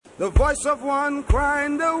The voice of one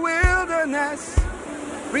crying in the wilderness,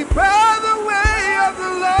 prepare the way of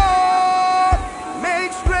the Lord,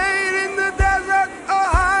 make straight in the desert a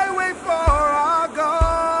highway for our God.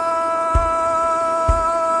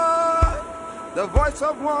 The voice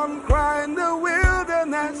of one crying in the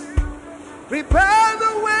wilderness, prepare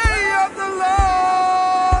the way of the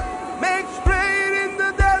Lord, make straight in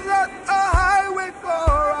the desert a highway for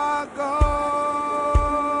our God.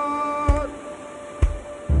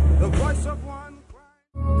 The voice of one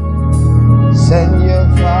crying. Send your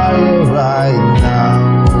fire right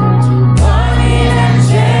now. Burning and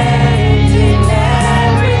changing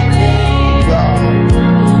everything. God.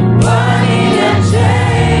 Burning and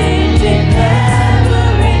changing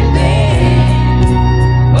everything.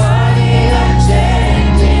 Burning and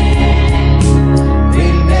changing,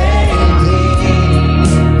 remaking.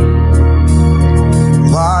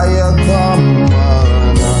 Fire come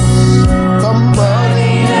on us. Come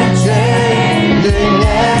burning and changing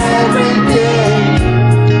everything.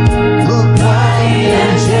 Look Burning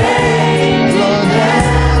and changing Lord,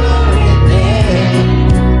 everything.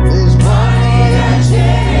 is Burning and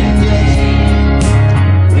changing,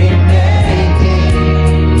 remaking.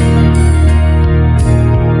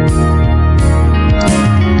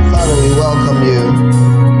 Father, we welcome you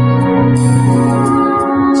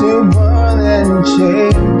to burn and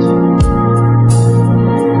change.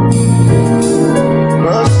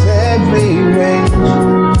 Cross every range.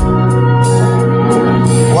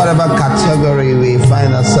 Whatever category we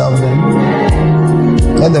find ourselves in,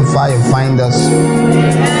 let the fire find us.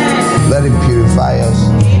 Let it purify us.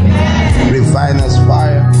 Refine us,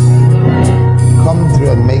 fire. Come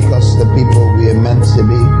through and make us the people we are meant to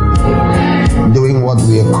be, doing what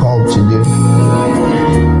we are called to do,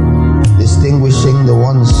 distinguishing the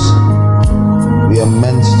ones we are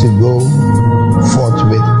meant to go forth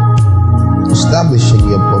with, establishing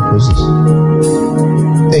your purposes.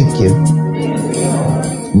 Thank you.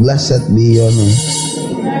 Blessed be your name.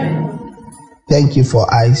 Thank you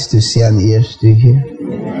for eyes to see and ears to hear,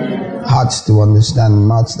 hearts to understand,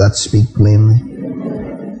 mouths that speak plainly.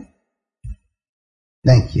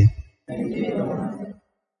 Thank you.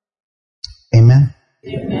 Amen.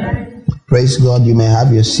 Praise God. You may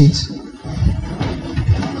have your seat.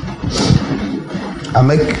 I'll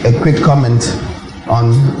make a quick comment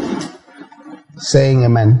on saying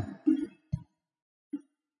amen.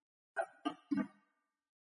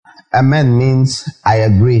 Amen means I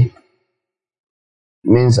agree.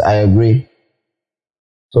 Means I agree.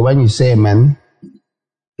 So when you say amen,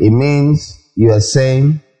 it means you are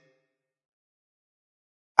saying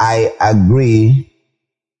I agree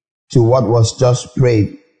to what was just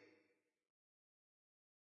prayed.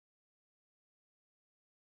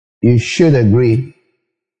 You should agree,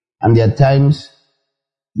 and there are times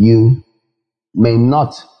you may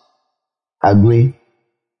not agree.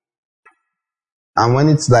 And when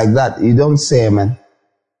it's like that, you don't say amen.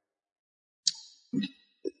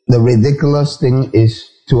 The ridiculous thing is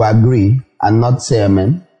to agree and not say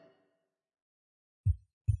amen.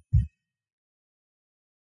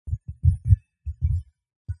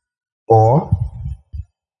 Or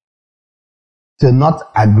to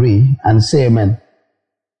not agree and say amen.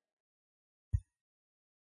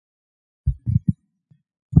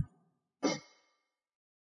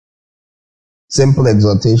 Simple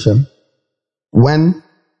exhortation. When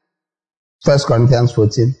 1 Corinthians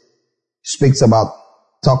 14 speaks about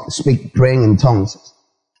praying in tongues,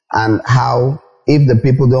 and how if the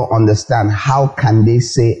people don't understand, how can they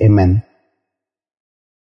say amen?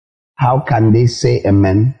 How can they say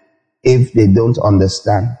amen if they don't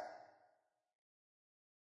understand?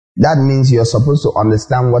 That means you're supposed to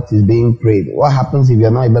understand what is being prayed. What happens if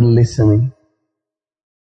you're not even listening?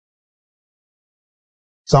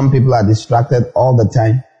 Some people are distracted all the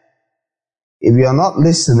time. If you're not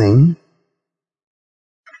listening,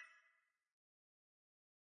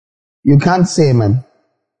 you can't say amen.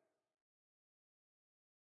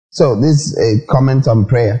 So this is a comment on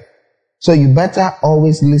prayer. So you better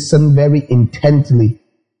always listen very intently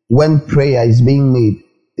when prayer is being made.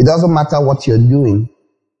 It doesn't matter what you're doing.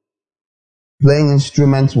 Playing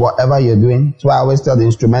instruments, whatever you're doing. That's why I always tell the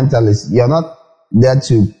instrumentalists, you're not there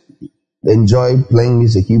to enjoy playing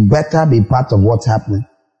music. You better be part of what's happening.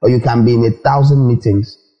 Or you can be in 1,000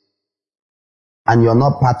 meetings and you're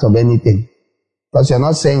not part of anything. Because you're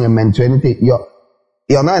not saying amen to anything.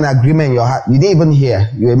 You're not in agreement in your heart. You didn't even hear.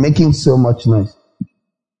 You were making so much noise.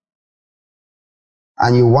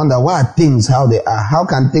 And you wonder, why are things how they are? How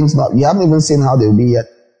can things not? You haven't even seen how they'll be yet.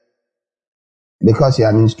 Because you're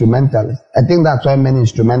an instrumentalist. I think that's why many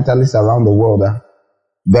instrumentalists around the world are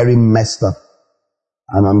very messed up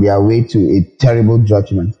and on their way to a terrible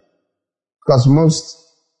judgment. Because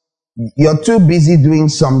you're too busy doing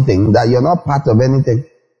something that you're not part of anything.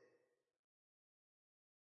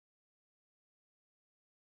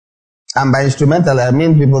 And by instrumental, I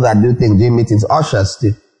mean people that do things, doing meetings, ushers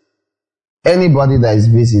too. Anybody that is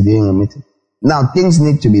busy doing a meeting. Now, things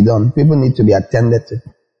need to be done. People need to be attended to.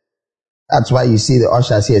 That's why you see the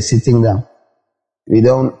ushers here sitting down.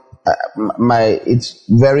 It's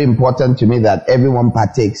very important to me that everyone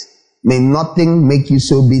partakes. May nothing make you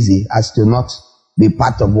so busy as to not be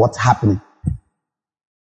part of what's happening.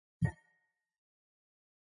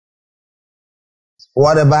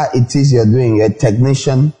 Whatever it is you're doing, you're a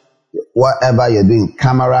technician, whatever you're doing,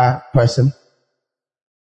 camera person,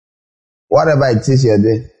 whatever it is you're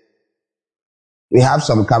doing. We have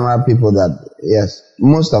some camera people that, yes,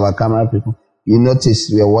 most of our camera people, you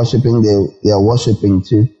notice we are worshiping, they are worshiping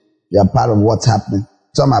too. They are part of what's happening.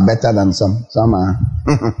 Some are better than some are,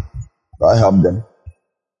 God help them.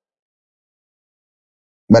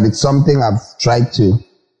 But it's something I've tried to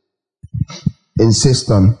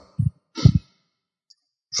insist on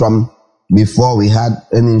from before we had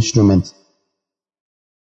an instrument.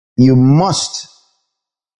 You must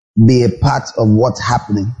be a part of what's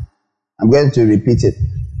happening. I'm going to repeat it.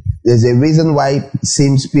 There's a reason why it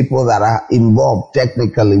seems people that are involved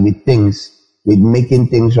technically with things, with making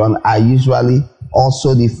things run, are usually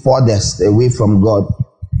also the furthest away from God.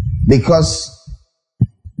 Because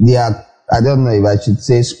they are, I don't know if I should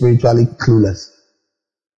say spiritually clueless.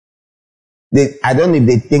 I don't know if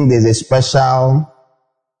they think there's a special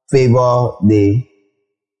favor they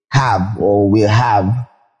have or will have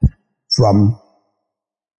from,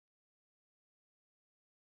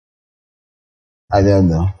 I don't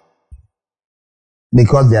know,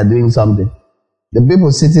 because they are doing something. The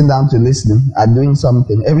people sitting down to listen are doing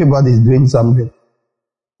something. Everybody is doing something.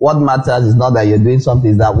 What matters is not that you're doing something,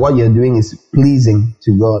 it's that what you're doing is pleasing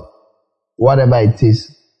to God. Whatever it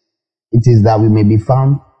is that we may be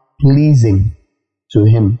found pleasing to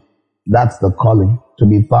Him. That's the calling, to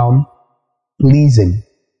be found pleasing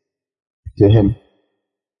to Him.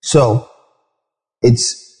 So,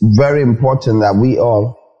 it's very important that we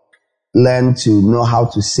all learn to know how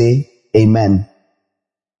to say amen.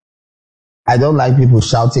 I don't like people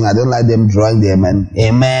shouting. I don't like them drawing the amen.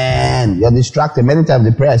 Amen. You're distracted. Many times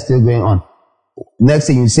the prayer is still going on. Next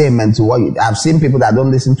thing you say amen to what I've seen people that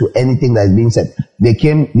don't listen to anything that is being said. They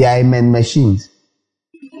are amen machines.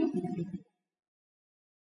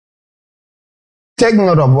 Take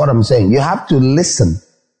note of what I'm saying. You have to listen.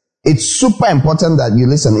 It's super important that you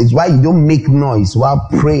listen. It's why you don't make noise while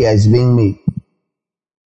prayer is being made.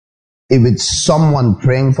 If it's someone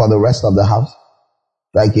praying for the rest of the house,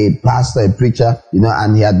 like a pastor, a preacher,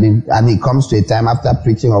 and he comes to a time after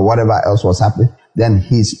preaching or whatever else was happening, then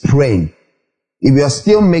he's praying. If you're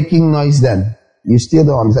still making noise, then you still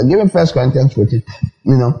don't understand. Give me 1 Corinthians 14.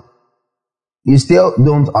 You still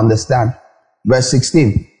don't understand. Verse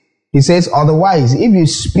 16. He says, otherwise, if you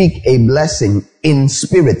speak a blessing in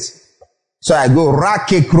spirit, so I go,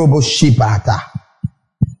 Rake Krobo Shipata.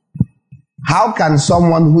 How can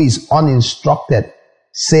someone who is uninstructed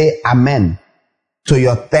say amen to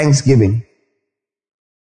your thanksgiving?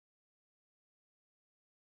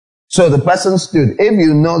 So the person stood. If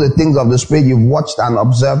you know the things of the Spirit, you've watched and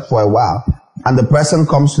observed for a while, and the person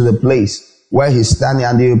comes to the place where he's standing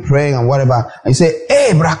and you're praying and whatever, and you say,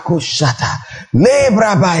 "Hey, brako shata, le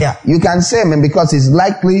brabaya." You can say amen because it's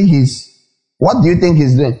likely what do you think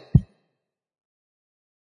he's doing?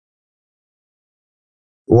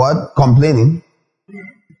 What? Complaining.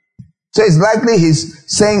 So it's likely he's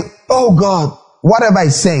saying, "Oh God," whatever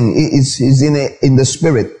he's saying is in the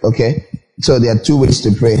spirit. Okay. So there are two ways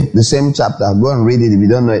to pray. The same chapter. Go and read it if you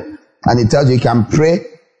don't know it. And it tells you can pray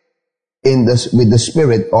with the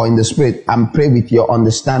spirit or in the spirit and pray with your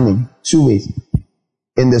understanding. Two ways.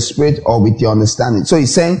 In the spirit or with your understanding. So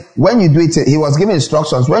he's saying when you do it, he was giving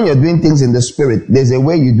instructions. When you're doing things in the spirit, there's a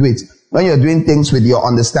way you do it. When you're doing things with your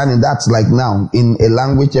understanding, that's like now in a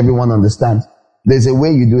language everyone understands. There's a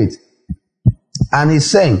way you do it. And he's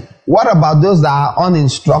saying, what about those that are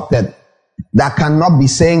uninstructed, that cannot be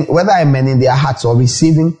saying whether amen in their hearts or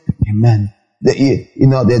receiving amen?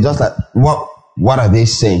 They're just like, what are they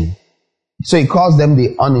saying? So he calls them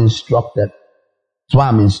the uninstructed. That's why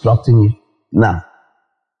I'm instructing you. Now,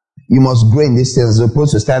 you must grow in this thing as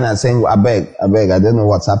opposed to stand and saying, I beg, I don't know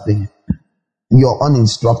what's happening. You're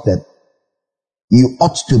uninstructed. You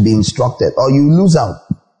ought to be instructed or you lose out.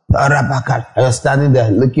 You're standing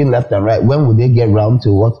there looking left and right. When will they get round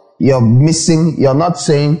to what? You're missing, you're not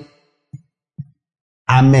saying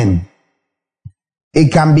amen.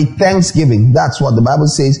 It can be thanksgiving. That's what the Bible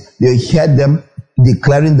says. You hear them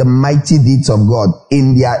declaring the mighty deeds of God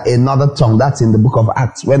in their another tongue. That's in the book of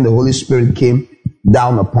Acts, when the Holy Spirit came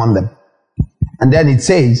down upon them. And then it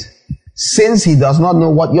says, since he does not know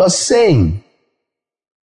what you're saying,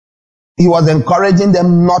 he was encouraging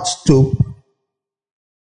them not to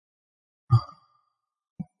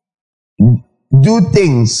do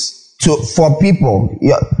things for people.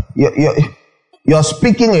 You're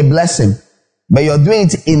speaking a blessing, but you're doing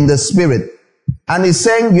it in the spirit. And he's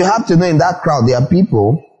saying you have to know in that crowd there are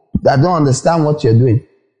people that don't understand what you're doing.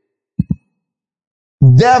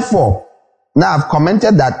 Therefore, now I've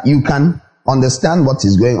commented that you can understand what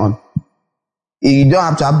is going on. You don't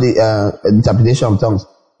have to have the interpretation of tongues.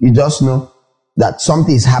 You just know that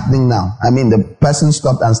something is happening now. I mean, the person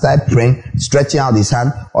stopped and started praying, stretching out his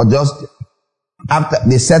hand, or just after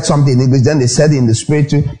they said something in English, then they said it in the spirit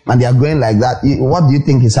too, and they are going like that. What do you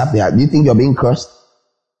think is happening? Do you think you're being cursed?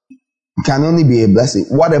 It can only be a blessing,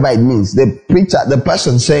 whatever it means. The preacher, the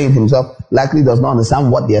person saying himself, likely does not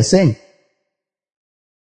understand what they are saying.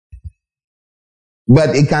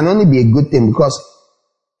 But it can only be a good thing because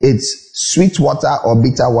it's sweet water or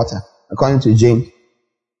bitter water, according to James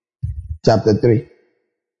chapter 3.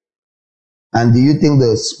 And do you think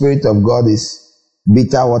the Spirit of God is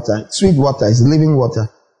bitter water? Sweet water is living water.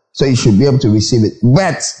 So you should be able to receive it.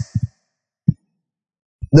 But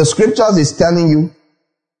the scriptures is telling you,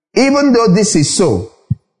 even though this is so,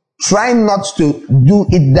 try not to do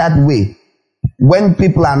it that way when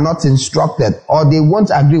people are not instructed or they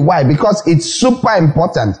won't agree. Why? Because it's super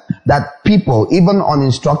important that people, even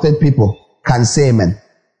uninstructed people, can say amen.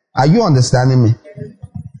 Are you understanding me?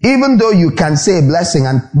 Even though you can say a blessing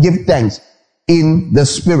and give thanks in the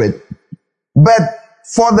spirit, but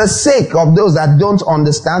for the sake of those that don't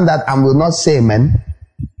understand that and will not say amen,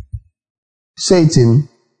 say it in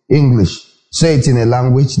English. Say it in a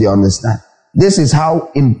language they understand. This is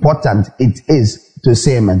how important it is to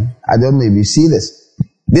say amen. I don't know if you see this.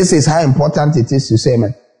 This is how important it is to say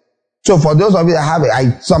amen. So for those of you that have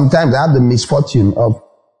it, sometimes I have the misfortune of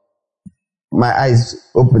my eyes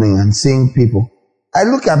opening and seeing people. I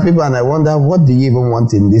look at people and I wonder, what do you even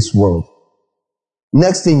want in this world?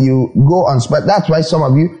 Next thing you go on, but that's why some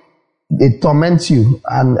of you, it torments you,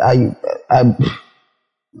 and I'm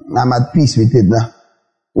at peace with it now.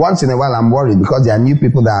 Once in a while I'm worried because there are new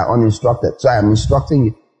people that are uninstructed, so I'm instructing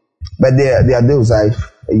you. But there are those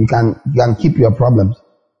you can keep your problems.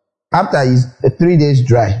 After it's 3 days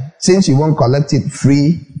dry, since you won't collect it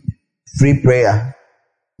free prayer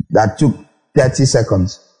that took 30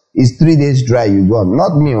 seconds, it's 3 days dry, you go on.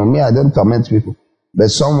 Not me, I don't torment people. But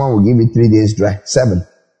someone will give you 3 days dry. 7.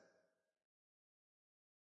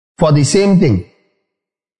 For the same thing.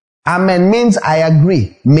 Amen means I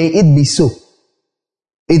agree. May it be so.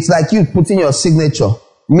 It's like you putting your signature.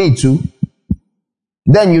 Me too.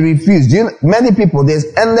 Then you refuse. Many people, there's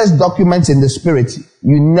endless documents in the spirit.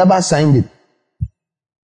 You never signed it.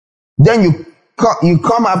 Then you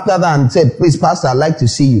come after that and say, please, Pastor, I'd like to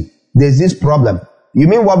see you. There's this problem. You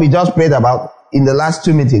mean what we just prayed about in the last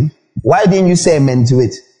 2 meetings? Why didn't you say amen to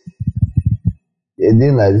it? It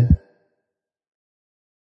didn't like it.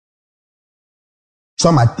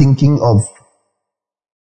 Some are thinking of.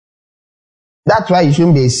 That's why you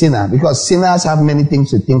shouldn't be a sinner, because sinners have many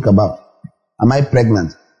things to think about. Am I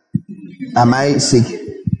pregnant? Am I sick?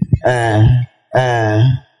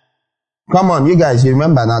 Come on, you guys, you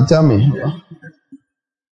remember now, tell me.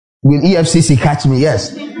 Will EFCC catch me?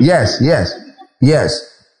 Yes.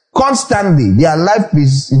 Constantly, their life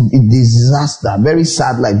is a disaster, very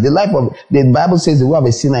sad life. The Bible says the way of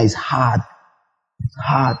a sinner is hard.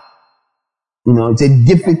 It's a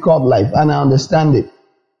difficult life, and I understand it.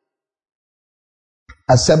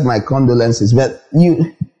 Accept my condolences, but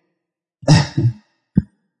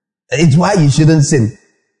it's why you shouldn't sin,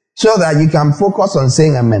 so that you can focus on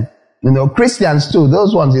saying amen. Christians too,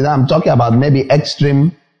 those ones, I'm talking about maybe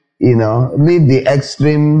extreme, leave the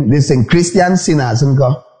extreme, listen, Christian sinners,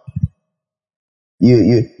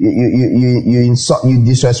 you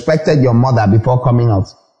disrespected your mother before coming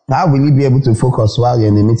out. How will you be able to focus while you're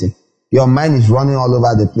in the meeting? Your mind is running all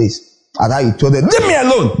over the place. And how you told them, leave me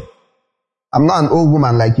alone. I'm not an old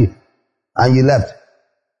woman like you. And you left.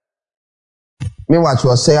 Meanwhile, she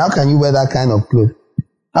was saying, how can you wear that kind of clothes?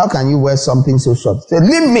 How can you wear something so short? Say,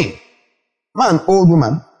 leave me. I'm an old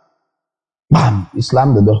woman. Bam, you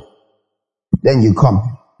slam the door. Then you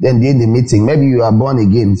come. Then during the meeting, maybe you are born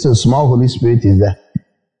again, so small Holy Spirit is there.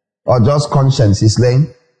 Or just conscience is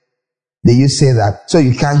laying. Did you say that? So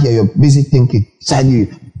you can't hear, you're busy thinking. Inside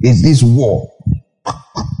you, is this war?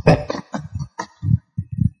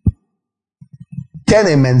 10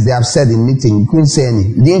 amens they have said in meeting, you couldn't say any.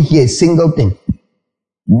 You didn't hear a single thing.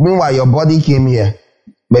 Meanwhile, your body came here,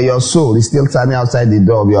 but your soul is still standing outside the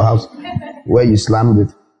door of your house where you slammed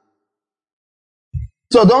it.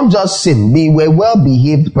 So don't just sin. Be a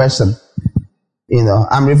well-behaved person. You know,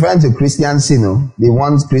 I'm referring to Christian sin, the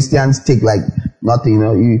ones Christians take like nothing. You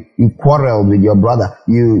know, you quarreled with your brother.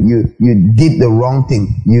 You did the wrong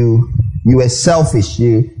thing. You were selfish.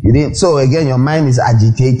 You didn't. So again, your mind is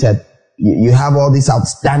agitated. You have all these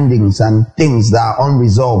outstandings and things that are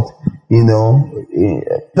unresolved. You know,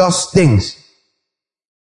 those things.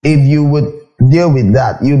 If you would deal with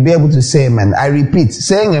that, you'll be able to say amen. I repeat,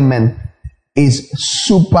 saying amen is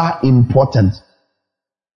super important.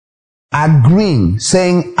 Agreeing,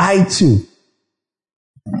 saying I too,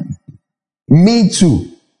 me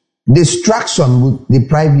too. Distraction will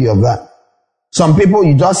deprive you of that. Some people,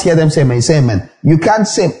 you just hear them say amen, say amen. You can't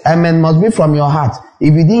say amen, must be from your heart.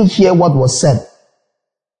 If you didn't hear what was said,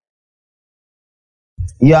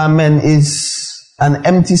 your amen is an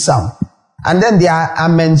empty sound. And then there are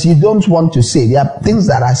amens you don't want to say. There are things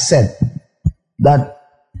that are said that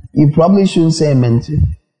you probably shouldn't say amen to.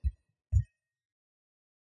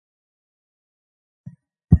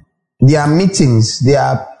 There are meetings, there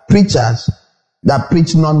are preachers that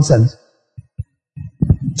preach nonsense.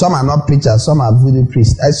 Some are not preachers, some are voodoo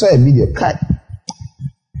priests. I saw a video.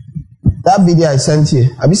 That video I sent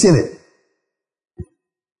you, have you seen it?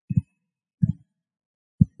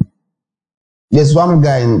 There's one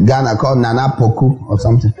guy in Ghana called Nana Poku or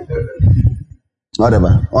something.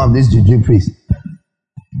 Whatever. One of these juju priests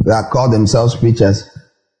that call themselves preachers.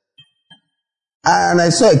 And I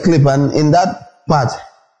saw a clip, and in that part,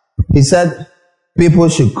 he said people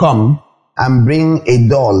should come and bring a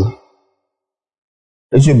doll.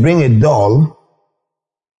 They should bring a doll,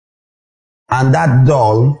 and that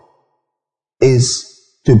doll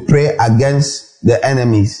is to pray against the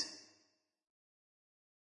enemies.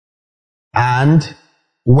 And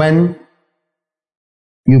when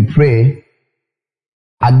you pray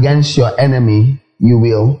against your enemy, you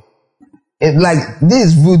will. It's like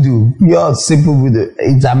this voodoo, your simple voodoo.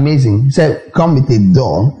 It's amazing. He said, come with a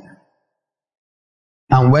doll.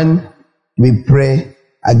 And when we pray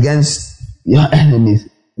against your enemies,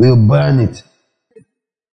 we'll burn it.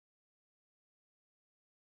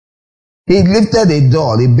 He lifted a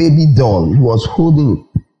doll, a baby doll. He was holding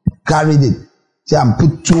it, carried it. See, and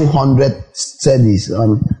put 200 cedis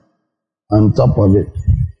on top of it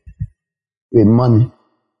with money.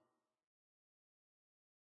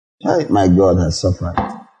 My God has suffered.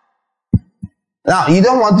 Now, you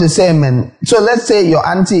don't want to say amen. So let's say your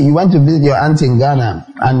auntie, you went to visit your auntie in Ghana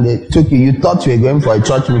and they took you. You thought you were going for a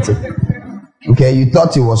church meeting. Okay, you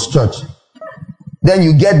thought it was church. Then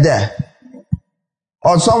you get there.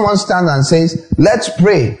 Or someone stands and says, let's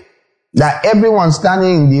pray that everyone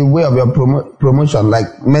standing in the way of your promotion,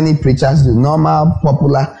 like many preachers do, normal,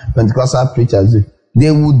 popular, Pentecostal preachers do,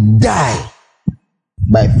 they would die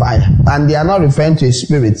by fire. And they are not referring to a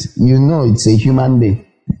spirit. You know it's a human being.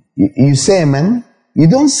 You say amen. You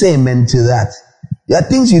don't say amen to that. There are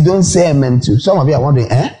things you don't say amen to. Some of you are wondering,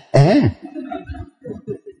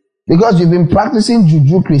 Because you've been practicing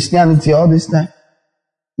juju Christianity all this time.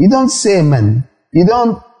 You don't say amen. You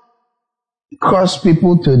don't cause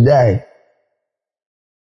people to die.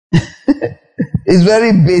 It's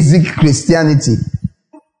very basic Christianity.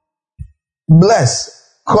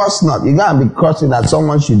 Bless, curse not. You can't be cursing that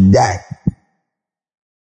someone should die.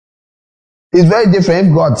 It's very different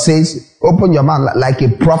if God says, open your mouth like a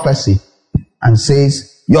prophecy and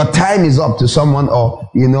says, your time is up to someone, or,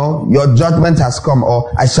 your judgment has come,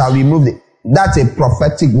 or I shall remove it. That's a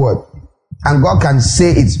prophetic word. And God can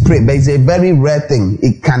say it's prayer, but it's a very rare thing.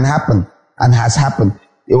 It can happen and has happened.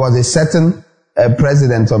 It was a certain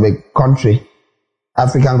president of a country,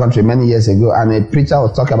 African country, many years ago, and a preacher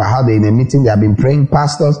was talking about how they in a meeting, they have been praying,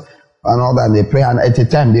 pastors and all that, and they pray, and at a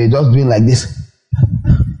time they were just doing like this.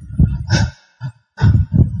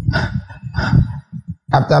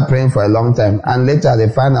 After praying for a long time, and later they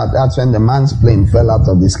find out that's when the man's plane fell out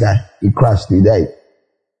of the sky. He crashed, he died.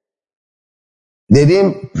 They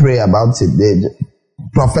didn't pray about it. They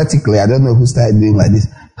prophetically, I don't know who started doing like this.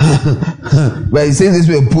 But he says this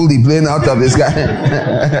will pull the plane out of the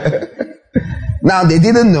sky. Now they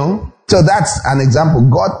didn't know. So that's an example.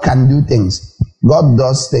 God can do things. God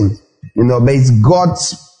does things. But it's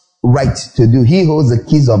God's right to do. He holds the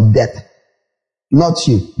keys of death. Not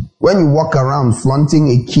you. When you walk around flaunting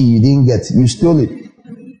a key you didn't get, you stole it.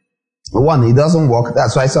 One, it doesn't work.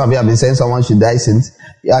 That's why some of you have been saying someone should die since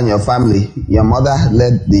you and your family. Your mother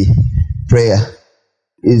led the prayer.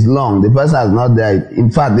 It's long. The person has not died.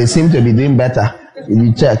 In fact, they seem to be doing better if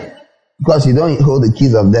you check. Because you don't hold the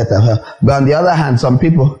keys of death. But on the other hand, some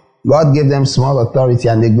people, God gave them small authority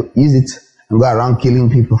and they use it and go around killing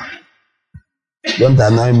people. Don't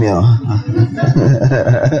annoy me.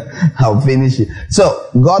 I'll finish it. So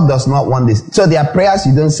God does not want this. So there are prayers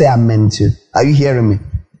you don't say amen to. Are you hearing me?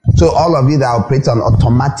 So all of you that operate on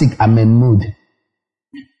automatic amen mood.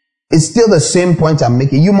 It's still the same point I'm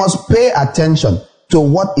making. You must pay attention to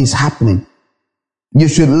what is happening. You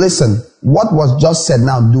should listen. What was just said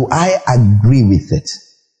now, do I agree with it?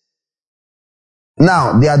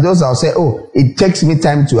 Now, there are those that will say, oh, it takes me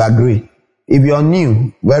time to agree. If you're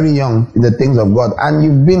new, very young in the things of God, and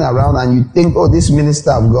you've been around and you think, oh, this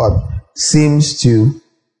minister of God seems to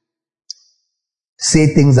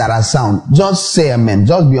say things that are sound, just say amen.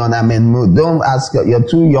 Just be on amen mode. Don't ask, you're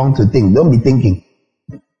too young to think. Don't be thinking.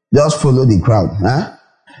 Just follow the crowd. Huh?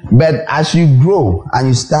 But as you grow and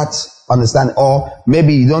you start understanding, or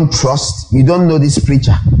maybe you don't trust, you don't know this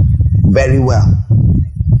preacher very well,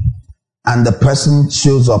 and the person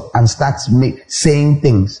shows up and starts saying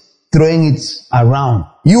things, throwing it around.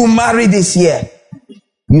 You marry this year.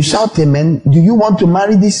 You shout amen. Do you want to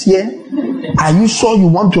marry this year? Are you sure you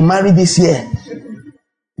want to marry this year?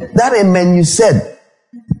 That amen you said.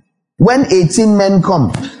 When 18 men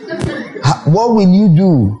come, what will you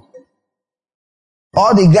do?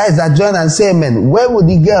 All the guys that join and say amen, where would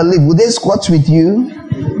the girl live? Would they squat with you?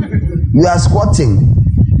 You are squatting.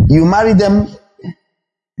 You marry them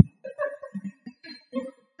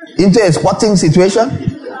into a squatting situation?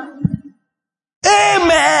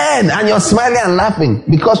 Amen! And you're smiling and laughing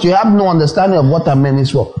because you have no understanding of what amen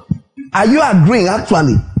is for. Are you agreeing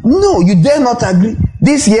actually? No, you dare not agree.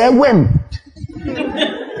 This year, when?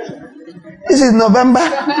 This is November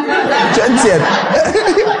 20th.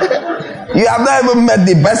 You have not even met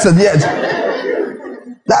the person yet.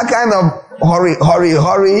 That kind of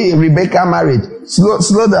hurry, Rebecca marriage.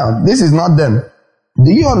 Slow down. This is not them.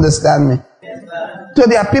 Do you understand me? So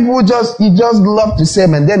there are people who you just love to say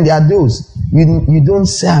amen. Then there are those. You don't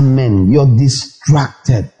say amen. You're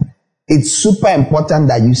distracted. It's super important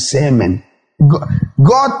that you say amen.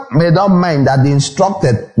 God may not mind that the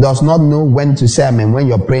instructed does not know when to say amen when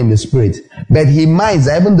you're praying in the spirit. But he minds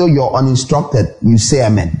that even though you're uninstructed, you say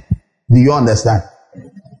amen. Do you understand?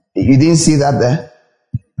 You didn't see that there?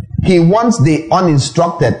 He wants the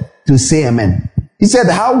uninstructed to say amen. He said,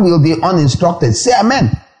 how will the uninstructed say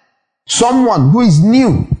amen? Someone who is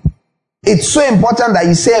new. It's so important that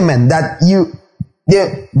you say amen, that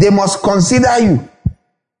they must consider you.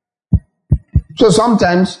 So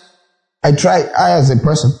sometimes I as a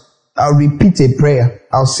person, I'll repeat a prayer.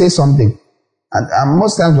 I'll say something. And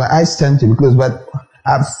most times my eyes tend to be closed, but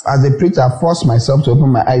as a preacher, I force myself to open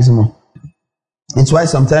my eyes more. It's why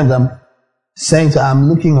sometimes I'm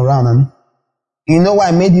looking around and you know why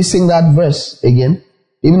I made you sing that verse again?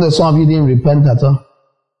 Even though some of you didn't repent at all.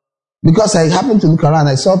 Because I happened to look around,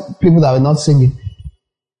 I saw people that were not singing.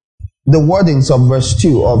 The wordings of verse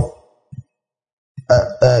 2 of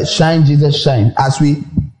shine, Jesus, shine. As we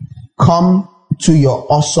come to your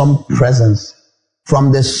awesome presence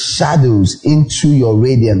from the shadows into your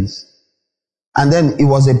radiance. And then it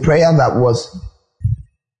was a prayer that was,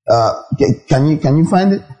 can you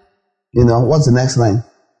find it? You know, what's the next line?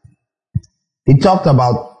 He talked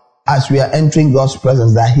about as we are entering God's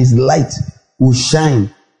presence, that his light will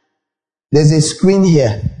shine. There's a screen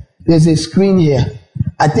here.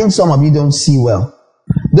 I think some of you don't see well.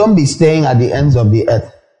 Don't be staying at the ends of the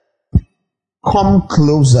earth. Come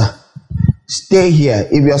closer. Stay here.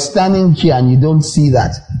 If you're standing here and you don't see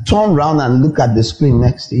that, turn around and look at the screen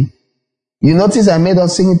next to you. You notice I made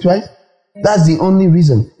us sing it twice? That's the only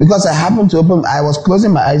reason. Because I was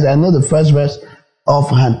closing my eyes. I know the first verse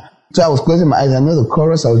offhand. So I was closing my eyes. I know the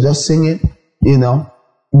chorus. I was just singing, you know.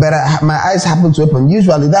 But my eyes happened to open.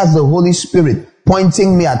 Usually that's the Holy Spirit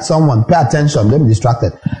pointing me at someone. Pay attention. Don't be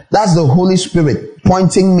distracted. That's the Holy Spirit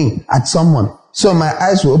pointing me at someone. So my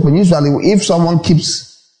eyes will open. Usually if someone keeps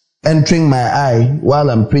entering my eye while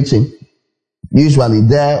I'm preaching, usually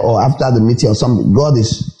there or after the meeting or something, God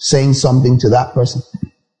is saying something to that person.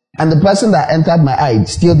 And the person that entered my eye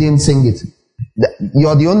still didn't sing it.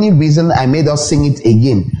 You're the only reason I made us sing it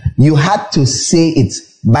again. You had to say it.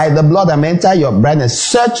 By the blood I may enter your brightness.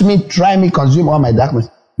 Search me, try me, consume all my darkness.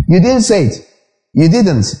 You didn't say it. You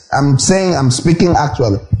didn't. I'm speaking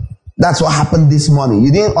actually. That's what happened this morning.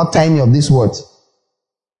 You didn't utter any of these words.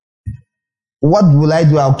 What will I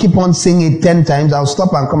do? I'll keep on singing it 10 times. I'll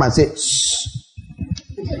stop and come and say, shh.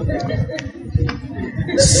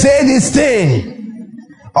 Say this thing.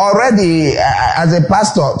 Already, as a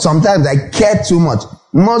pastor, sometimes I care too much.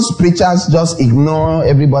 Most preachers just ignore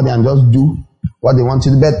everybody and just do what they want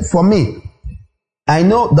to do. But for me, I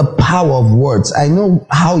know the power of words. I know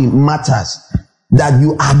how it matters. that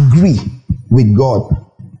you agree with God.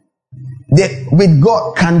 With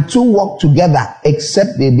God, can two walk together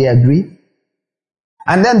except they agree?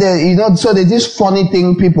 And then so there's this funny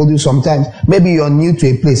thing people do sometimes. Maybe you're new to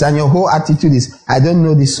a place and your whole attitude is, I don't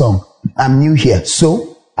know this song. I'm new here.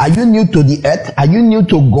 So, are you new to the earth? Are you new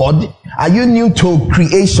to God? Are you new to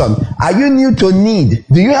creation? Are you new to need?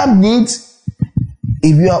 Do you have needs?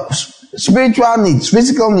 If you have spiritual needs,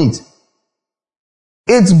 physical needs,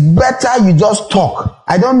 it's better you just talk.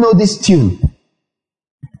 I don't know this tune.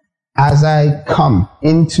 As I come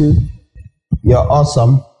into your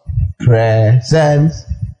awesome presence,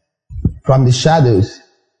 from the shadows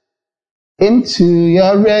into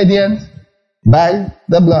your radiance by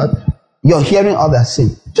the blood. You're hearing others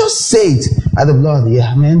sing. Just say it at the blood.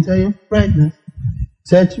 Yeah, I'm entering your brightness.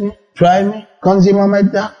 Search me, try me, consume all my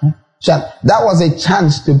darkness. That was a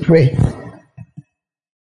chance to pray.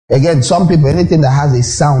 Again, some people, anything that has a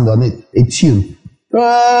sound on it, a tune,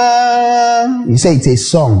 you say it's a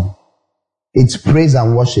song. It's praise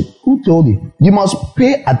and worship. Who told you? You must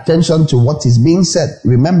pay attention to what is being said.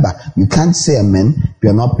 Remember, you can't say amen if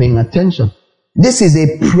you're not paying attention. This is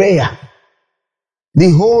a prayer.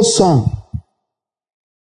 The whole song.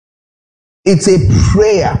 It's a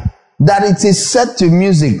prayer that it is set to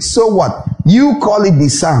music. So what? You call it the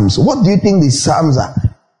Psalms. What do you think the Psalms are?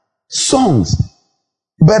 Songs.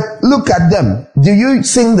 But look at them. Do you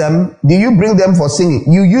sing them? Do you bring them for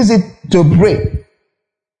singing? You use it to pray.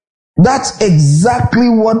 That's exactly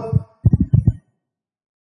what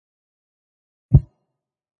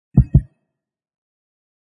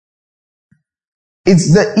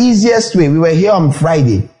it's the easiest way. We were here on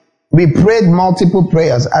Friday. We prayed multiple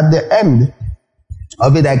prayers. At the end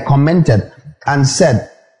of it, I commented and said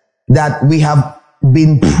that we have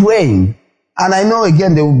been praying. And I know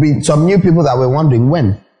again there will be some new people that were wondering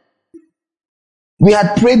when. We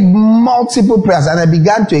had prayed multiple prayers and I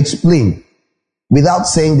began to explain. Without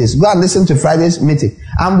saying this, go and listen to Friday's meeting.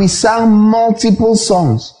 And we sang multiple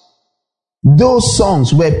songs. Those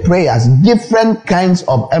songs were prayers, different kinds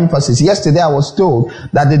of emphasis. Yesterday I was told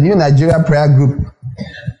that the New Nigeria Prayer Group,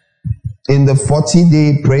 in the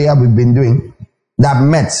 40-day prayer we've been doing, that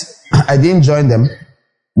met, I didn't join them,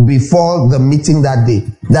 before the meeting that day,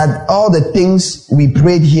 that all the things we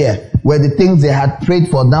prayed here were the things they had prayed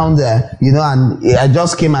for down there, and I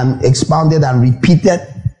just came and expounded and repeated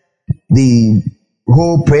the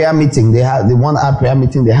whole prayer meeting they had, the 1 hour prayer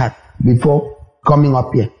meeting they had before coming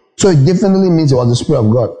up here. So it definitely means it was the Spirit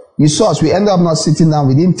of God. You saw us, we ended up not sitting down,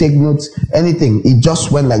 we didn't take notes, anything. It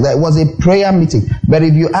just went like that. It was a prayer meeting. But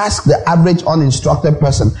if you ask the average uninstructed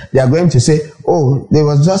person, they are going to say, oh, there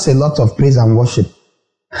was just a lot of praise and worship.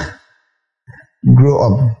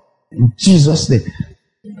 Grow up. In Jesus' name.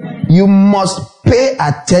 You must pay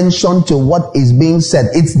attention to what is being said.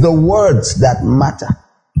 It's the words that matter.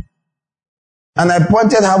 And I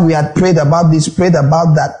pointed how we had prayed about this, prayed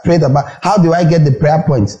about that, prayed about how do I get the prayer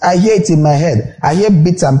points. I hear it in my head. I hear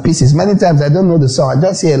bits and pieces. Many times I don't know the song. I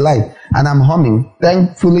just hear a line and I'm humming.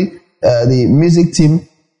 Thankfully, the music team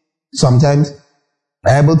sometimes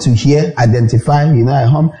are able to hear, identify, I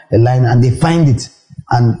hum a line and they find it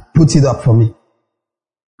and put it up for me.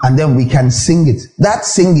 And then we can sing it. That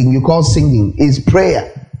singing you call singing is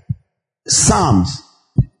prayer. Psalms.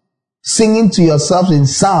 Singing to yourself in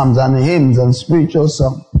psalms and hymns and spiritual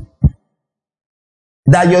songs.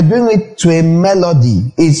 That you're doing it to a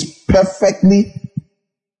melody is perfectly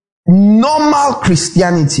normal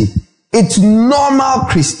Christianity. It's normal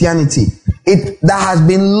Christianity. That has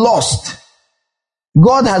been lost.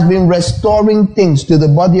 God has been restoring things to the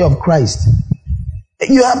body of Christ.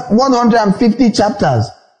 You have 150 chapters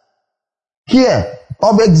here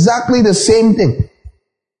of exactly the same thing.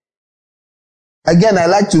 Again, I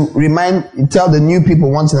like to tell the new people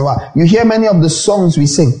once in a while. You hear many of the songs we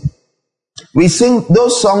sing. We sing,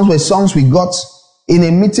 those songs were songs we got in a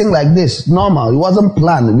meeting like this. Normal. It wasn't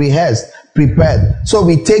planned, rehearsed, prepared. So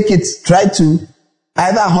we take it, try to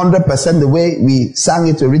either 100% the way we sang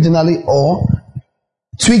it originally or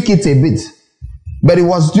tweak it a bit. But it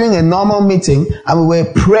was during a normal meeting and we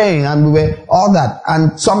were praying and we were all that.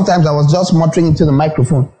 And sometimes I was just muttering into the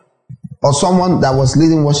microphone. Or someone that was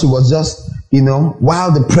leading worship was just,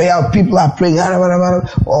 while the prayer, people are praying,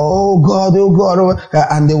 oh God,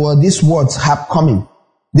 and there were these words coming.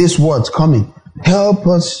 These words coming. Help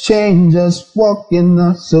us, change us, walk in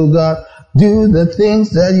us, oh God. Do the things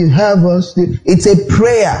that you have us do. It's a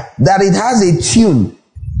prayer that it has a tune.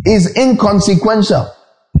 It's inconsequential.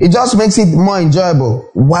 It just makes it more enjoyable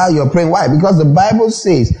while you're praying. Why? Because the Bible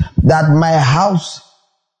says that my house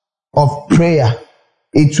of prayer,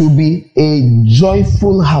 it will be a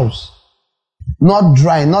joyful house. Not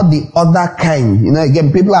dry, not the other kind. You know,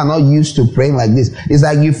 again, people are not used to praying like this. It's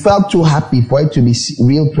like you felt too happy for it to be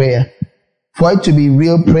real prayer. For it to be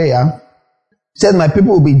real prayer, it says, my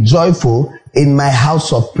people will be joyful in my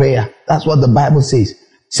house of prayer. That's what the Bible says. It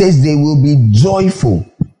says they will be joyful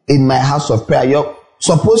in my house of prayer. You're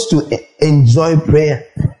supposed to enjoy prayer.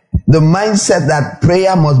 The mindset that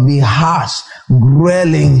prayer must be harsh,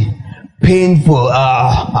 grueling, painful.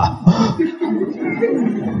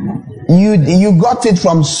 You got it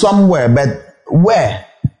from somewhere, but where?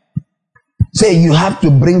 Say you have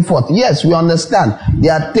to bring forth. Yes, we understand.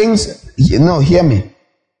 There are things, hear me.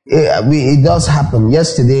 It does happen.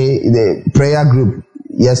 Yesterday, the prayer group,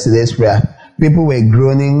 yesterday's prayer, people were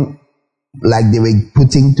groaning like they were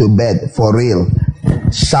putting to bed for real,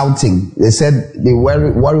 shouting. They said the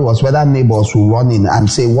worry was whether neighbors will run in and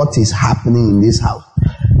say, what is happening in this house?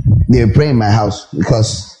 They were praying in my house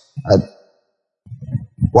because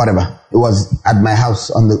whatever. It was at my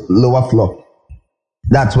house on the lower floor.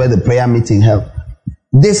 That's where the prayer meeting held.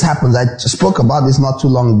 This happens. I spoke about this not too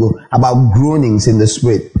long ago, about groanings in the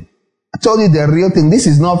spirit. I told you the real thing. This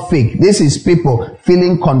is not fake. This is people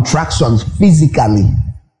feeling contractions physically.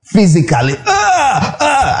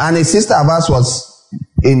 And a sister of ours was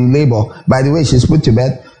in labor. By the way, she's put to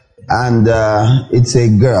bed, and it's a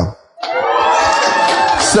girl.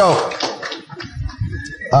 So,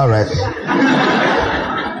 all right.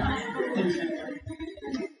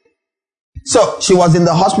 So she was in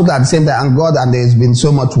the hospital at the same time, and there's been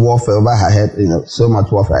so much warfare over her head, so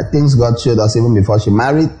much warfare. Things God showed us even before she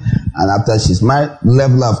married, and after she's married,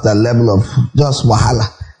 level after level of just wahala,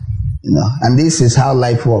 and this is how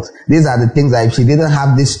life works. These are the things that if she didn't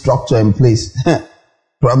have this structure in place,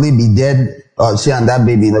 probably be dead, or she and that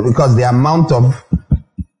baby, because the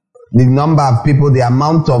number of people, the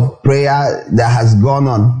amount of prayer that has gone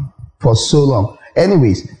on for so long.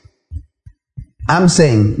 Anyways, I'm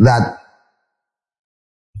saying that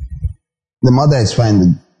the mother is fine,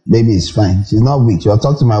 the baby is fine. She's not weak. She was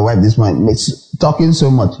talking to my wife this morning. She's talking so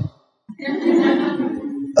much.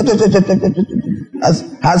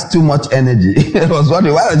 Has too much energy. I was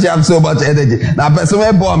wondering, why does she have so much energy? Now, person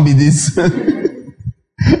may born be this.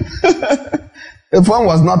 The phone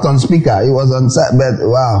was not on speaker. It was on side, but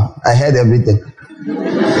wow, I heard everything.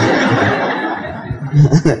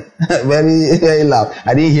 Very, very loud.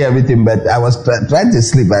 I didn't hear everything, but I was trying to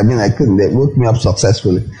sleep. I mean, I couldn't. They woke me up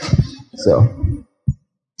successfully. So,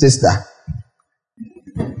 sister,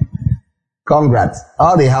 congrats.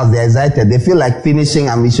 All the house, they're excited. They feel like finishing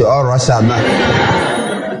and we should all rush out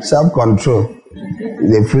now. Self-control,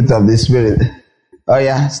 the fruit of the spirit. Oh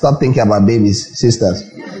yeah, stop thinking about babies, sisters.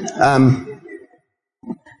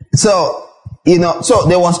 So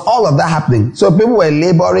there was all of that happening. So people were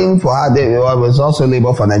laboring for her. There was also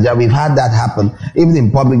labor for Nigeria. We've had that happen, even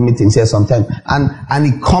in public meetings here sometimes. And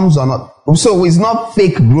it comes on. So it's not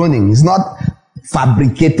fake groaning. It's not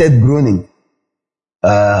fabricated groaning.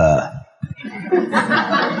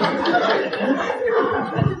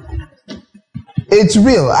 It's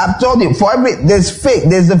real. I've told you,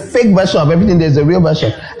 there's a fake version of everything. There's a real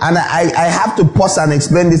version. And I have to pause and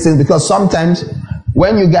explain these things because sometimes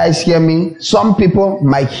when you guys hear me, some people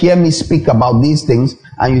might hear me speak about these things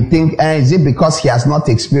and you think, is it because he has not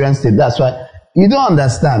experienced it? That's why. You don't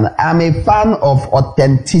understand. I'm a fan of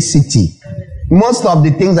authenticity. Most of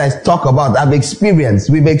the things I talk about,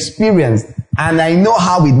 we've experienced, and I know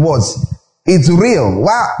how it was. It's real.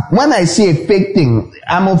 Well, when I see a fake thing,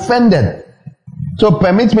 I'm offended. So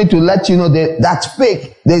permit me to let you know that that's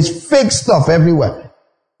fake. There's fake stuff everywhere.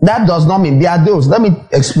 That does not mean there are those. Let me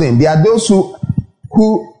explain. There are those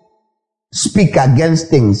who speak against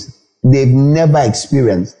things they've never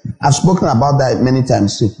experienced. I've spoken about that many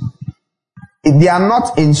times too. They are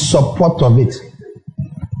not in support of it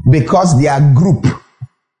because their group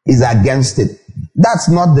is against it. That's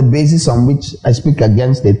not the basis on which I speak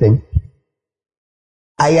against a thing.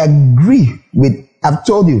 I agree with, I've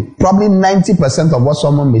told you, probably 90% of what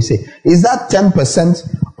someone may say. Is that 10%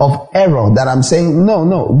 of error that I'm saying?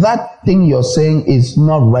 No, that thing you're saying is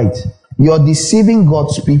not right. You're deceiving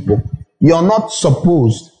God's people. You're not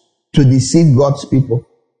supposed to deceive God's people.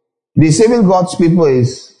 Deceiving God's people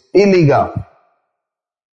is illegal.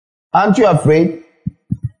 Aren't you afraid?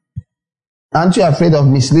 Aren't you afraid of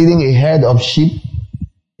misleading a herd of sheep?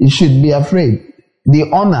 You should be afraid. The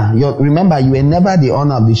honor, remember, you were never the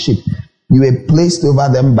honor of the sheep. You were placed over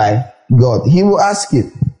them by God. He will ask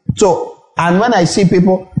you. So, and when I see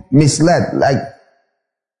people misled, like,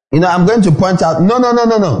 I'm going to point out, no,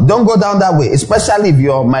 don't go down that way, especially if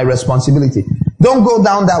you're my responsibility. Don't go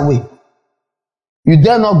down that way. You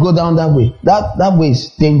dare not go down that way. That way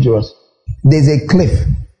is dangerous. There's a cliff.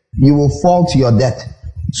 you will fall to your death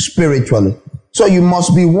spiritually. So you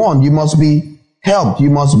must be warned, you must be helped, you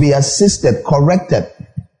must be assisted, corrected,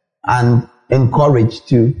 and encouraged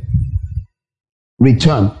to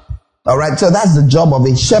return. All right, so that's the job of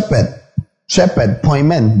a shepherd. Shepherd,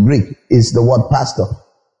 poimen, Greek, is the word pastor.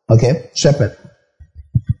 Okay, shepherd.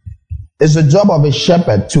 It's the job of a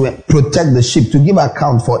shepherd to protect the sheep, to give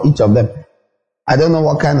account for each of them. I don't know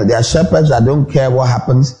what kind of, there are shepherds that don't care what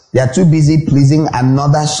happens. They are too busy pleasing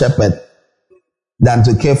another shepherd than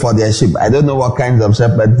to care for their sheep. I don't know what kinds of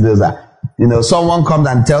shepherds those are. You know, someone comes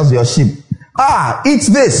and tells your sheep, eat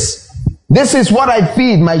this. This is what I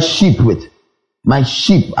feed my sheep with. My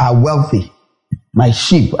sheep are wealthy. My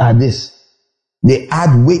sheep are this. They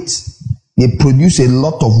add weight. They produce a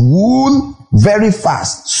lot of wool very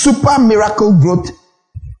fast. Super miracle growth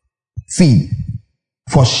feed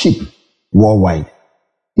for sheep worldwide.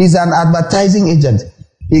 He's an advertising agent.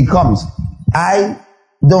 He comes. I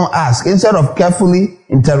don't ask. Instead of carefully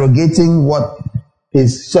interrogating what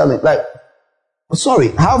he's selling, like, sorry,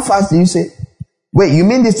 how fast do you say? Wait, you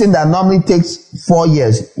mean this thing that normally takes 4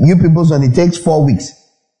 years? You people's only takes 4 weeks.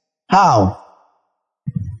 How?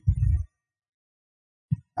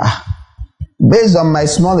 Based on my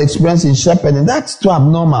small experience in shepherding, that's too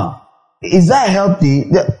abnormal. Is that healthy?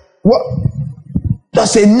 What?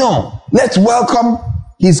 Just say no. Let's welcome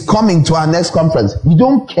his coming to our next conference. We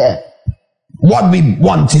don't care. What we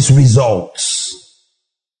want is results.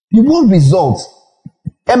 You want results.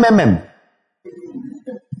 MMM.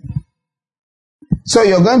 So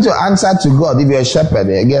you're going to answer to God if you're a shepherd.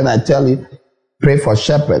 Again, I tell you, pray for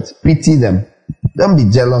shepherds. Pity them. Don't be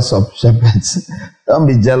jealous of shepherds. Don't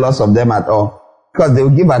be jealous of them at all. Because they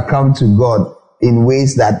will give account to God in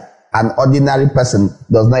ways that an ordinary person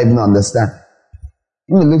does not even understand.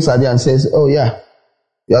 He looks at you and says, oh yeah,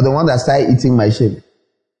 you're the one that started eating my sheep.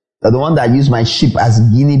 You're the one that used my sheep as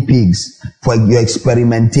guinea pigs for your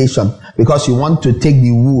experimentation because you want to take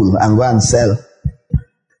the wool and go and sell.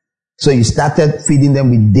 So you started feeding them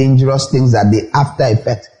with dangerous things that the after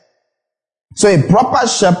effect. So a proper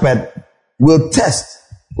shepherd will test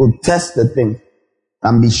the thing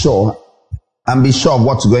and be sure of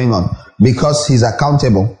what's going on because he's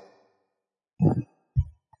accountable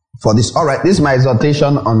for this. All right, this is my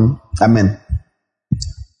exhortation on Amen.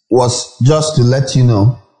 Was just to let you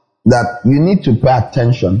know that you need to pay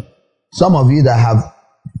attention. Some of you that have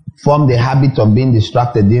formed the habit of being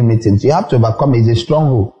distracted during meetings, you have to overcome it. It's a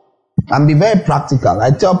stronghold. And be very practical. I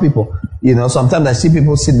tell people, sometimes I see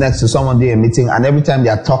people sit next to someone during a meeting and every time they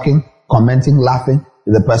are talking, commenting, laughing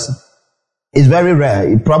with the person. It's very rare.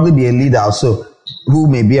 It'd probably be a leader also who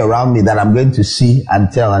may be around me that I'm going to see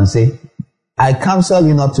and tell and say, I counsel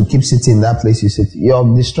you not to keep sitting in that place you sit.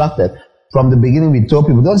 You're distracted. From the beginning, we told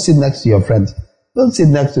people, don't sit next to your friends. Don't sit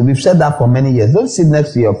next to, we've said that for many years. Don't sit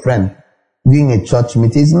next to your friend during a church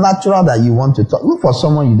meeting. It's natural that you want to talk. Look for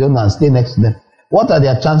someone you don't know and stay next to them. What are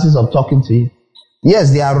their chances of talking to you?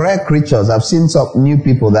 Yes, they are rare creatures. I've seen some new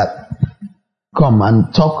people that come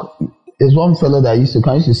and talk. There's one fellow that used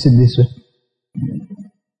to sit this way.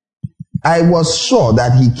 I was sure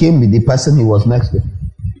that he came with the person he was next to.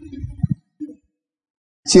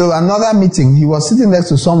 Till another meeting, he was sitting next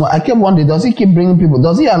to someone. I kept wondering, does he keep bringing people?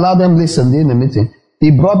 Does he allow them listen during the meeting?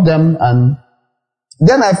 He brought them and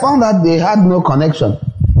then I found out they had no connection.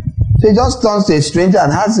 So he just turns to a stranger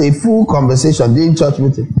and has a full conversation during church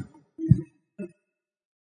meeting.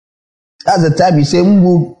 That's the time you say,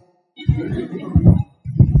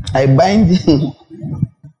 I bind him.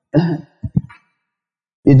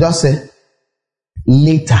 You just say,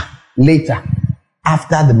 later,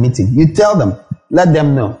 after the meeting. You tell them, let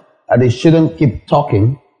them know that they shouldn't keep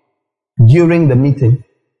talking during the meeting.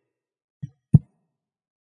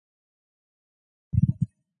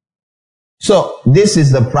 So this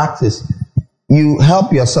is the practice. You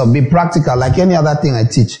help yourself. Be practical. Like any other thing I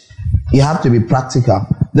teach, you have to be practical.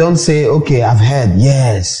 Don't say, okay, I've heard.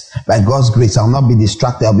 Yes, by God's grace, I'll not be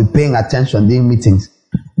distracted. I'll be paying attention during meetings.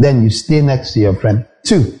 Then you stay next to your friend.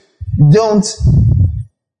 2, don't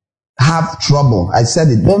have trouble. I said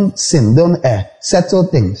it. Don't sin. Don't err. Settle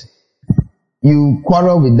things. You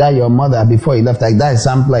quarrel with your mother before you left. Like that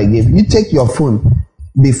example I gave. You take your phone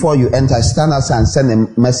before you enter. Stand outside and send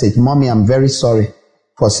a message. Mommy, I'm very sorry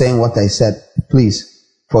for saying what I said. Please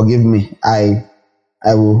forgive me. I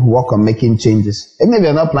will work on making changes. Even if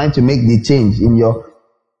you're not planning to make the change in your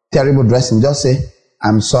terrible dressing, just say,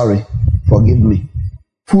 I'm sorry. Forgive me.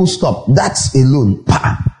 Full stop. That's alone.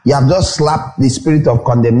 You have just slapped the spirit of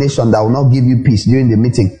condemnation that will not give you peace during the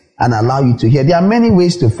meeting and allow you to hear. There are many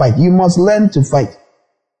ways to fight. You must learn to fight.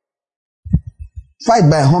 Fight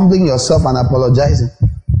by humbling yourself and apologizing.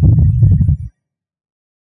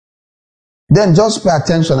 then just pay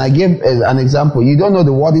attention. I gave an example. You don't know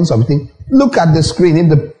the wordings of the thing. Look at the screen. If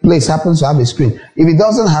the place happens to have a screen, if it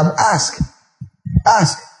doesn't have, ask.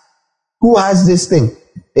 Who has this thing?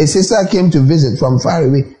 A sister came to visit from far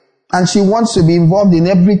away, and she wants to be involved in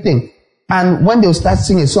everything. And when they'll start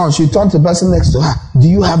singing a song, she turned to the person next to her. Do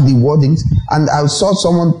you have the wordings? And I saw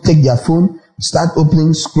someone take their phone, start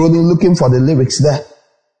opening, scrolling, looking for the lyrics there.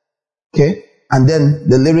 Okay? And then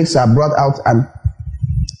the lyrics are brought out and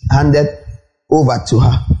handed over to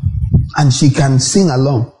her. And she can sing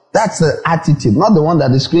along. That's the attitude, not the one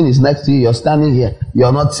that the screen is next to you. You're standing here.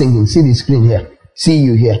 You're not singing. See the screen here. See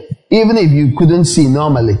you here. Even if you couldn't see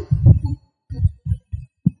normally.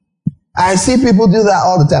 I see people do that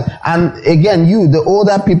all the time. And again, you, the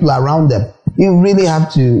older people around them, you really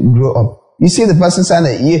have to grow up. You see the person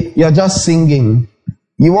saying, you're just singing.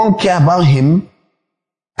 You won't care about him.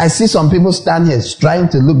 I see some people stand here trying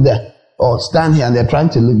to look there. Or stand here and they're trying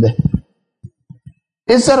to look there.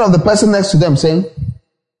 Instead of the person next to them saying,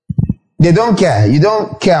 they don't care. You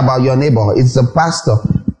don't care about your neighbor. It's the pastor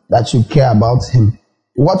that should care about him.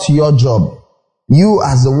 What's your job? You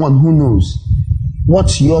as the one who knows.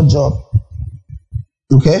 What's your job?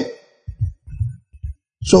 Okay?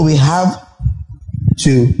 So we have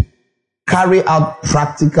to carry out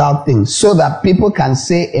practical things so that people can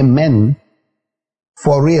say amen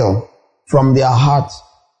for real from their heart.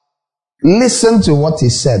 Listen to what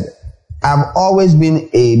is said. I've always been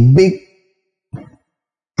a big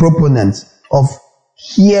proponent of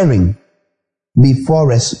hearing before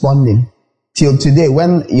responding. Till today,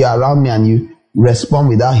 when you're around me and you respond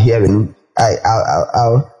without hearing,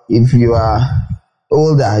 if you are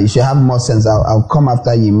older, you should have more sense. I'll come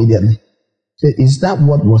after you immediately. So is that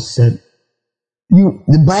what was said?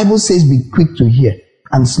 The Bible says be quick to hear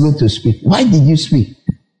and slow to speak. Why did you speak?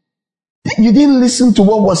 You didn't listen to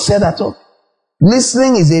what was said at all.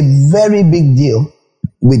 Listening is a very big deal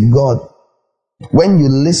with God. When you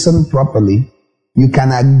listen properly, you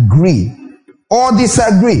can agree or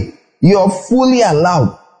disagree. You're fully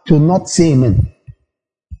allowed to not say amen.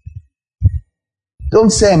 Don't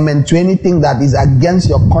say amen to anything that is against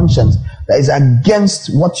your conscience, that is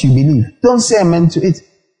against what you believe. Don't say amen to it.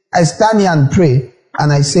 I stand here and pray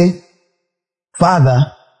and I say,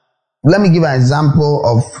 Father, let me give an example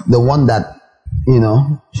of the one that,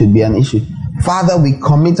 should be an issue. Father, we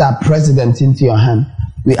commit our president into your hand.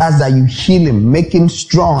 We ask that you heal him, make him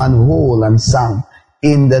strong and whole and sound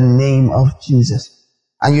in the name of Jesus.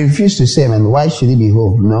 And you refuse to say amen. Why should he be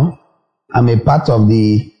whole? No. I'm a part of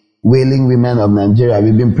the Wailing Women of Nigeria.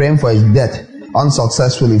 We've been praying for his death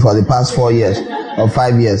unsuccessfully for the past 4 years or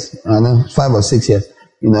 5 years. 5 or 6 years.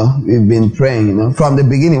 We've been praying, from the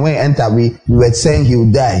beginning when he entered, we were saying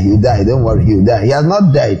he'll die. Don't worry, he'll die. He has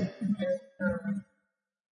not died.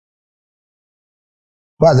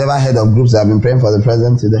 Who has ever heard of groups that have been praying for the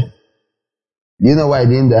president today? Do you know why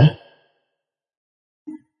he didn't die?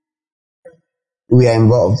 We are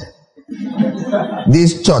involved.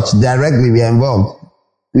 This church, directly, we are involved.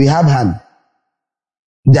 We have hand.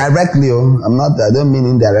 Directly, I don't mean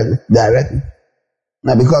indirectly. Directly.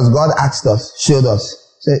 Now, because God asked us, showed us.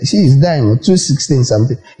 Said, she is dying, 216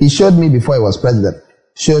 something. He showed me before he was president.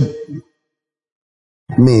 Showed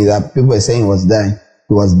me that people were saying he was dying.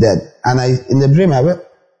 He was dead. And in the dream, I went,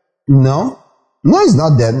 no, he's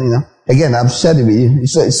not dead, Again, I've shared it with you. You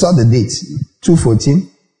saw the dates. 214,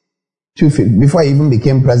 250, before he even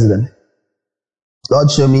became president.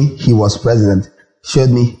 God showed me he was president.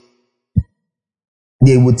 Showed me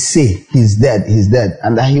they would say he's dead,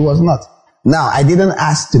 and that he was not. Now, I didn't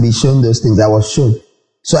ask to be shown those things. I was shown.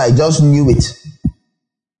 So I just knew it.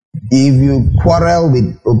 If you quarrel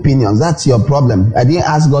with opinions, that's your problem. I didn't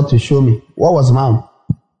ask God to show me. What was mine?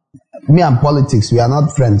 Me and politics, we are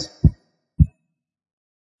not friends.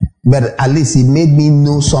 But at least he made me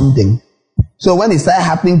know something. So when it started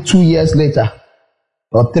happening 2 years later,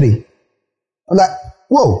 or 3, I'm like,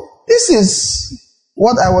 whoa, this is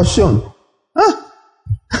what I was shown. Huh?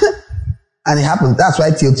 And it happened. That's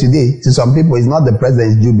why till today, to some people, it's not the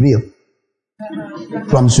president, it's Jubril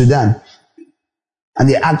from Sudan. And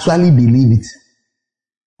they actually believe it.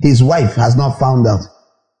 His wife has not found out.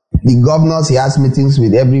 The governors he has meetings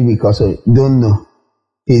with every week or so don't know.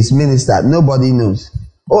 His minister, nobody knows.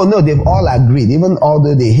 Oh no, they've all agreed. Even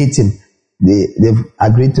although they hate him, they've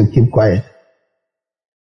agreed to keep quiet.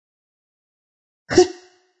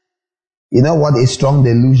 You know what a strong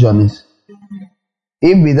delusion is?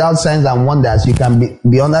 If without signs and wonders you can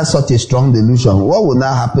be under such a strong delusion, what will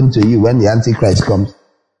now happen to you when the Antichrist comes?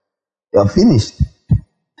 You're finished.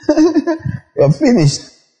 You're finished.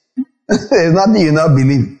 There's nothing you not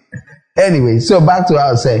believe. Anyway, so back to what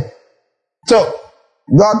I was saying. So,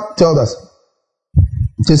 God told us,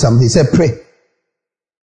 to something. He said, pray.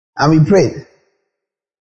 And we prayed.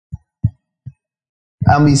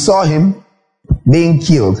 And we saw him being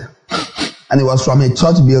killed. And it was from a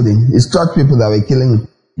church building. It's church people that were killing him.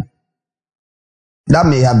 That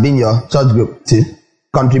may have been your church group too.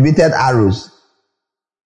 Contributed arrows.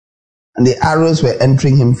 And the arrows were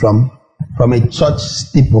entering him from a church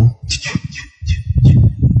steeple.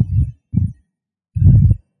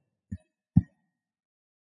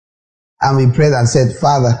 And we prayed and said,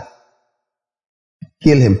 Father,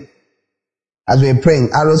 kill him. As we were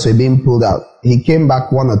praying, arrows were being pulled out. He came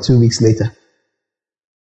back 1 or 2 weeks later.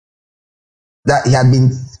 That he had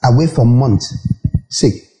been away for months,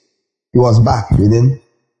 sick. He was back within.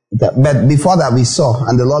 But before that we saw,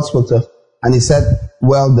 and the Lord spoke to us, and he said,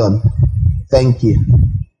 well done. Thank you.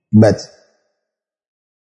 But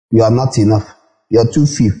you are not enough. You are too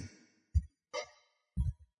few.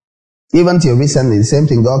 Even till recently, the same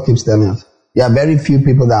thing God keeps telling us. There are very few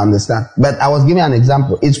people that understand. But I was giving an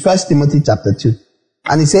example. It's 1 Timothy chapter 2.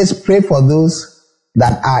 And it says, pray for those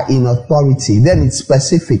that are in authority. Then it's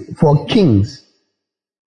specific for kings,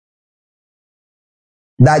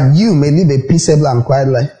 that you may live a peaceable and quiet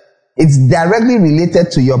life. It's directly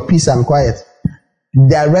related to your peace and quiet.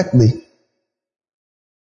 Directly.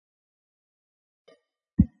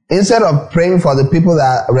 Instead of praying for the people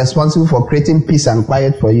that are responsible for creating peace and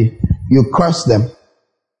quiet for you, you curse them.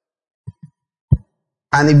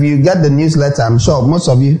 And if you get the newsletter, I'm sure most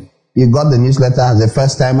of you got the newsletter as a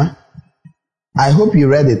first timer. I hope you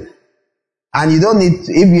read it. And you don't need,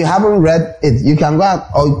 if you haven't read it, you can go out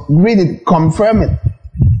or read it, confirm it.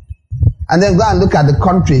 And then go and look at the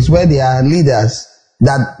countries where there are leaders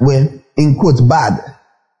that were, in quotes, bad.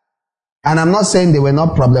 And I'm not saying they were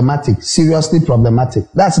not problematic, seriously problematic.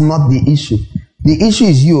 That's not the issue. The issue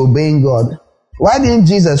is you obeying God. Why didn't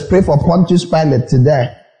Jesus pray for Pontius Pilate to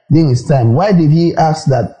die during his time? Why did he ask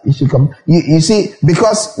that he should come? You see,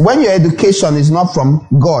 because when your education is not from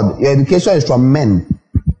God, your education is from men.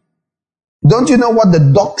 Don't you know what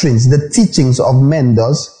the doctrines, the teachings of men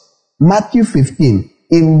does? Matthew 15.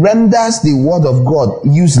 It renders the word of God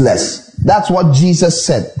useless. That's what Jesus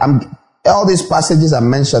said. All these passages I'm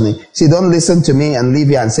mentioning. See, don't listen to me and leave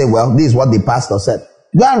here and say, well, this is what the pastor said.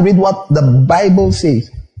 Go and read what the Bible says.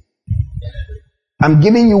 I'm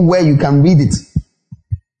giving you where you can read it.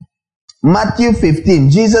 Matthew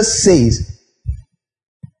 15, Jesus says,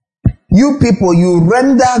 you people, you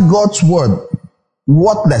render God's word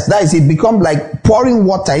worthless. That is, it becomes like pouring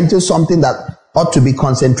water into something that ought to be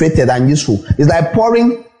concentrated and useful. It's like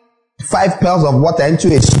pouring 5 pails of water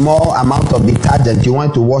into a small amount of detergent you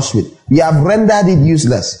want to wash with. You have rendered it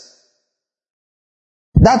useless.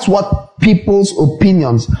 That's what people's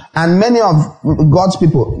opinions, and many of God's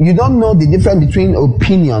people, you don't know the difference between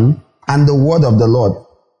opinion and the word of the Lord.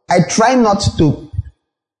 I try not to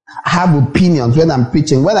have opinions when I'm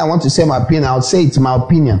preaching. When I want to say my opinion, I'll say it's my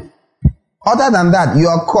opinion. Other than that, you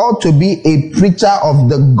are called to be a preacher of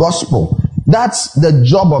the gospel. That's the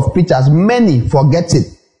job of preachers. Many forget it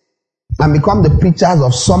and become the preachers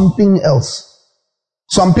of something else.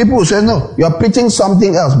 Some people will say, no, you're preaching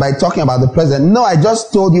something else by talking about the president. No, I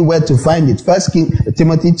just told you where to find it. 1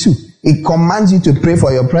 Timothy 2. It commands you to pray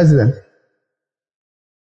for your president.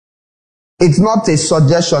 It's not a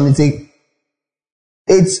suggestion.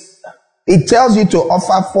 It tells you to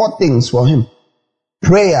offer 4 things for him.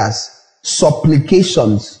 Prayers,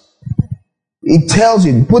 supplications. It tells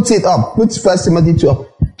you, puts it up, puts 1 Timothy 2 up.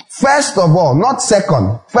 First of all, not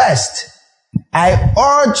second, first, I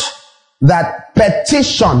urge that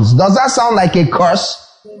petitions, does that sound like a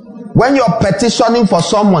curse? When you're petitioning for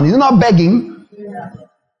someone, you're not begging.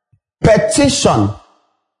 Petition,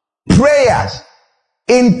 prayers,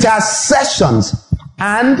 intercessions,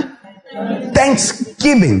 and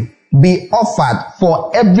thanksgiving be offered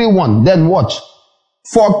for everyone. Then watch.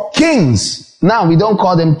 For kings. Now we don't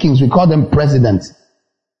call them kings, we call them presidents.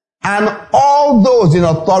 And all those in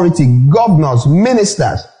authority, governors,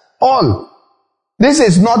 ministers, all. This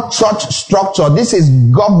is not church structure. This is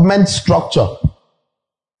government structure.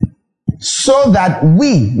 So that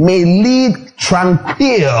we may lead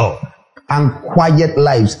tranquil and quiet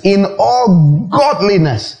lives in all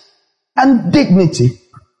godliness and dignity.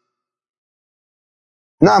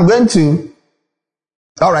 Now I'm going to,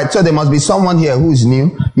 alright, so there must be someone here who is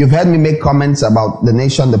new. You've heard me make comments about the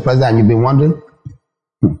nation, the president, and you've been wondering,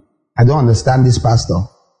 I don't understand this pastor.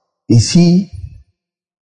 Is he?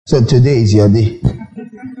 So today is your day.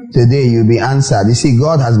 Today you'll be answered. You see,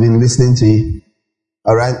 God has been listening to you.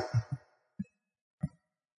 Alright?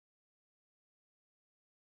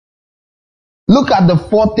 Look at the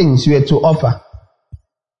 4 things you are to offer.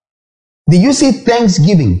 Do you see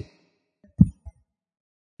thanksgiving?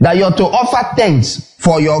 That you're to offer thanks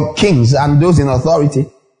for your kings and those in authority.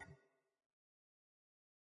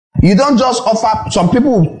 You don't just offer, some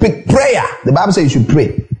people will pick prayer. The Bible says you should pray.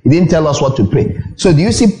 It didn't tell us what to pray. So do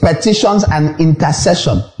you see petitions and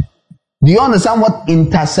intercession? Do you understand what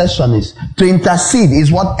intercession is? To intercede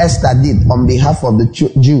is what Esther did on behalf of the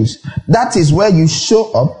Jews. That is where you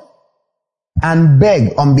show up and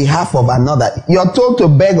beg on behalf of another. You're told to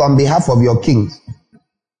beg on behalf of your kings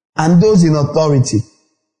and those in authority.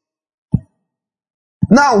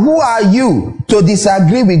 Now, who are you to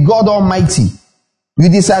disagree with God Almighty? You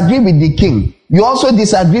disagree with the king. You also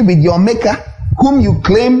disagree with your maker, whom you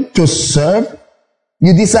claim to serve.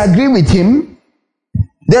 You disagree with him.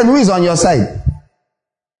 Then who is on your side?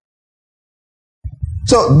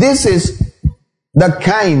 So this is the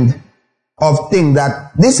kind of thing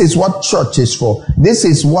that, this is what church is for. This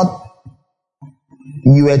is what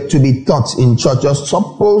you are to be taught in church. You're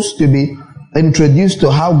supposed to be introduced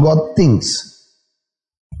to how God thinks.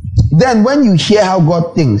 Then when you hear how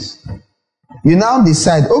God thinks, you now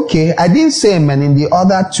decide, okay, I didn't say amen in the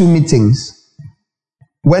other two meetings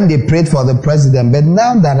when they prayed for the president, but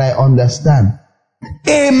now that I understand,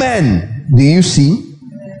 amen. Do you see?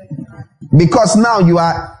 Because now you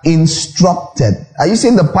are instructed. Are you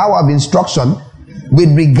seeing the power of instruction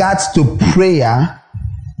with regards to prayer?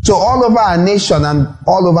 So all over our nation and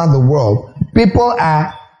all over the world, people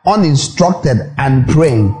are uninstructed and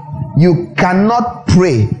praying. You cannot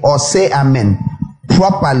pray or say amen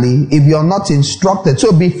properly if you're not instructed.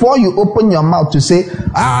 So before you open your mouth to say,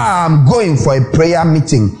 I'm going for a prayer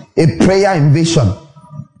meeting, a prayer invasion,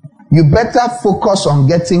 you better focus on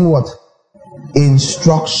getting what?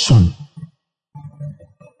 Instruction.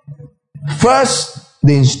 First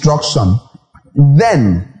the instruction,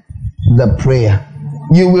 then the prayer.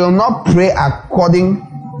 You will not pray according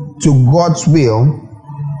to God's will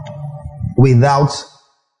without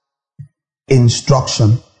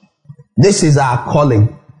instruction. This is our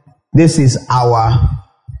calling. This is our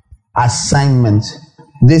assignment.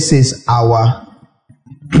 This is our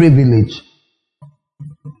privilege.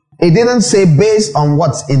 It didn't say based on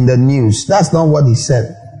what's in the news. That's not what he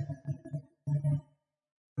said.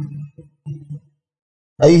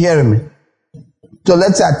 Are you hearing me? So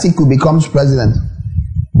let's say Atiku becomes president.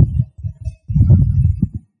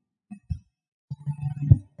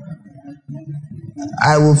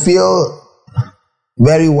 I will feel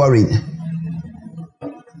very worried.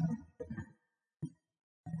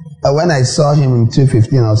 When I saw him in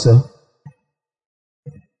 2015 or so,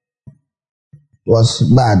 it was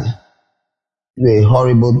bad. A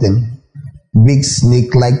horrible thing. Big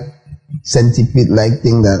snake-like, centipede-like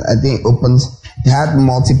thing that I think opens. It had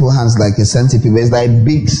multiple hands like a centipede, but it's like a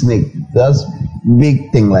big snake. That's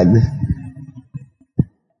big thing like this.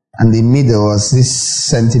 And the middle was this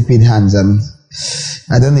centipede hands, and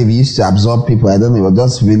I don't know if it used to absorb people. I don't know. It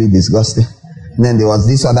was just really disgusting. And then there was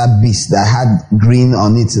this other beast that had green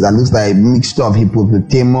on it that looks like a mixture of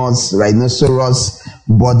hippopotamus, rhinoceros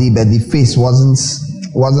body, but the face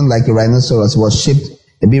wasn't like a rhinoceros. It was shaped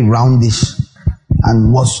a bit roundish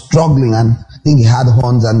and was struggling, and I think it had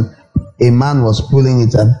horns, and a man was pulling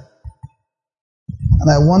it, and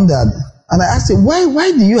I wondered, and I asked him,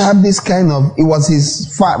 why do you have this kind of, it was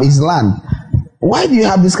his farm, his land. Why do you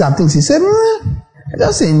have this kind of things? He said, I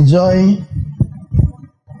just enjoy.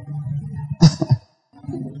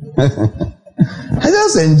 I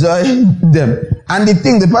just enjoy them. And the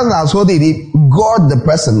person I was holding, it gored the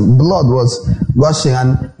person. Blood was gushing,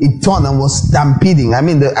 and it turned and was stampeding. I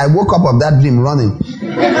mean, I woke up of that dream running.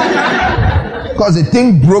 Because the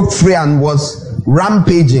thing broke free and was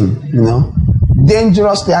rampaging,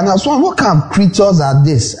 dangerously. And I was wondering, what kind of creatures are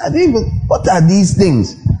this? I didn't even, what are these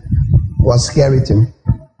things? It was scary to me.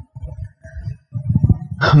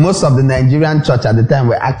 Most of the Nigerian church at the time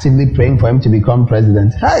were actively praying for him to become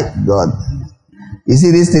president. Hi, God. You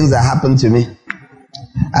see these things that happened to me?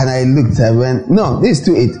 And I looked, I went, no, this is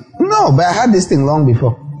 2-8. No, but I had this thing long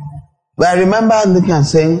before. But I remember looking and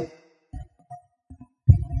saying,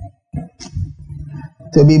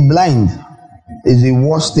 to be blind is the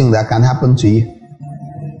worst thing that can happen to you.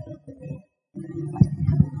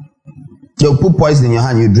 They'll put poison in your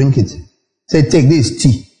hand, you drink it. Say, take this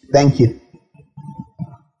tea. Thank you.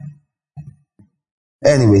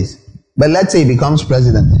 Anyways, but let's say he becomes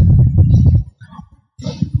president.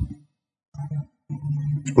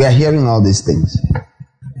 We are hearing all these things.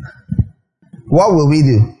 What will we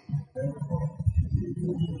do?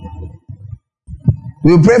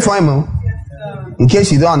 We'll pray for him, in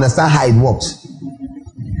case you don't understand how it works.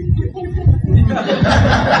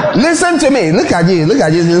 Listen to me. Look at you.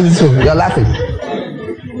 You're laughing.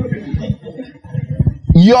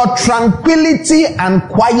 Your tranquility and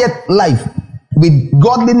quiet life with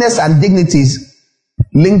godliness and dignity is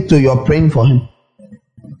linked to your praying for him.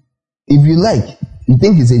 If you like, you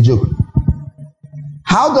think it's a joke.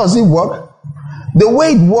 How does it work? The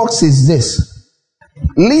way it works is this.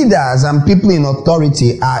 Leaders and people in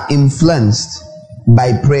authority are influenced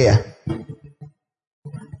by prayer.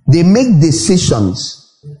 They make decisions.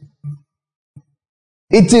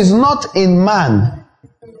 It is not in man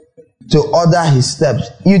to order his steps.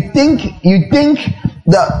 You think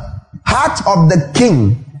the heart of the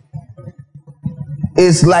king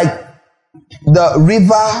is like the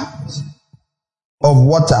river of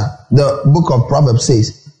water. The book of Proverbs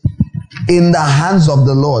says, in the hands of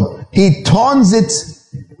the Lord. He turns it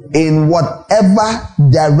in whatever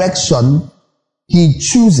direction he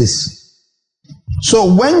chooses.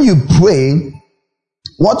 So when you pray,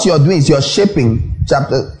 what you're doing is you're shaping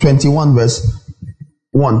chapter 21 verse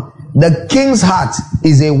 1. The king's heart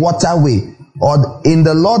is a waterway, or in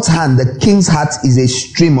the Lord's hand, the king's heart is a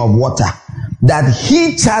stream of water that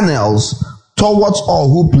he channels towards all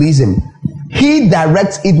who please him. He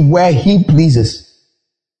directs it where he pleases.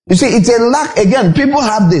 You see, it's a lack. Again, people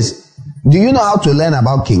have this. Do you know how to learn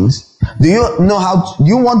about kings? Do you know do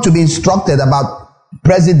you want to be instructed about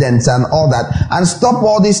presidents and all that? And stop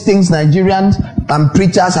all these things Nigerians and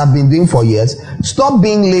preachers have been doing for years. Stop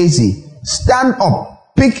being lazy. Stand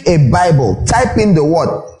up, pick a Bible, type in the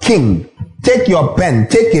word king, take your pen,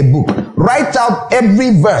 take a book, write out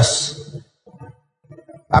every verse.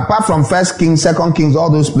 Apart from 1 Kings, 2 Kings, all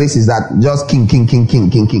those places that just king,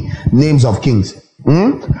 names of kings.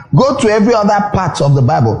 Go to every other part of the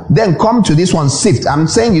Bible, then come to this one, sift. I'm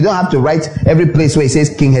saying you don't have to write every place where it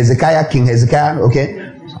says King Hezekiah,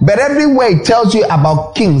 okay? But everywhere it tells you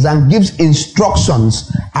about kings and gives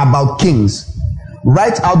instructions about kings.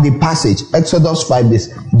 Write out the passage. Exodus 5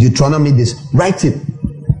 this, Deuteronomy this. Write it.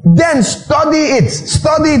 Then study it.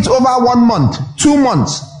 Study it over 1 month, 2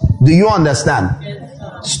 months. Do you understand?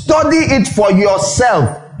 Study it for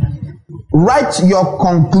yourself. Write your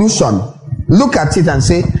conclusion. Look at it and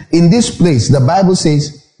say, in this place, the Bible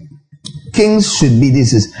says, kings should be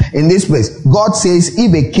this. In this place, God says,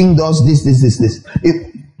 if a king does this.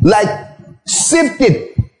 Sift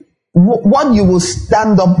it. What you will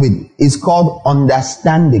stand up with is called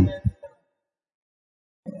understanding.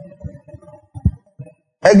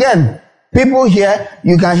 Again, people here,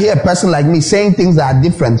 you can hear a person like me saying things that are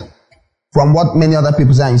different from what many other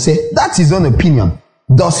people say, and you say, that's his own opinion.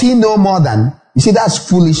 Does he know more than? You see, that's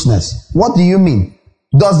foolishness. What do you mean?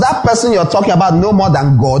 Does that person you're talking about know more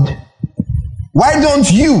than God? Why don't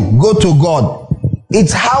you go to God?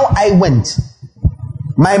 It's how I went.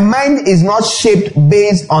 My mind is not shaped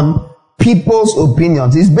based on people's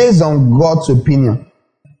opinions. It's based on God's opinion.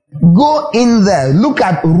 Go in there. Look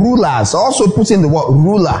at rulers. Also put in the word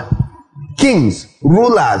ruler. Kings,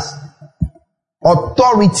 rulers,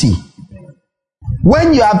 authority.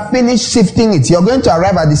 When you have finished shifting it, you're going to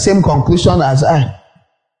arrive at the same conclusion as I.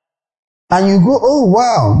 And you go, oh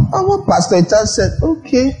wow, what Pastor Ita said,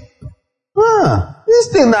 okay. These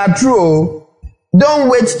things are true. Don't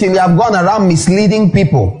wait till you have gone around misleading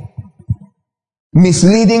people.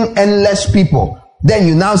 Misleading endless people. Then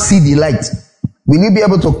you now see the light. Will you be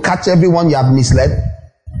able to catch everyone you have misled?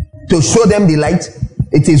 To show them the light?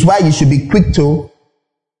 It is why you should be quick to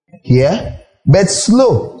hear, but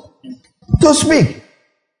slow to speak.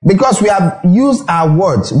 Because we have used our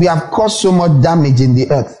words. We have caused so much damage in the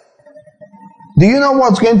earth. Do you know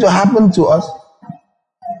what's going to happen to us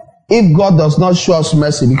if God does not show us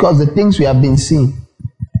mercy? Because the things we have been seeing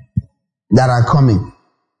that are coming.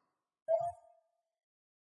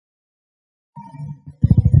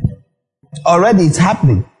 Already it's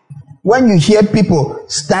happening. When you hear people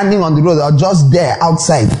standing on the road or just there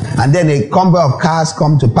outside, and then a convoy of cars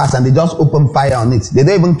come to pass and they just open fire on it. They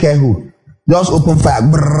don't even care who. Just open fire.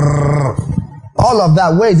 Brrr. All of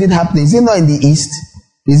that, where is it happening? Is it not in the east?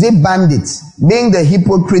 Is it bandits? Being the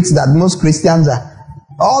hypocrites that most Christians are.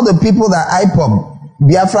 All the people that IPOB,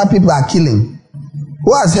 Biafra people are killing.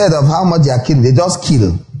 Who has heard of how much they are killing? They just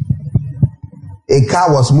kill. A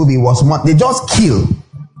car was moving, they just kill.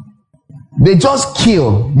 They just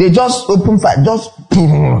kill. They just open fire.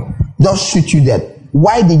 Just shoot you dead.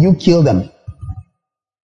 Why did you kill them?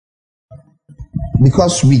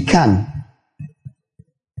 Because we can.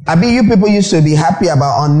 You people used to be happy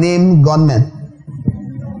about unnamed gunmen.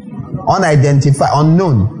 Unidentified,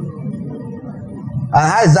 unknown.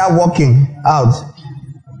 And how is that working out?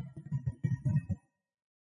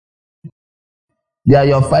 They are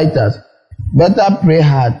your fighters. Better pray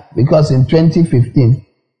hard, because in 2015,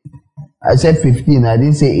 I said 15, I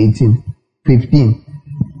didn't say 18. 15.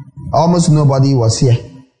 Almost nobody was here.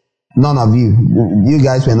 None of you. You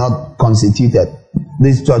guys were not constituted.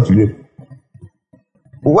 This church group.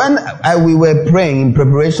 When we were praying in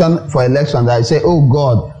preparation for elections, I said, oh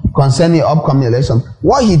God, concerning upcoming election,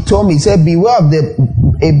 what he told me, he said, beware of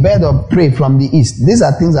a bird of prey from the east. These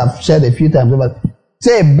are things I've shared a few times over.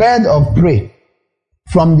 Say a bird of prey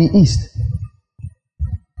from the east.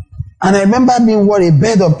 And I remember being worried, a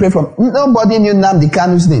bird of prey from, nobody knew Nnamdi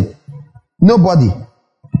Kanu's name. Nobody.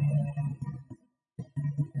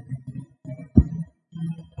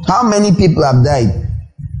 How many people have died?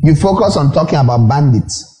 You focus on talking about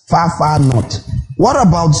bandits. Far, far not. What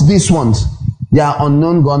about these ones? They are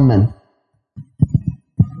unknown gunmen.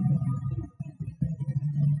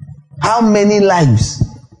 How many lives?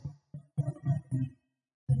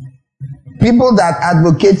 People that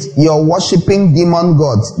advocate you're worshipping demon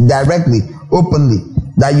gods directly, openly,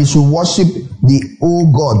 that you should worship the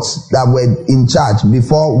old gods that were in charge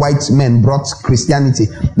before white men brought Christianity,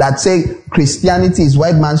 that say Christianity is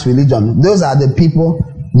white man's religion. Those are the people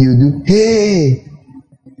you do. Hey,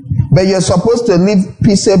 but you're supposed to live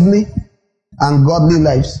peaceably and godly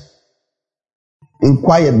lives in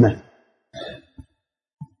quietness.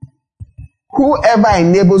 Whoever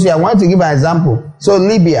enables you, I want to give an example. So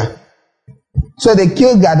Libya, so they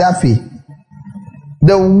killed Gaddafi.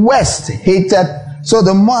 The West hated. So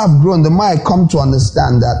the more I've grown, the more I come to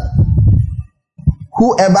understand that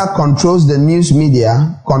whoever controls the news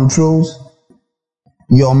media controls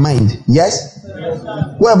your mind. Yes?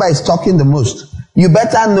 Whoever is talking the most, you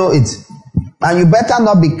better know it. And you better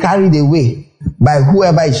not be carried away by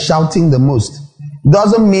whoever is shouting the most.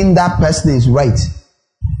 Doesn't mean that person is right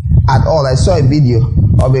at all. I saw a video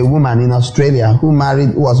of a woman in Australia who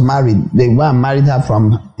was married. They went and married her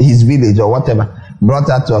from his village or whatever, brought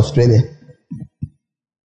her to Australia.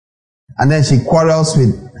 And then she quarrels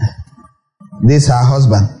with her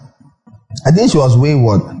husband. I think she was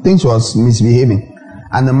wayward. I think she was misbehaving.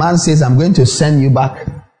 And the man says, I'm going to send you back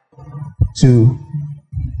to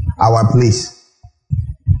our place.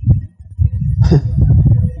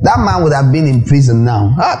 That man would have been in prison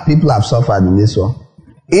now. People have suffered in this one.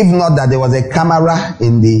 If not that there was a camera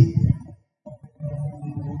in the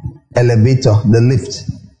elevator, the lift.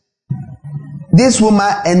 This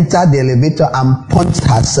woman entered the elevator and punched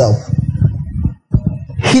herself.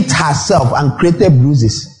 Hit herself and created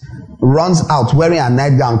bruises. Runs out wearing a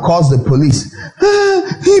nightgown, calls the police.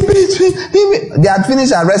 He beat me. They had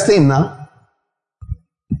finished arresting him now.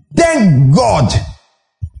 Thank God.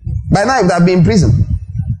 By now he would have been in prison.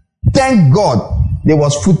 Thank God there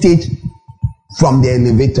was footage from the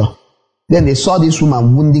elevator. Then they saw this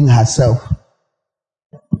woman wounding herself.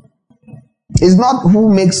 It's not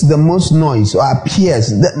who makes the most noise or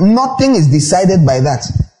appears. Nothing is decided by that.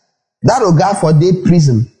 That will go for day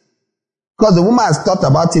prison. Because the woman has thought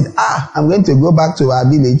about it. I'm going to go back to our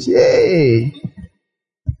village. Hey,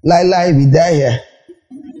 lie, we die here.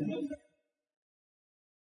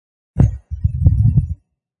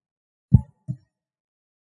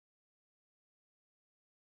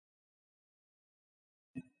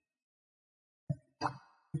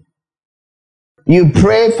 You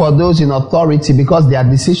pray for those in authority because their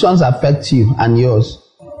decisions affect you and yours.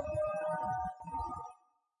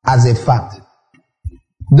 As a fact.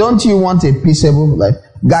 Don't you want a peaceable life?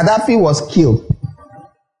 Gaddafi was killed.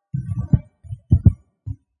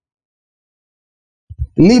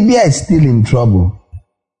 Libya is still in trouble.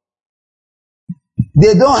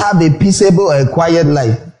 They don't have a peaceable or a quiet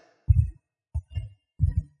life.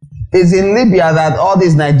 It's in Libya that all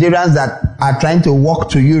these Nigerians that are trying to walk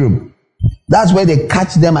to Europe, that's where they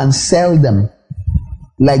catch them and sell them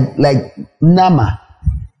like nama.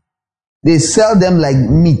 They sell them like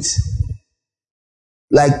meat,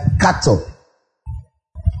 like cattle.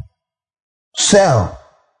 Sell.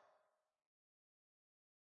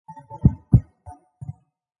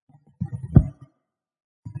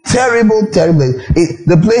 Terrible.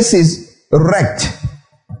 The place is wrecked.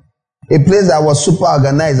 A place that was super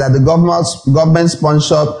organized, that the government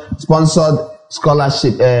sponsored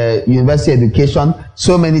scholarship, university education.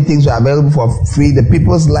 So many things were available for free. The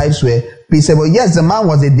people's lives were peaceable. Yes, the man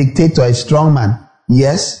was a dictator, a strong man.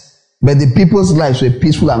 Yes, but the people's lives were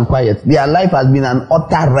peaceful and quiet. Their life has been an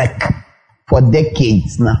utter wreck for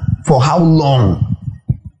decades now. For how long?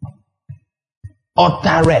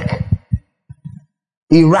 Utter wreck.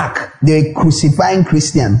 Iraq, they were crucifying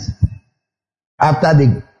Christians after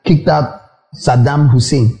they kicked out Saddam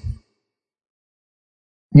Hussein.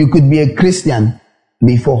 You could be a Christian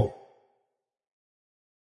before.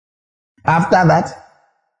 After that,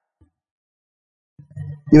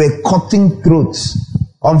 they were cutting throats.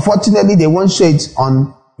 Unfortunately, they won't show it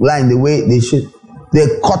online the way they should.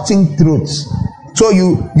 They're cutting throats. So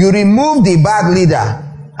you remove the bad leader,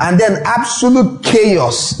 and then absolute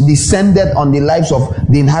chaos descended on the lives of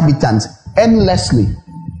the inhabitants endlessly.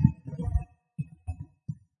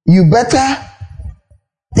 You better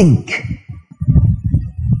think.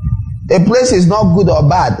 A place is not good or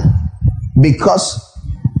bad because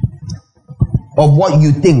of what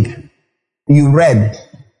you think, you read.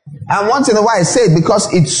 And once in a while I say it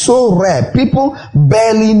because it's so rare. People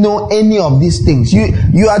barely know any of these things.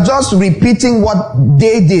 You are just repeating what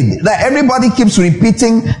they did. Like everybody keeps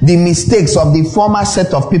repeating the mistakes of the former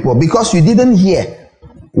set of people because you didn't hear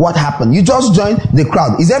what happened. You just joined the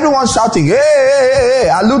crowd. Is everyone shouting, hey, hey, hey, hey,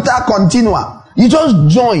 aluta continua? You just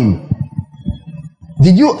join.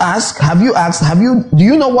 Did you ask? Have you asked? Do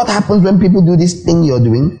you know what happens when people do this thing you're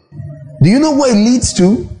doing? Do you know what it leads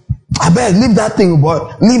to? I bet leave that thing, boy.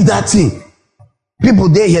 Leave that thing. People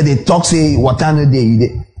there here, they talk, say, what are they?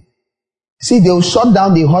 See, they'll shut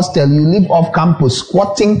down the hostel. You live off campus,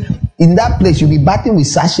 squatting in that place. You'll be bathing with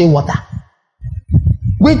sachet water.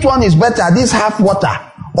 Which one is better? This half water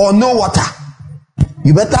or no water?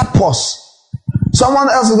 You better pause. Someone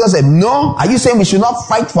else is going to say, no. Are you saying we should not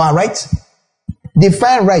fight for our rights?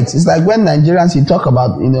 Define rights. It's like when Nigerians, you talk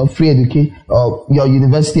about, free education or your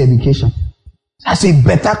university education. I say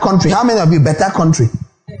better country. How many of you better country?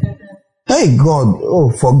 Hey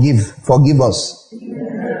God, forgive us.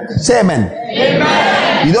 Say amen.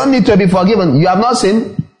 Amen. You don't need to be forgiven. You have not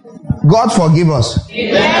sinned. God forgive us.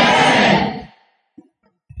 Amen.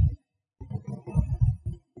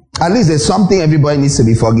 At least there's something everybody needs to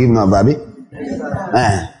be forgiven of, baby.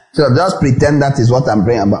 So just pretend that is what I'm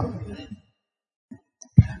praying about.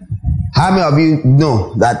 How many of you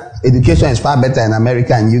know that education is far better in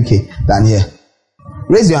America and UK than here?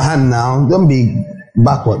 Raise your hand now. Don't be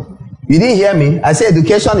backward. You didn't hear me. I say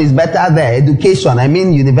education is better there. Education, I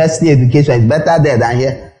mean university education is better there than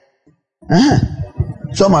here.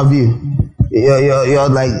 Some of you, you're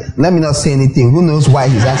like, let me not say anything. Who knows why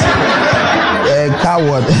he's asking?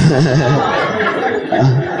 Coward.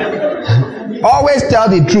 Always tell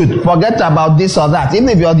the truth. Forget about this or that. Even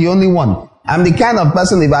if you're the only one. I'm the kind of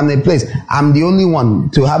person, if I'm in a place, I'm the only one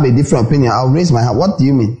to have a different opinion. I'll raise my hand. What do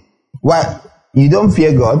you mean? Why? You don't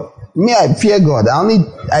fear God? Me, I fear God.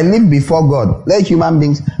 I live before God. Let human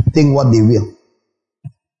beings think what they will.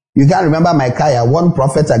 You can't remember Micaiah, one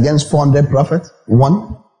prophet against 400 prophets?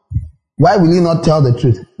 One? Why will you not tell the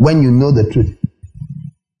truth when you know the truth?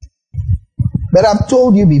 But I've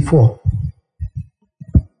told you before.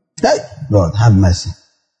 Hey, Lord, have mercy.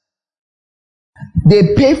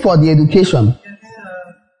 They pay for the education.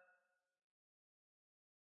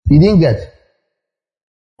 You didn't get.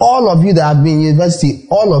 All of you that have been in university,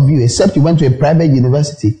 all of you, except you went to a private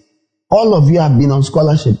university, all of you have been on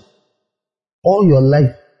scholarship. All your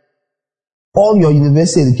life. All your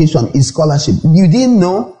university education is scholarship. You didn't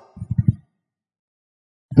know?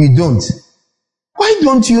 You don't. Why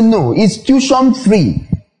don't you know? It's tuition free.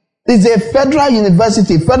 It's a federal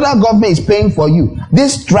university. Federal government is paying for you.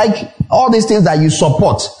 This strike, all these things that you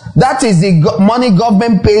support, that is the money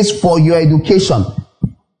government pays for your education.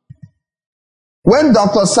 When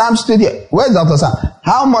Dr. Sam stood here, where's Dr. Sam?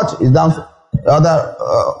 How much is down other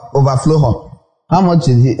overflow hall? How much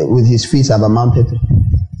is he, with his fees have amounted to?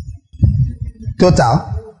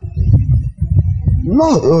 Total?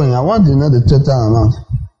 No, I want to know the total amount.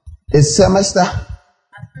 A semester?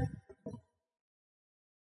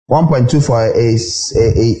 1.2 for a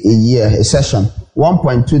year, a session.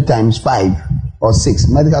 1.2 times 5 or 6.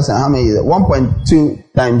 Medical center, how many is it?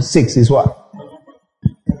 1.2 times 6 is what?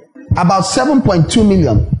 About 7.2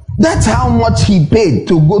 million. That's how much he paid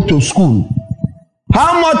to go to school.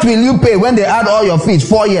 How much will you pay when they add all your fees?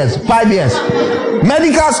 4 years, 5 years.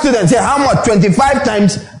 Medical students say how much? 25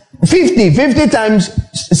 times 50. 50 times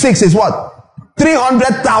 6 is what?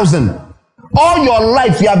 300,000. All your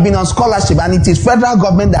life you have been on scholarship, and it is federal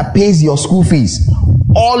government that pays your school fees.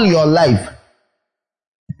 All your life.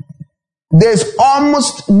 There's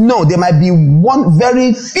almost there might be one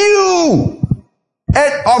very few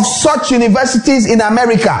of such universities in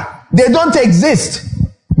America. They don't exist.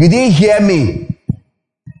 You didn't hear me.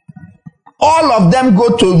 All of them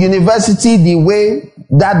go to university the way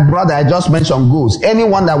that brother I just mentioned goes.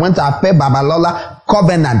 Anyone that went to Ape Babalola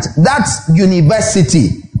Covenant, that's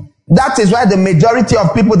university. That is why the majority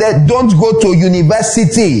of people there don't go to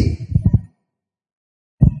university.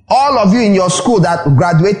 All of you in your school that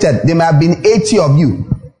graduated, there may have been 80 of you.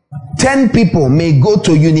 10 people may go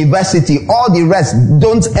to university. All the rest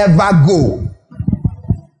don't ever go.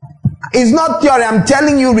 It's not theory. I'm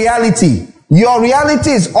telling you reality. Your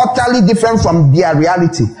reality is utterly different from their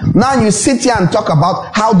reality. Now you sit here and talk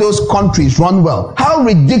about how those countries run well. How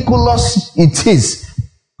ridiculous it is.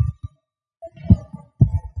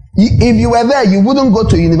 If you were there, you wouldn't go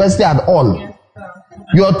to university at all.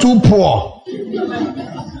 You're too poor.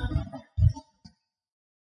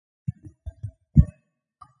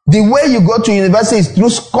 The way you go to university is through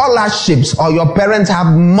scholarships, or your parents have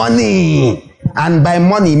money. And by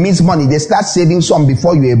money, means money. They start saving some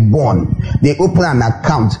before you were born. They open an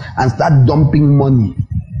account and start dumping money.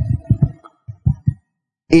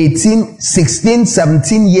 18, 16,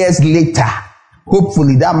 17 years later,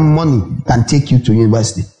 hopefully that money can take you to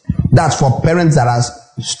university. That's for parents that are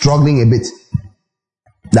struggling a bit,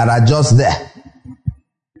 that are just there.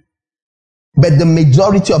 But the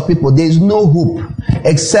majority of people, there is no hope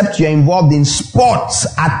except you're involved in sports,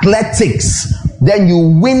 athletics. Then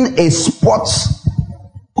you win a sports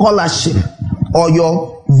scholarship, or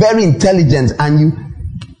you're very intelligent and you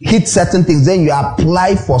hit certain things. Then you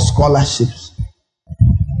apply for scholarships.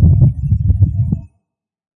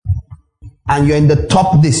 And you're in the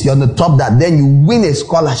top this, you're in the top that. Then you win a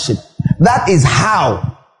scholarship. That is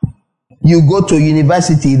how you go to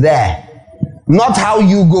university there. Not how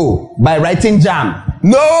you go, by writing JAM.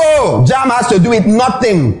 No! JAM has to do with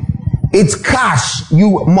nothing. It's cash.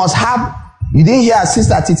 You must have, you didn't hear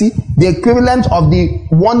Sister Titi? The equivalent of the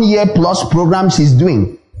 1 year plus program she's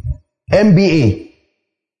doing, MBA,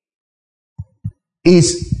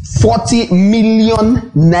 is 40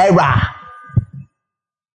 million naira.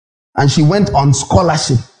 And she went on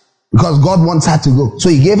scholarship because God wants her to go. So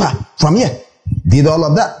he gave her from here. Did all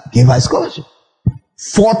of that. Gave her a scholarship.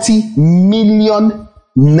 40 million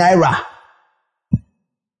naira.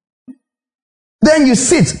 Then you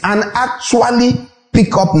sit and actually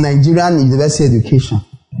pick up Nigerian university education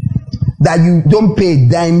that you don't pay a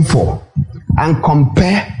dime for and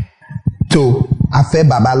compare to Afe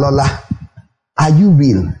Babalola. Are you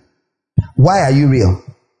real? Why are you real?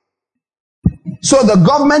 So the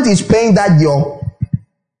government is paying that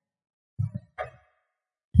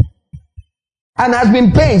and has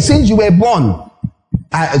been paying since you were born.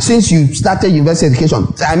 Since you started university education.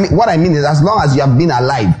 What I mean is, as long as you have been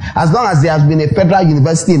alive, as long as there has been a federal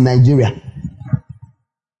university in Nigeria.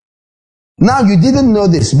 Now you didn't know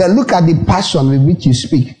this, but look at the passion with which you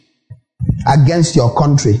speak against your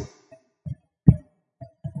country.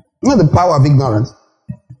 You know the power of ignorance.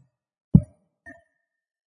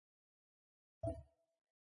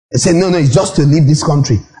 They say, no, it's just to leave this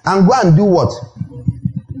country. And go and do what?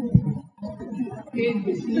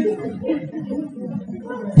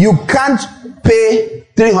 You can't pay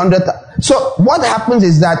 300. So what happens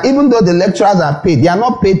is that even though the lecturers are paid, they are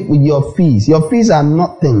not paid with your fees. Your fees are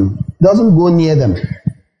nothing. Doesn't go near them.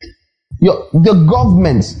 The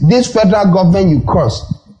government, this federal government you curse,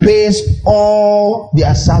 pays all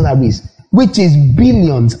their salaries, which is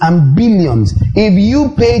billions and billions. If you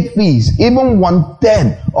paid fees, even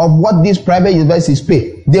 1/3 of what these private universities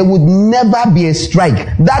pay, there would never be a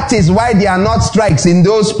strike. That is why there are not strikes in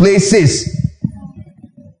those places.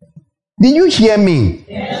 Did you hear me?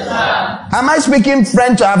 Yes, sir. Am I speaking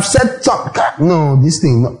French? I've said something. No, this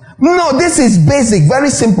thing. No, this is basic,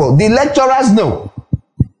 very simple. The lecturers know.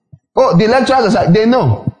 Oh, the lecturers, they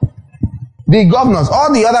know. The governors,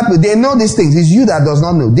 all the other people, they know these things. It's you that does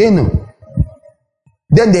not know. They know.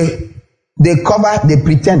 Then they cover, they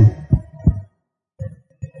pretend.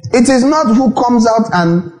 It is not who comes out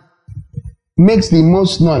and makes the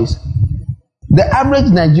most noise. The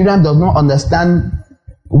average Nigerian does not understand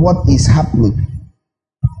what is happening.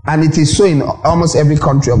 And it is so in almost every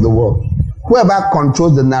country of the world. Whoever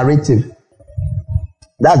controls the narrative,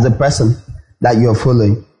 that's the person that you're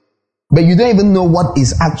following. But you don't even know what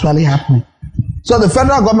is actually happening. So the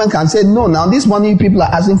federal government can say, no, now this money people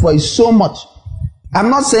are asking for is so much. I'm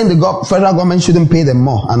not saying the federal government shouldn't pay them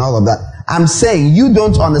more and all of that. I'm saying you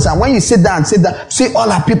don't understand. When you sit down and sit down, see all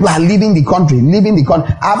our people are leaving the country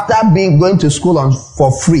after going to school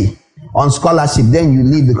for free on scholarship, then you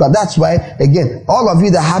leave the country. That's why, again, all of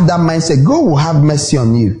you that have that mindset, God will have mercy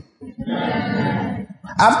on you.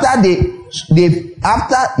 After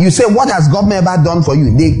you say, what has government ever done for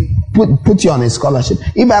you? They put you on a scholarship.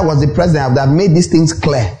 If I was the president, I would have made these things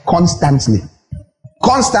clear constantly.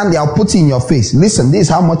 Constantly, I'll put it in your face. Listen, this is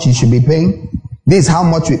how much you should be paying. This is how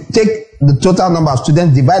much we take the total number of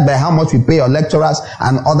students, divide by how much we pay your lecturers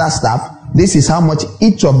and other staff. This is how much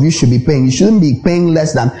each of you should be paying. You shouldn't be paying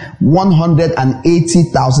less than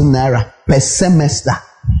 180,000 naira per semester.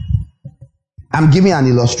 I'm giving an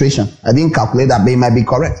illustration. I didn't calculate that, but it might be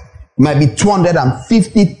correct. It might be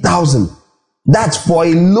 250,000. That's for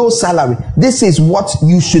a low salary. This is what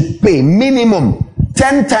you should pay. Minimum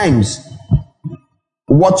 10 times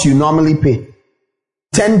what you normally pay.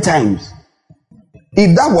 10 times.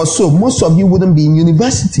 If that was so, most of you wouldn't be in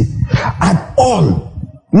university at all.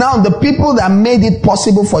 Now, the people that made it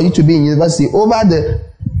possible for you to be in university over the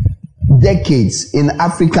decades in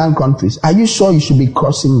African countries, are you sure you should be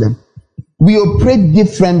cursing them? We operate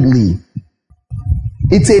differently.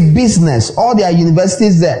 It's a business. All their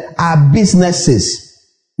universities there are businesses.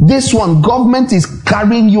 This one, government is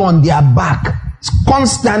carrying you on their back.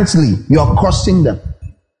 Constantly, you're cursing them.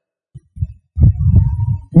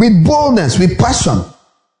 With boldness, with passion.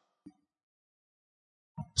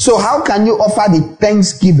 So how can you offer the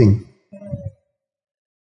thanksgiving?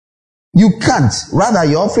 You can't. Rather,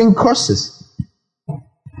 you're offering curses.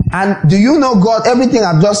 And do you know God, everything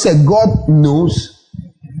I've just said, God knows.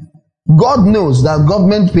 God knows that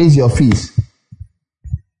government pays your fees.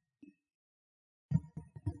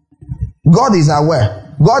 God is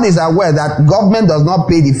aware. God is aware that government does not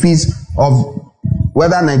pay the fees of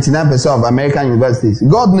whether 99% of American universities.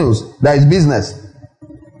 God knows that it's business.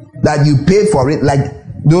 That you pay for it, like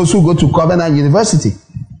those who go to Covenant University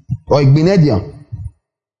or Igbinedion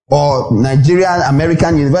or Nigerian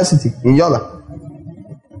American University in Yola.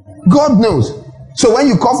 God knows. So when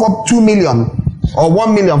you call for 2 million or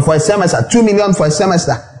 1 million for a semester, 2 million for a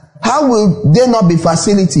semester, how will there not be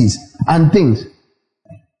facilities and things?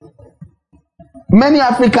 Many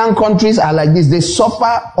African countries are like this. They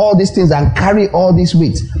suffer all these things and carry all this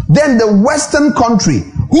weight. Then the Western country,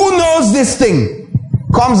 who knows this thing,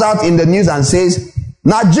 comes out in the news and says,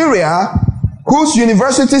 Nigeria, whose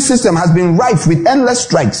university system has been rife with endless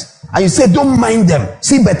strikes, and you say, don't mind them,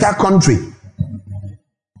 see better country.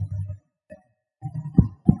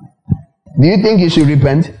 Do you think you should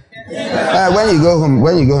repent? When you go home,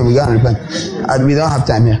 you gotta repent. We don't have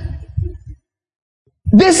time here.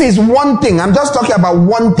 This is one thing. I'm just talking about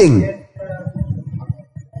one thing.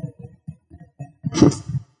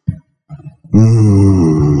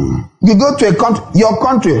 You go to a country, your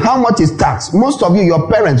country, how much is tax? Most of you,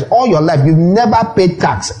 your parents, all your life, you've never paid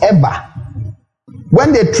tax, ever.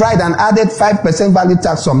 When they tried and added 5% value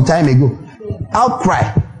tax some time ago,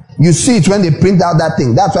 outcry. You see it when they print out that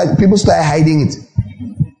thing. That's why people start hiding it.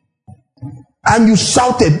 And you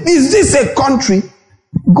shouted, is this a country?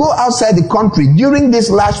 Go outside the country. During these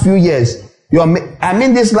last few years,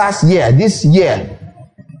 this year,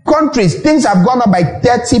 countries, things have gone up by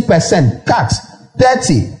 30%. Tax,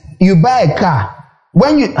 30. You buy a car.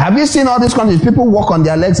 Have you seen all these countries? People walk on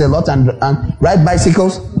their legs a lot and ride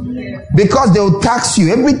bicycles. Because they will tax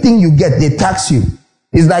you. Everything you get, they tax you.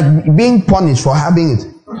 It's like being punished for having it.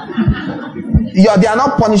 They are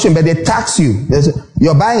not punishing, but they tax you.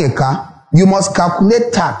 You're buying a car, you must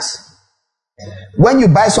calculate tax. When you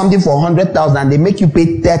buy something for 100,000, they make you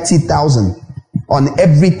pay 30,000 on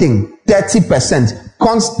everything. 30%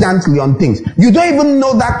 constantly on things. You don't even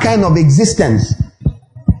know that kind of existence.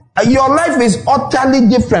 Your life is utterly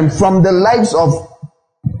different from the lives of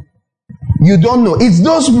you don't know. It's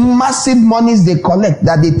those massive monies they collect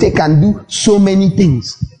that they take and do so many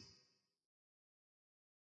things.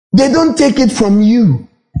 They don't take it from you.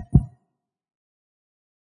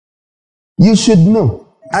 You should know.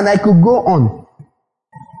 And I could go on.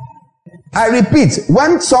 I repeat,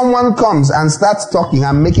 when someone comes and starts talking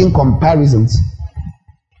and making comparisons,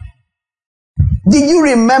 did you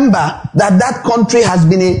remember that country has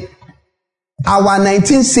been our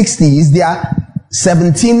 1960 is their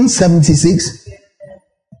 1776?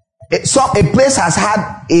 So a place has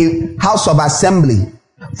had a house of assembly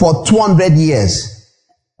for 200 years.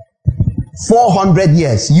 400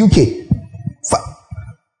 years, UK.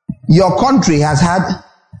 Your country has had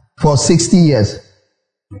for 60 years.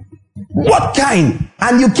 What kind?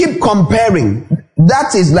 And you keep comparing.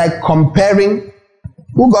 That is like comparing.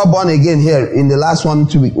 Who got born again here in the last 1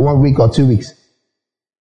 week or 2 weeks?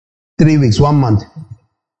 3 weeks, 1 month.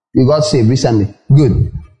 You got saved recently.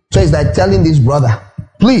 Good. So it's like telling this brother,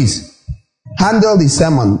 please handle the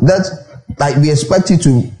sermon. That's like we expect you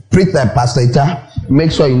to preach like Pastor Ita.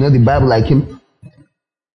 Make sure you know the Bible like him.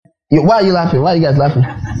 Why are you laughing? Why are you guys laughing?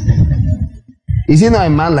 Is he not a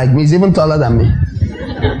man like me? He's even taller than me.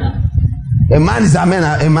 A man is a man,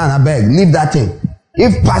 I beg. Leave that thing.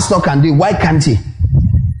 If pastor can do it, why can't he?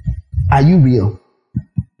 Are you real?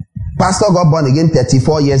 Pastor got born again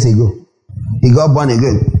 34 years ago. He got born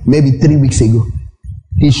again maybe 3 weeks ago.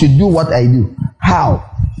 He should do what I do. How?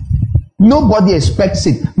 Nobody expects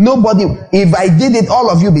it. Nobody. If I did it, all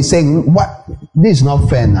of you be saying, "What? This is not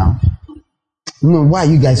fair now." No, why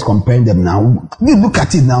are you guys comparing them now? You look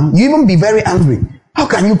at it now. You even be very angry. How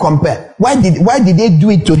can you compare? Why did they do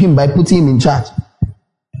it to him by putting him in charge?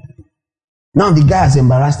 Now the guy has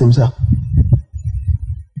embarrassed himself.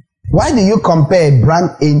 Why do you compare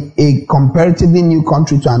a comparatively new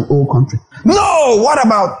country to an old country? No! What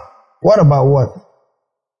about what?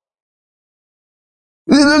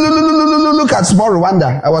 Look at small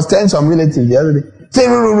Rwanda. I was telling some relatives the other day. Say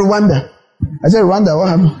Rwanda. I said, Rwanda, what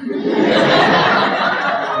happened?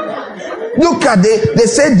 Look at they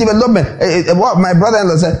say development. What my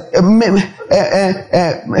brother-in-law said,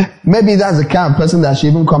 maybe that's the kind of person that should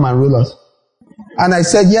even come and rule us. And I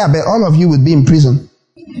said, yeah, but all of you would be in prison.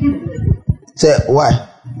 Say, why?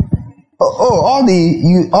 All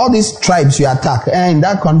these tribes you attack, in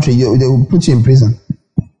that country, they will put you in prison.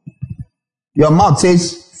 Your mouth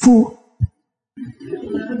says, full.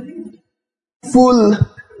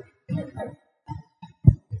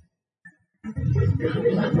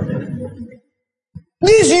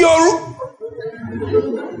 This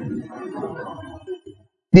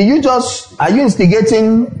are you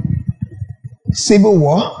instigating civil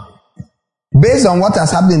war based on what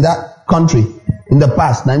has happened in that country in the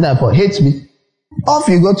past, 1994? Hate speech. Off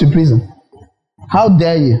you go to prison. How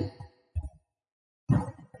dare you?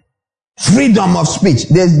 Freedom of speech.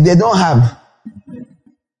 They don't have.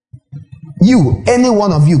 Any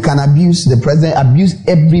one of you can abuse the president, abuse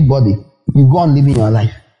everybody. You go on living your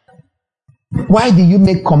life. Why do you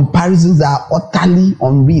make comparisons that are utterly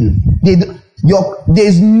unreal?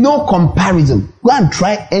 There's no comparison. Go and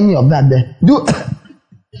try any of that there.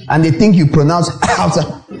 And they think you pronounce outside.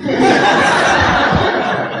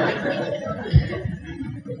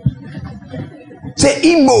 Say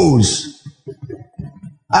Igbos.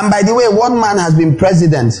 And by the way, one man has been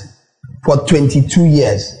president for 22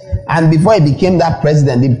 years. And before he became that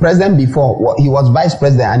president, the president before, he was vice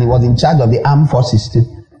president and he was in charge of the armed forces too.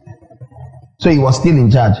 So he was still in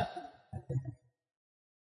charge.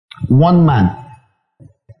 One man.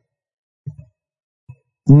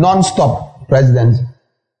 Non-stop president.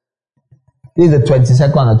 This is the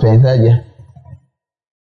 22nd or 23rd year.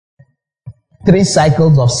 3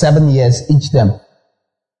 cycles of 7 years each term.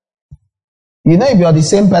 You know, if you're the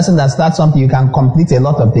same person that starts something, you can complete a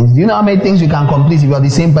lot of things. Do you know how many things you can complete if you're the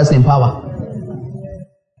same person in power?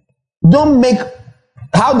 Don't make,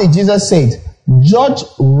 how did Jesus say it? Judge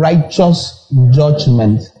righteous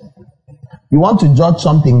judgment. You want to judge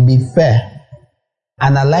something, be fair.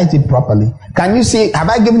 Analyze it properly. Can you see, have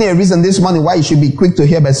I given you a reason this morning why you should be quick to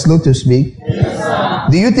hear but slow to speak? Yes, sir.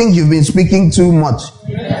 Do you think you've been speaking too much?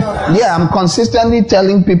 Yes, yeah, I'm consistently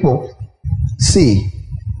telling people, see,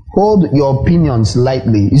 hold your opinions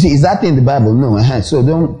lightly. You see, is that in the Bible? No. So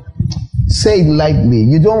don't say it lightly.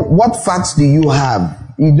 What facts do you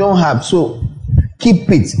have? You don't have. So keep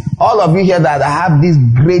it. All of you here that have this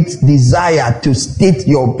great desire to state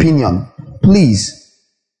your opinion, please,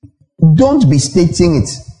 don't be stating it.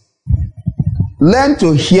 Learn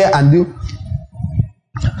to hear and do.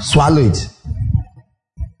 Swallow it.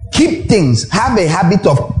 Keep things. Have a habit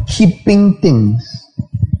of keeping things.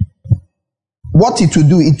 What it will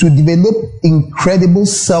do, it will develop incredible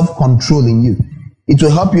self-control in you. It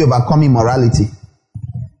will help you overcome immorality.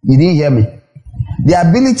 You didn't hear me? The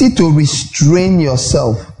ability to restrain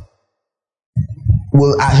yourself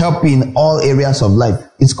will help you in all areas of life.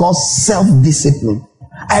 It's called self-discipline.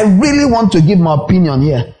 I really want to give my opinion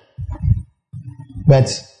here,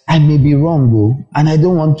 but I may be wrong, though, and I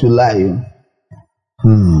don't want to lie.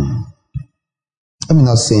 Let me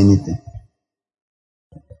not say anything.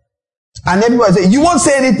 And everybody say, you won't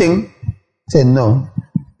say anything? Say, no.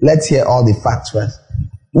 Let's hear all the facts first.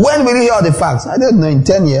 When will you hear all the facts? I don't know, in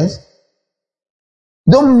 10 years.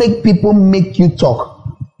 Don't make people make you talk.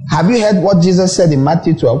 Have you heard what Jesus said in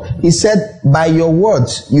Matthew 12? He said, by your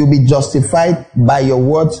words, you'll be justified. By your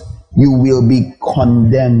words, you will be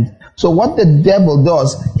condemned. So what the devil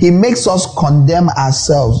does, he makes us condemn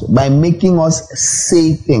ourselves by making us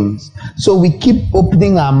say things. So we keep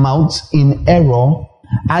opening our mouths in error,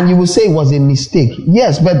 and you will say it was a mistake.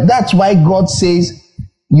 Yes, but that's why God says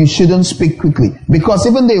you shouldn't speak quickly. Because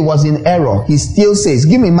even though it was in error, he still says,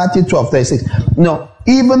 give me Matthew 12:36. No,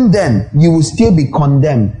 even then, you will still be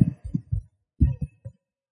condemned.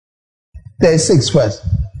 36 first.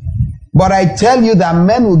 But I tell you that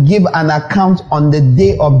men will give an account on the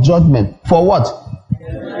day of judgment. For what?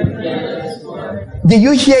 Did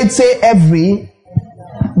you hear it say every?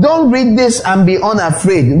 Don't read this and be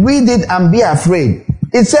unafraid. Read it and be afraid.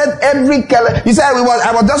 It said every. You said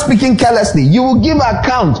I was just speaking carelessly. You will give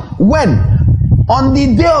account. When? On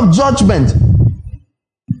the day of judgment.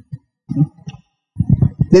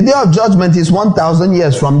 The day of judgment is 1,000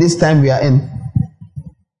 years from this time we are in.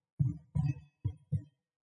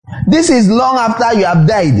 This is long after you have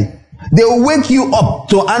died. They will wake you up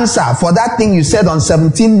to answer for that thing you said on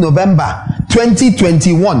 17 November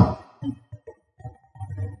 2021.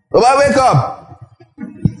 Baba, wake up.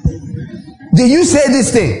 Did you say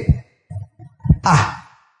this thing?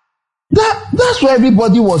 That's what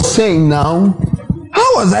everybody was saying now.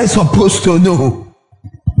 How was I supposed to know?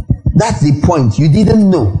 That's the point. You didn't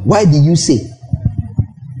know. Why did you say?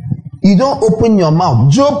 You don't open your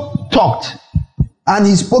mouth. Job talked and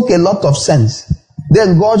he spoke a lot of sense.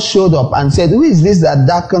 Then God showed up and said, who is this that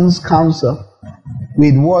darkens counsel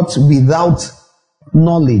with what? Without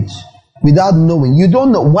knowledge, without knowing. You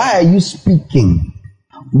don't know. Why are you speaking?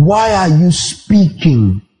 Why are you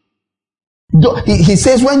speaking? He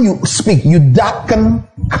says when you speak, you darken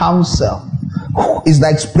counsel. It's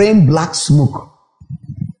like spraying black smoke.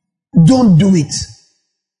 Don't do it.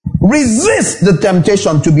 Resist the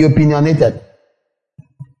temptation to be opinionated.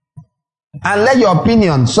 And let your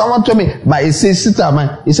opinion. Someone told me, he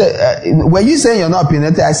said, were you saying you're not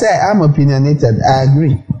opinionated? I said, I'm opinionated. I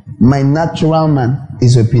agree. My natural man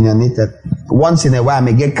is opinionated. Once in a while, I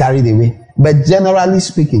may get carried away. But generally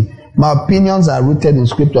speaking, my opinions are rooted in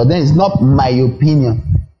scripture. Then it's not my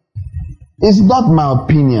opinion. It's not my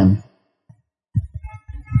opinion.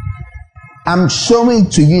 I'm showing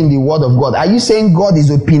it to you in the word of God. Are you saying God is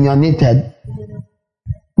opinionated?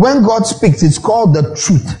 When God speaks, it's called the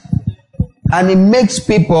truth. And it makes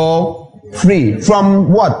people free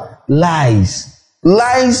from what? Lies.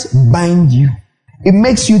 Lies bind you. It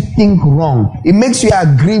makes you think wrong. It makes you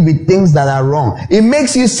agree with things that are wrong. It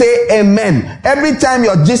makes you say amen. Every time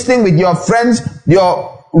you're gisting with your friends,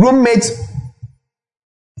 your roommates,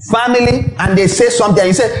 family, and they say something,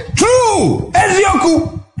 you say, true,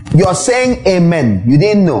 Ezioku. You're saying amen. You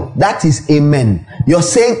didn't know. That is amen. You're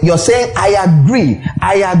saying, I agree.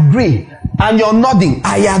 And you're nodding,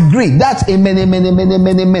 I agree. That's amen, amen, amen,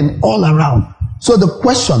 amen, amen, all around. So the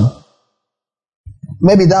question,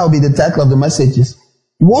 maybe that will be the title of the message is,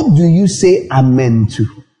 what do you say amen to?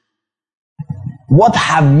 What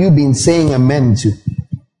have you been saying amen to?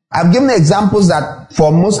 I've given examples that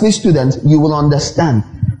for mostly students, you will understand.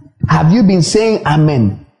 Have you been saying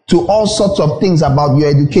amen to all sorts of things about your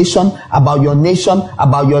education, about your nation,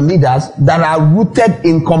 about your leaders that are rooted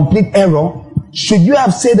in complete error? Should you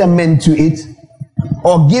have said amen to it?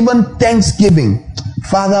 Or given thanksgiving?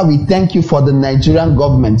 Father, we thank you for the Nigerian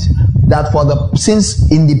government that since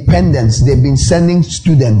independence, they've been sending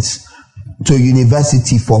students to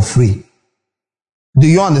university for free. Do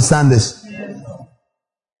you understand this?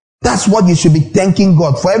 That's what you should be thanking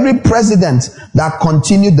God for. Every president that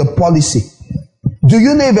continued the policy. Do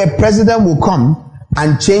you know if a president will come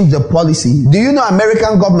and change the policy? Do you know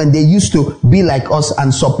American government, they used to be like us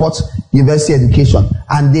and support university education,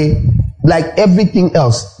 and they, like everything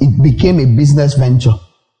else, it became a business venture.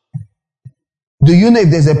 Do you know if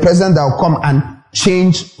there's a president that will come and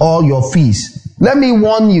change all your fees? Let me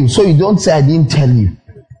warn you so you don't say I didn't tell you.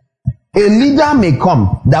 A leader may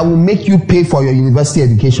come that will make you pay for your university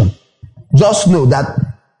education. Just know that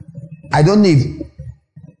I don't need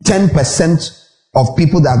 10% of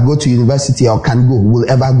people that go to university or can go will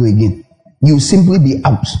ever go again. You will simply be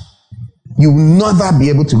out. You will never be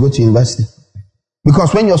able to go to university.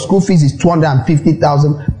 Because when your school fees is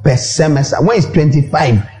 250,000 per semester, when it's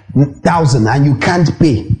 25,000 and you can't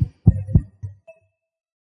pay,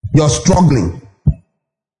 you're struggling.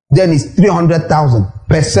 Then it's 300,000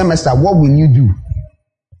 per semester. What will you do?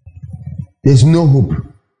 There's no hope.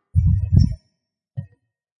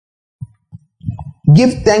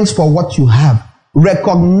 Give thanks for what you have.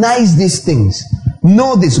 Recognize these things.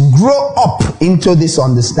 Know this. Grow up into this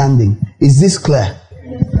understanding. Is this clear?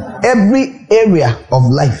 Every area of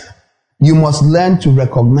life, you must learn to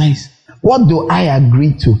recognize. What do I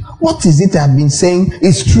agree to? What is it I've been saying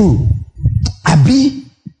is true? Abi,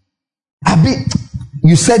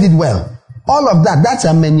 you said it well. All of that, that's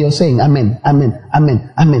amen. You're saying amen, amen,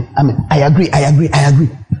 amen, amen, amen. I agree.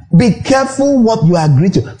 Be careful what you agree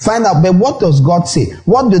to. Find out, but what does God say?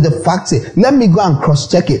 What do the facts say? Let me go and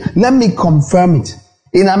cross-check it. Let me confirm it.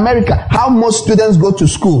 In America, how most students go to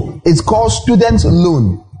school, it's called student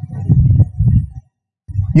loan.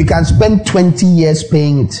 You can spend 20 years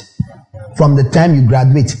paying it from the time you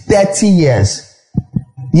graduate. 30 years.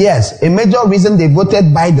 Yes, a major reason they voted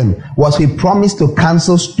Biden was he promised to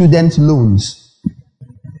cancel student loans.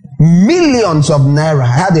 Millions of naira. I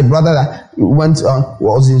had a brother that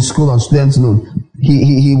was in school on student loan.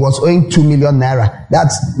 He was owing 2 million naira.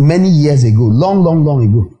 That's many years ago. Long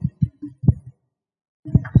ago.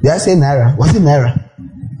 Did I say naira? Was it naira?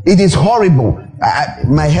 It is horrible.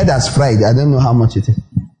 My head has fried. I don't know how much it is.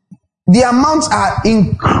 The amounts are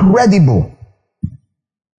incredible.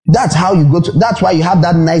 That's how you go to, that's why you have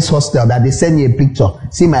that nice hostel that they send you a picture.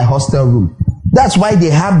 See my hostel room. That's why they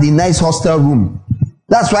have the nice hostel room.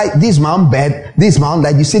 That's why this is my own bed, this is my own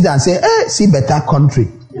life. You sit there and say, see better country.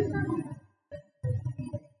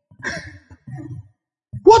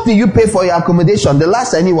 What do you pay for your accommodation? The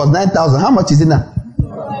last I knew was 9,000. How much is it now?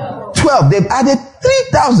 12. They've added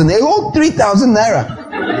 3,000. They hold 3,000 naira.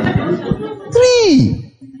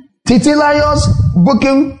 3. Titilayos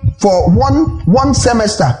booking for one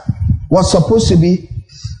semester was supposed to be,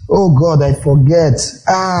 oh God, I forget.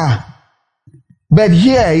 But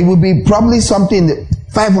here it will be probably something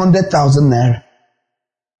 500,000 naira.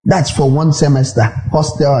 That's for one semester.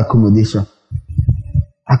 Hostel accommodation.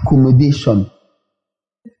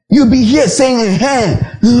 You'll be here saying,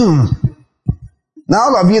 Now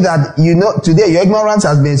all of you that you know today your ignorance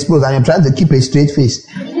has been exposed and you're trying to keep a straight face.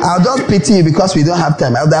 I'll just pity you because we don't have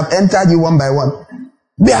time. I would have entered you one by one.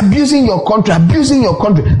 They're abusing your country, abusing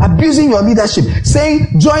your leadership,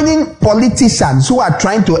 saying, joining politicians who are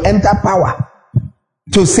trying to enter power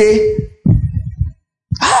to say,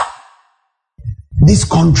 this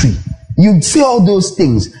country. You say all those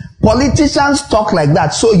things. Politicians talk like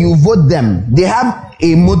that, so you vote them. They have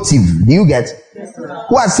a motive. Do you get? Yes,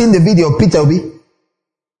 who has seen the video of Peter Obi?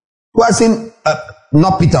 Who has seen,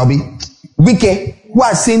 not Peter Obi, Wike? Who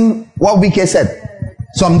has seen what Wike said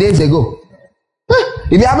some days ago?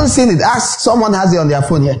 If you haven't seen it, ask someone has it on their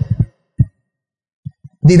phone here.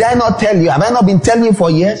 Did I not tell you? Have I not been telling you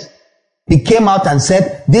for years? He came out and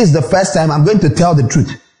said, this is the first time I'm going to tell the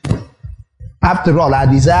truth. After all, our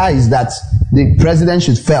desire is that the president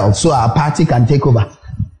should fail so our party can take over.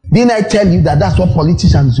 Didn't I tell you that that's what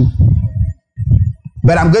politicians do?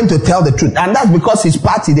 But I'm going to tell the truth. And that's because his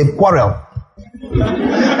party, they quarrel.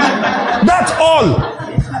 That's all.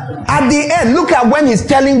 At the end, look at when he's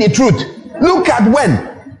telling the truth. Look at when.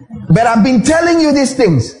 But I've been telling you these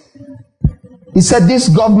things. He said, this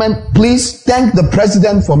government, please thank the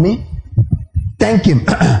president for me. Thank him.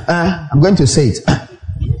 I'm going to say it.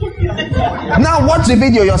 Now watch the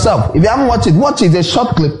video yourself. If you haven't watched it, watch it. A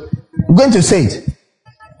short clip. I'm going to say it.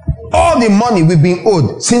 All the money we've been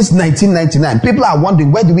owed since 1999. People are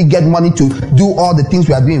wondering, where do we get money to do all the things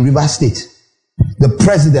we are doing in Rivers State? The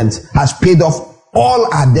president has paid off all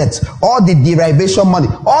our debts, all the derivation money,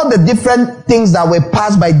 all the different things that were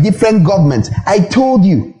passed by different governments. I told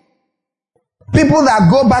you. People that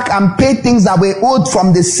go back and pay things that were owed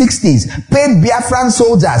from the 60s, paid Biafran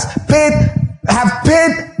soldiers, have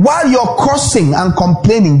paid while you're cursing and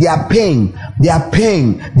complaining. They are paying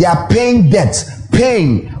debts,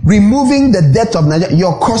 removing the debt of Nigeria.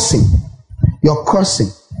 You're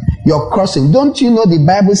cursing. Don't you know the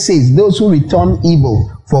Bible says those who return evil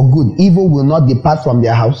for good, evil will not depart from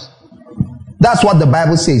their house? That's what the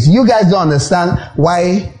Bible says. You guys don't understand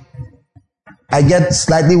why I get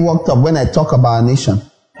slightly worked up when I talk about our nation.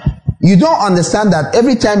 You don't understand that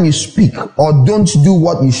every time you speak or don't do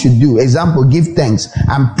what you should do, example, give thanks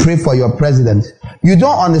and pray for your president, you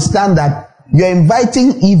don't understand that you're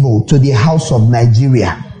inviting evil to the house of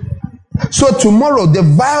Nigeria. So tomorrow, the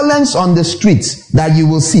violence on the streets that you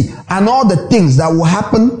will see and all the things that will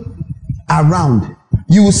happen around,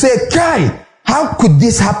 you will say, Kai, how could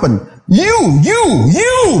this happen? You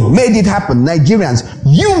made it happen. Nigerians,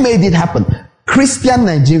 you made it happen. Christian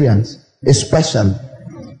Nigerians, especially.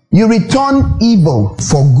 You return evil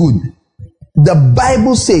for good. The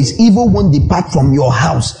Bible says evil won't depart from your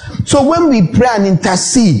house. So when we pray and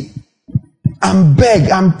intercede and beg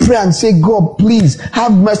and pray and say, God, please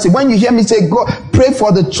have mercy. When you hear me say, God, pray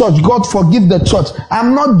for the church. God, forgive the church.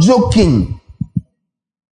 I'm not joking.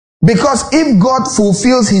 Because if God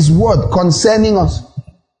fulfills his word concerning us,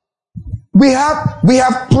 we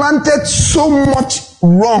have planted so much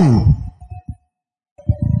wrong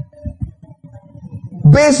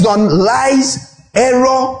based on lies,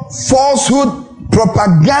 error, falsehood,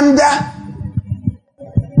 propaganda,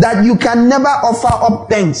 that you can never offer up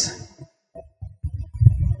thanks.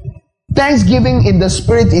 Thanksgiving in the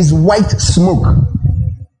spirit is white smoke.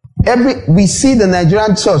 We see the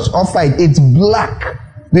Nigerian church offer it. It's black.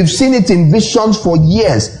 We've seen it in visions for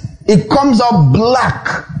years. It comes out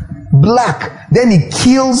black. Then it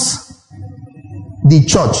kills the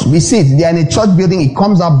church. We see it. They are in a church building. It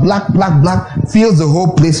comes out black, fills the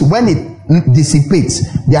whole place. When it dissipates,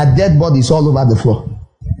 there are dead bodies all over the floor.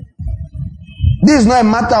 This is not a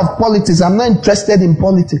matter of politics. I'm not interested in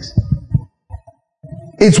politics.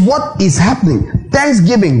 It's what is happening.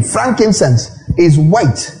 Thanksgiving, frankincense is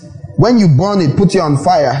white. When you burn it, put it on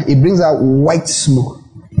fire, it brings out white smoke.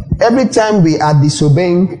 Every time we are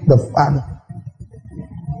disobeying the Father,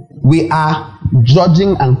 we are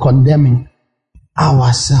judging and condemning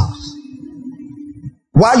ourselves.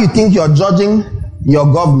 While you think you're judging your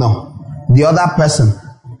governor, the other person,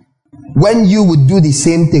 when you would do the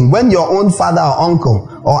same thing, when your own father or uncle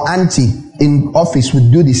or auntie in office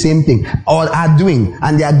would do the same thing or are doing,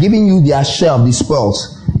 and they are giving you their share of the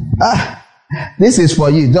spoils. This is for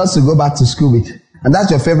you just to go back to school with. And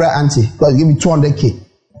that's your favorite auntie because give you 200k.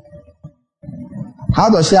 How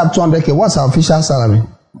does she have 200k? What's her official salary?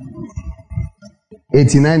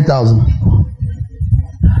 89,000.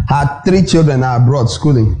 Her 3 children are abroad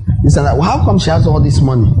schooling. This and that. Well, how come she has all this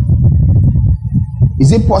money?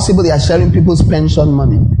 Is it possible they are sharing people's pension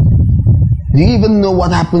money? Do you even know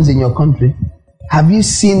what happens in your country? Have you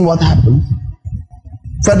seen what happens?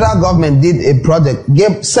 Federal government did a project,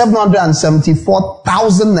 gave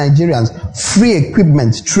 774,000 Nigerians free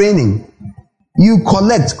equipment, training. You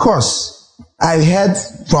collect course. I heard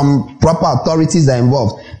from proper authorities that are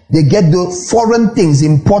involved. They get the foreign things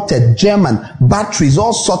imported, German, batteries,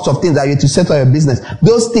 all sorts of things that you have to set up your business.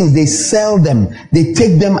 Those things, they sell them. They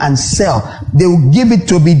take them and sell. They will give it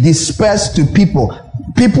to be dispersed to people.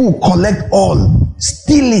 People will collect all,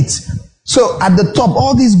 steal it. So at the top,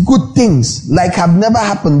 all these good things, like have never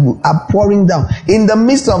happened, are pouring down. In the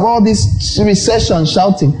midst of all this recession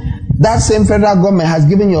shouting, that same federal government has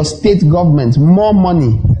given your state government more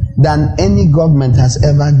money than any government has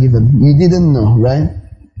ever given. You didn't know, right?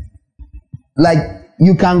 Like,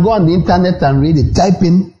 you can go on the internet and read it. Type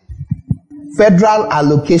in federal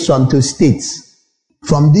allocation to states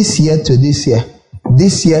from this year to this year,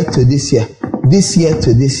 this year to this year, this year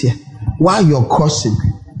to this year. While you're cursing.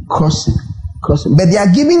 But they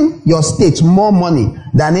are giving your states more money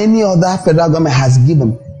than any other federal government has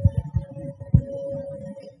given.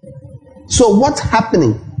 So what's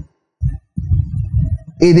happening?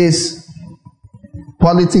 It is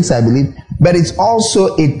politics, I believe, but it's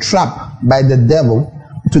also a trap by the devil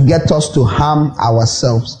to get us to harm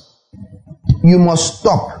ourselves. You must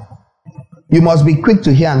stop. You must be quick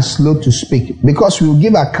to hear and slow to speak, because we will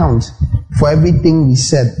give account for everything we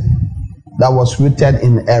said that was rooted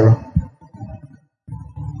in error.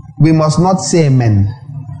 We must not say amen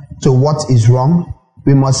to what is wrong.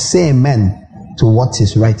 We must say amen to what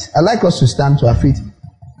is right. I'd like us to stand to our feet.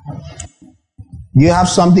 You have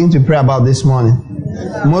something to pray about this morning.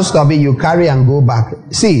 Most of it you carry and go back.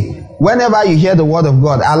 See, whenever you hear the word of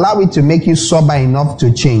God, allow it to make you sober enough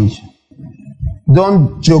to change.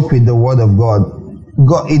 Don't joke with the word of God.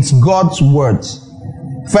 It's God's words.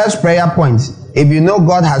 First prayer point. If you know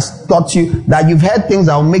God has taught you that you've heard things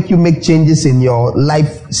that will make you make changes in your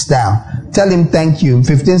lifestyle, tell him thank you. In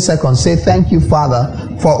 15 seconds, say thank you,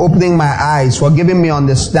 Father, for opening my eyes, for giving me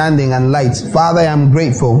understanding and light. Father, I am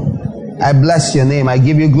grateful. I bless your name. I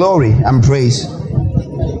give you glory and praise.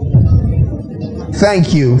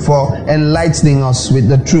 Thank you for enlightening us with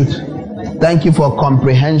the truth. Thank you for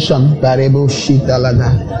comprehension.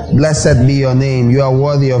 Blessed be your name. You are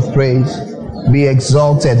worthy of praise. Be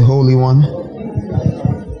exalted, Holy One.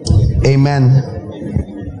 Amen.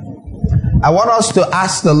 I want us to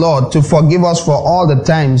ask the Lord to forgive us for all the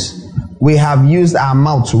times we have used our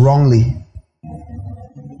mouths wrongly,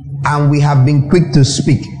 and we have been quick to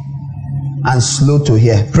speak and slow to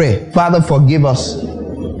hear. Pray. Father, forgive us.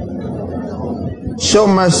 Show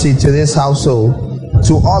mercy to this household,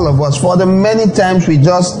 to all of us, for the many times we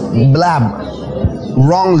just blab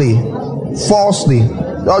wrongly, falsely,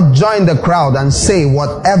 or join the crowd and say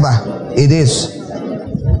whatever it is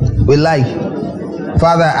we like.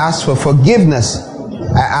 Father, I ask for forgiveness.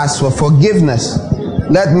 I ask for forgiveness.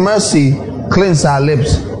 Let mercy cleanse our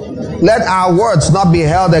lips. Let our words not be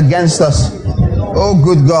held against us. Oh,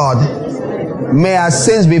 good God, may our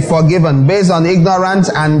sins be forgiven based on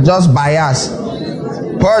ignorance and just bias.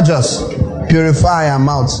 Purge us, purify our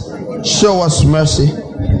mouths, show us mercy.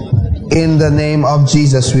 In the name of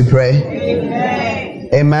Jesus we pray.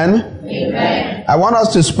 Amen. Amen. I want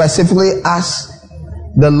us to specifically ask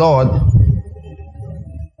the Lord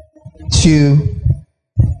to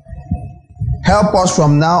help us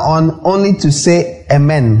from now on only to say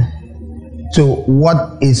amen to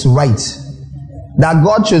what is right. That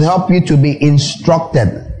God should help you to be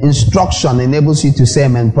instructed. Instruction enables you to say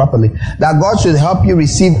amen properly. That God should help you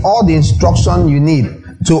receive all the instruction you need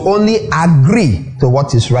to only agree to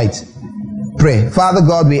what is right. Pray. Father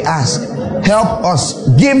God, we ask, help us,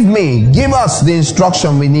 give us the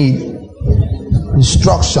instruction we need.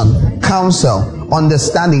 Instruction, counsel,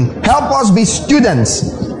 understanding. Help us be students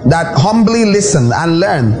that humbly listen and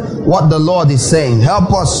learn what the Lord is saying.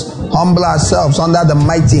 Help us humble ourselves under the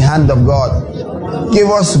mighty hand of God. Give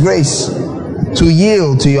us grace to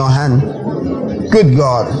yield to your hand. Good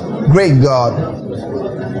God, great God,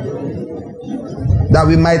 that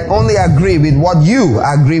we might only agree with what you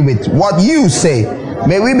agree with, what you say.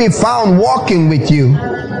 May we be found walking with you.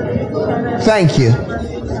 Thank you.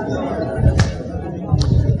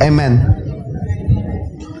 Amen.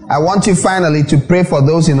 I want you finally to pray for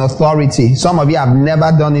those in authority. Some of you have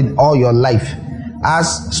never done it all your life.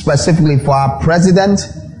 Ask specifically for our president,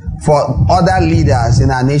 for other leaders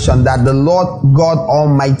in our nation, that the Lord God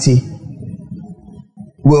Almighty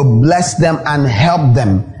will bless them and help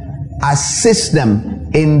them, assist them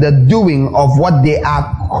in the doing of what they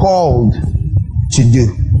are called to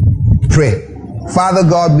do. Pray. Father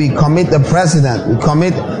God, we commit the president, we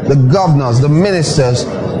commit the governors, the ministers,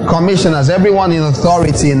 commissioners, everyone in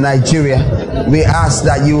authority in Nigeria. We ask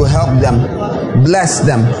that you will help them, bless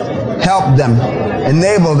them, help them,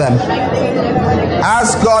 enable them.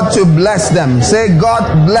 Ask God to bless them. Say,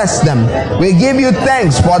 God bless them. We give you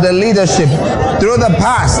thanks for the leadership through the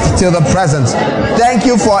past till the present. Thank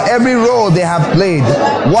you for every role they have played.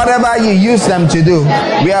 Whatever you use them to do,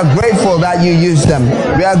 we are grateful that you use them.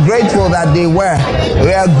 We are grateful that they were.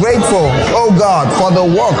 We are grateful, oh God, for the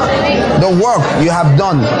work you have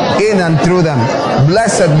done in and through them.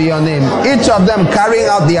 Blessed be your name. Each of them carrying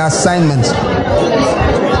out the assignment.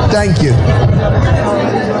 Thank you.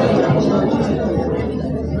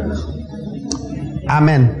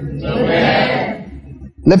 Amen.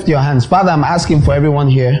 Amen. Lift your hands. Father, I'm asking for everyone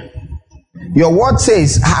here. Your word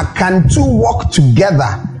says, how can two walk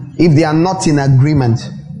together if they are not in agreement?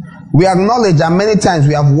 We acknowledge that many times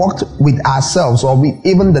we have walked with ourselves or with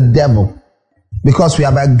even the devil because we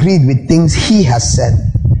have agreed with things he has said.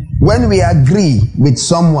 When we agree with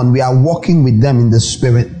someone, we are walking with them in the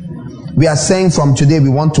spirit. We are saying from today we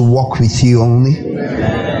want to walk with you only.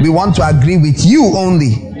 Amen. We want to agree with you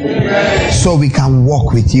only. Amen. So we can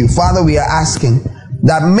walk with you. Father, we are asking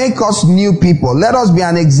that make us new people. Let us be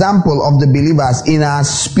an example of the believers in our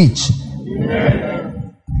speech.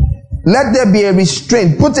 Amen. Let there be a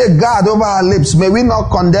restraint. Put a guard over our lips. May we not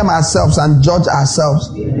condemn ourselves and judge ourselves.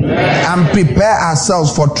 Amen. And prepare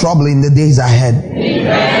ourselves for trouble in the days ahead.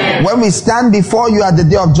 Amen. When we stand before you at the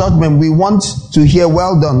day of judgment, we want to hear,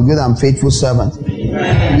 well done, good and faithful servant.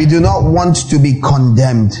 Amen. We do not want to be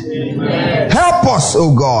condemned. Amen. Help us,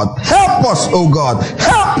 O God. Help us, O God.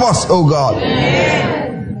 Help us, O God.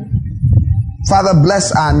 Amen. Father,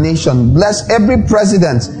 bless our nation. Bless every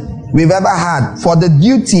president we've ever had for the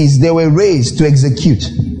duties they were raised to execute.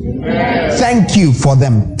 Amen. Thank you for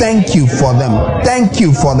them. Thank you for them. Thank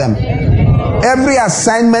you for them. Every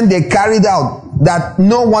assignment they carried out that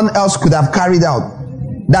no one else could have carried out,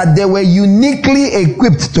 that they were uniquely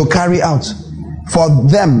equipped to carry out. For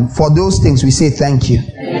them, for those things, we say thank you.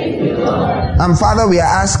 And Father, we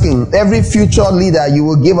are asking every future leader you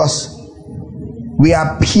will give us, we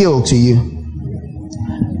appeal to you.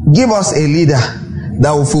 Give us a leader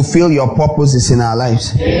that will fulfill your purposes in our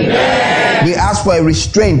lives. Amen. We ask for a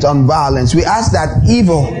restraint on violence. We ask that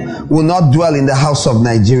evil will not dwell in the house of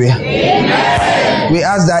Nigeria. Amen. We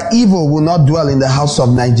ask that evil will not dwell in the house of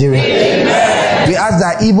Nigeria. Amen. We ask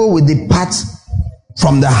that evil will depart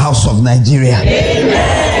from the house of Nigeria.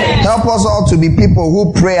 Amen. Help us all to be people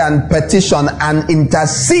who pray and petition and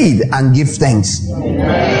intercede and give thanks.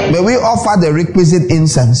 Amen. May we offer the requisite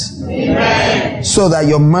incense. Amen. So that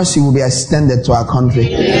your mercy will be extended to our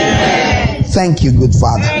country. Amen. Thank you, good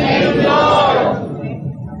Father. Amen.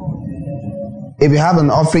 If you have an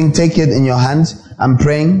offering, take it in your hands. I'm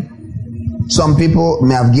praying. Some people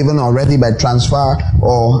may have given already by transfer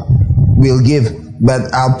or will give,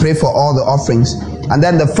 but I'll pray for all the offerings. And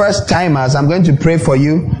then the first timers, I'm going to pray for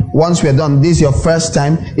you. Once we're done, this is your first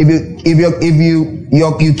time. If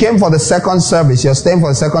you came for the second service, you're staying for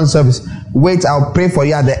the second service, wait, I'll pray for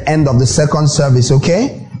you at the end of the second service,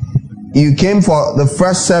 okay? You came for the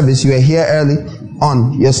first service, you were here early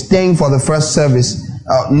on, you're staying for the first service.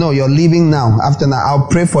 No, you're leaving now. After now, I'll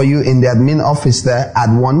pray for you in the admin office there at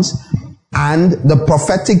once. And the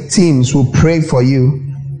prophetic teams will pray for you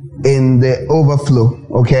in the overflow,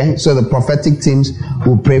 okay? So the prophetic teams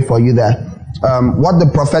will pray for you there. What the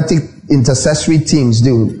prophetic intercessory teams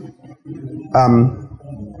do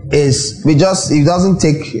is it doesn't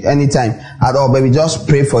take any time at all, but we just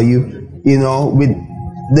pray for you, with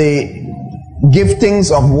the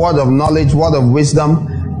giftings of word of knowledge, word of wisdom,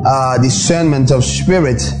 discernment of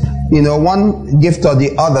spirit, one gift or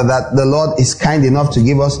the other that the Lord is kind enough to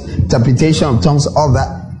give us, interpretation of tongues, all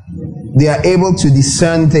that. They are able to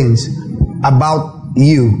discern things about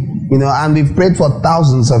you, and we've prayed for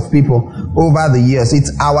thousands of people over the years.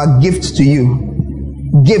 It's our gift to you.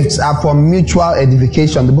 Gifts are for mutual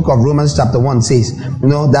edification. The book of Romans chapter 1 says,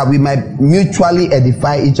 that we might mutually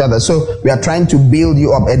edify each other. So we are trying to build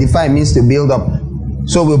you up. Edify means to build up.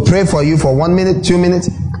 So we'll pray for you for 1 minute, 2 minutes,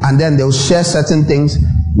 and then they'll share certain things.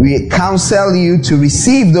 We counsel you to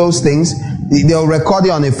receive those things. They'll record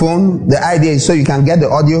it on a phone. The idea is so you can get the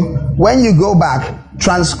audio. When you go back,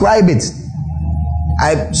 transcribe it.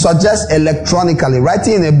 I suggest electronically.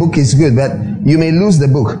 Writing in a book is good, but you may lose the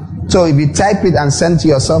book. So if you type it and send to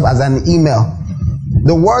yourself as an email,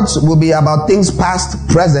 the words will be about things past,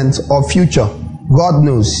 present, or future. God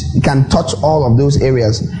knows. You can touch all of those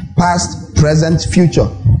areas. Past, present, future.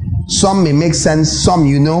 Some may make sense, some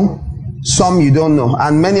you know, some you don't know.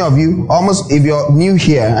 And many of you, almost if you're new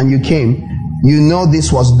here and you came, you know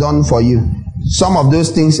this was done for you. Some of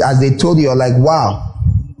those things, as they told you, you're like, wow,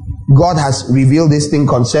 God has revealed this thing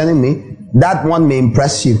concerning me. That one may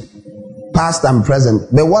impress you. Past and present.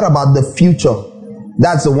 But what about the future?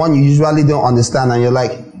 That's the one you usually don't understand, and you're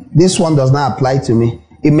like, this one does not apply to me.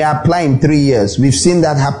 It may apply in 3 years. We've seen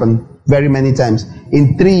that happen very many times.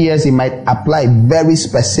 In 3 years, it might apply very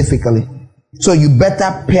specifically. So you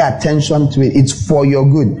better pay attention to it. It's for your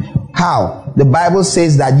good. How? The Bible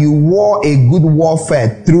says that you war a good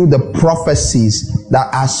warfare through the prophecies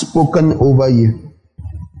that are spoken over you.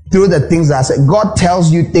 Through the things that are said. God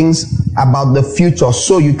tells you things about the future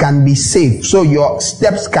so you can be safe. So your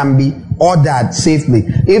steps can be ordered safely.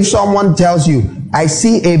 If someone tells you, I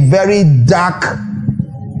see a very dark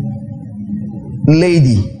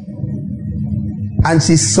lady and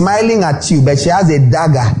she's smiling at you, but she has a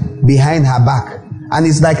dagger behind her back, and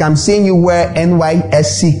it's like I'm seeing you wear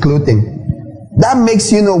NYSC clothing. That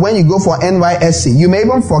makes you know when you go for NYSC, you may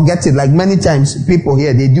even forget it, like many times people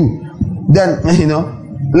here, they do. Then,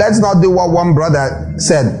 let's not do what one brother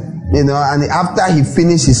said, and after he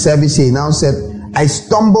finished his service, he now said, I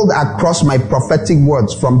stumbled across my prophetic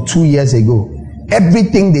words from 2 years ago.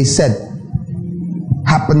 Everything they said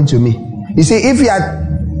happened to me. You see, if he had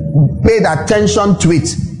paid attention to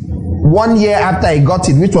it 1 year after he got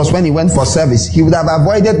it, which was when he went for service, he would have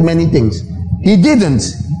avoided many things. He didn't.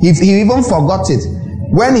 He even forgot it.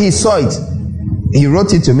 When he saw it, he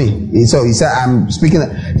wrote it to me. So he said, I'm speaking.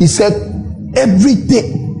 He said,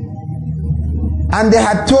 everything. And they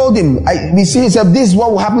had told him, he said, this is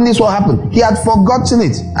what will happen, this will happen. He had forgotten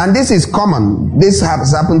it. And this is common. This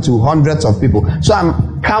has happened to hundreds of people. So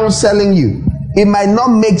I'm counseling you. It might not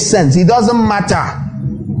make sense. It doesn't matter.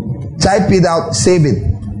 Type it out, save it.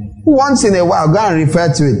 Once in a while, go and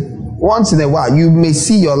refer to it. Once in a while, you may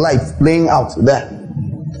see your life playing out there.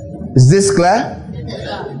 Is this clear?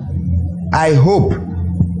 I hope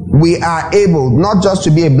we are able not just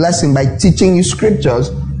to be a blessing by teaching you scriptures,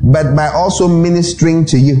 but by also ministering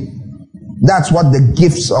to you. That's what the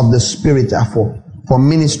gifts of the Spirit are for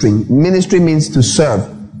ministering. Ministry means to serve.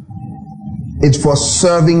 It's for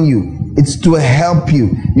serving you. It's to help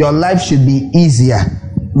you. Your life should be easier,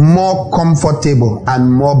 more comfortable,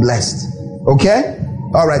 and more blessed. Okay?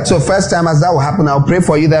 All right. So first time as that will happen, I'll pray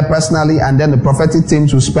for you there personally, and then the prophetic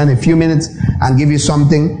teams will spend a few minutes and give you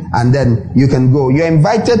something, and then you can go. You're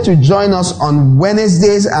invited to join us on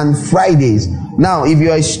Wednesdays and Fridays. Now, if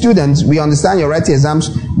you're a student, we understand you're writing exams.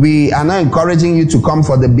 We are now encouraging you to come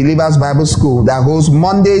for the Believers Bible School that holds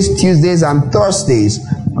Mondays, Tuesdays, and Thursdays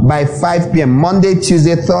by 5 p.m. Monday,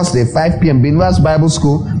 Tuesday, Thursday, 5 p.m. Believers Bible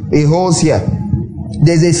School. It holds here.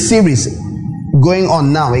 There's a series going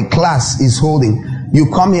on now. A class is holding. You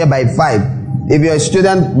come here by 5. If you're a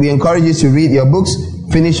student, we encourage you to read your books,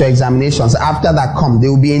 finish your examinations. After that, there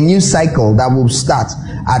will be a new cycle that will start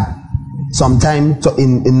at sometime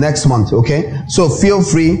in next month. Okay, so feel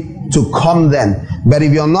free to come then. But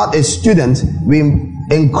if you're not a student, we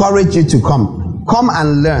encourage you to come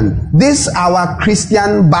and learn. This our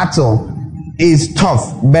Christian battle is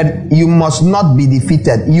tough, but you must not be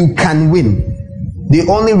defeated. You can win. The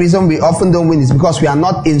only reason we often don't win is because we are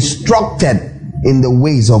not instructed in the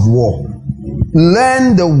ways of war.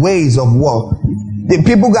 Learn the ways of war. The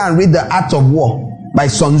people go and read The Art of War by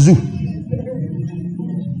Sun Tzu,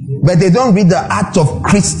 but they don't read the art of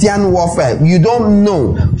Christian warfare. You don't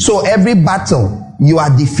know. So every battle you are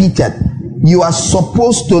defeated. You are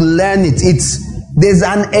supposed to learn it. It's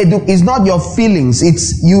not your feelings.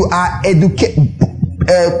 It's you are educated.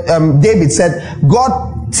 David said,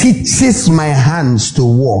 God teaches my hands to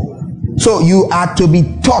war. So you are to be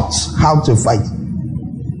taught how to fight.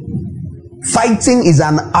 Fighting is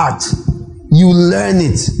an art. You learn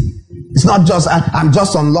it. It's not just, I'm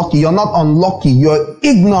just unlucky. You're not unlucky. You're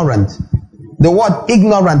ignorant. The word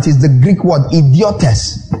ignorant is the Greek word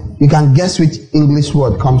idiotes. You can guess which English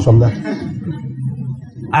word comes from that.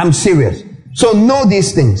 I'm serious. So know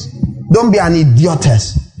these things. Don't be an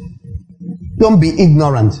idiotess. Don't be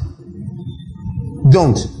ignorant.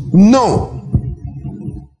 Don't. Know.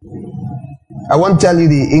 I won't tell you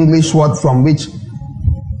the English word from which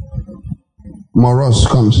morose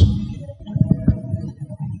comes.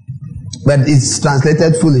 But it's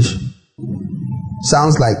translated foolish.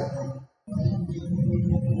 Sounds like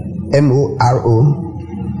M-O-R-O-U-S-E.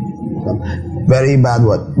 Very bad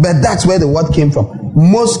word. But that's where the word came from.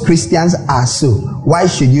 Most Christians are so. Why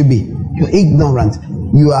should you be? You're ignorant.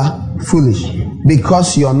 You are foolish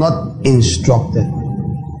because you're not instructed.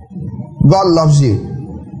 God loves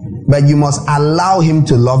you, but you must allow him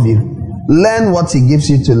to love you. Learn what he gives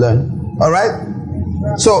you to learn. All right?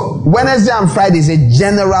 So Wednesday and Friday is a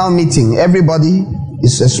general meeting. Everybody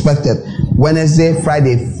is expected. Wednesday,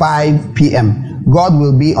 Friday, 5 p.m. God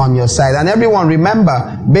will be on your side. And everyone,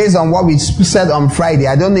 remember, based on what we said on Friday,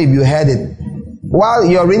 I don't know if you heard it. While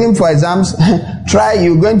you're reading for exams,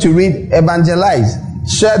 you're going to read, evangelize,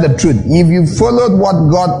 share the truth. If you followed what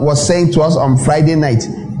God was saying to us on Friday night,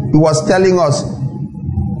 he was telling us,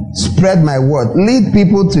 spread my word, lead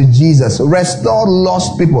people to Jesus, restore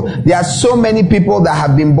lost people. There are so many people that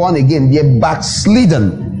have been born again, they're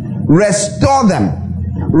backslidden. Restore them.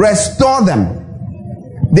 Restore them.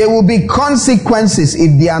 There will be consequences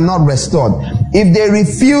if they are not restored. If they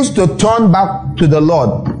refuse to turn back to the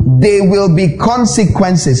Lord, there will be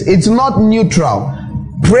consequences. It's not neutral.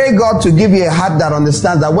 Pray God to give you a heart that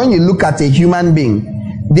understands that when you look at a human being,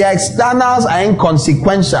 their externals are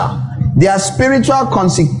inconsequential. Their spiritual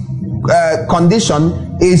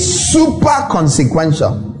condition is super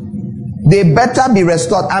consequential. They better be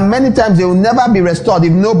restored. And many times they will never be restored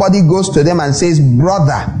if nobody goes to them and says,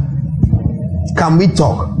 brother, can we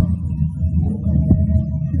talk?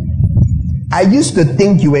 I used to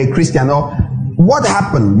think you were a Christian, or what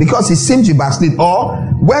happened? Because it seems you backslid. Or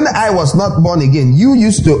when I was not born again, I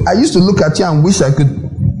used to look at you and wish I could,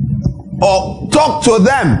 or talk to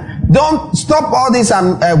them. Don't stop all this.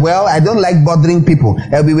 I don't like bothering people.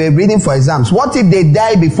 We were reading for exams. What if they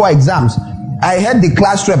die before exams? I heard the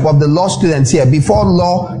class rep of the law students here, before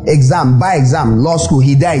law exam, by exam, law school,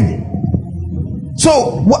 he died.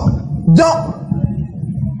 So what? Don't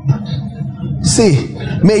see.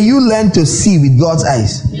 May you learn to see with God's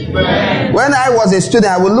eyes. Amen. When I was a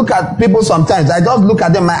student, I would look at people sometimes. I just look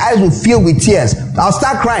at them, my eyes would fill with tears. I'll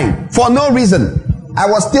start crying for no reason. I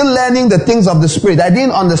was still learning the things of the Spirit. I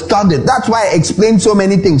didn't understand it. That's why I explained so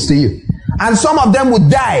many things to you. And some of them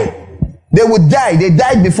would die. They would die. They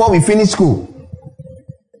died before we finished school.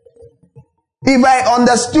 If I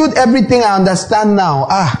understood everything I understand now,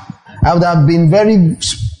 I would have been very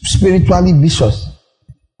spiritually vicious.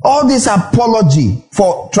 All this apology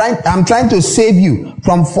for I'm trying to save you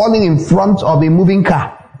from falling in front of a moving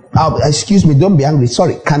car. Excuse me, don't be angry.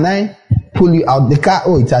 Sorry, can I pull you out the car?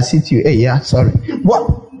 Oh, it has hit you. Hey, yeah, sorry.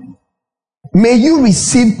 What? May you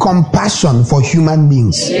receive compassion for human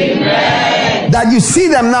beings. Amen. That you see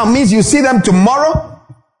them now means you see them tomorrow.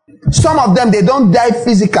 Some of them, they don't die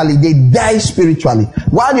physically, they die spiritually.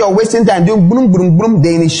 While you're wasting time doing boom, boom, boom,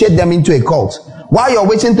 they initiate them into a cult. While you're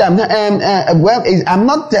wasting time,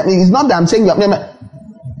 it's not that I'm saying,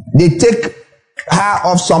 they take her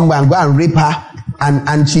off somewhere and go and rape her,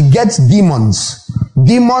 and she gets demons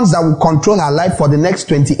that will control her life for the next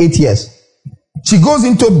 28 years. She goes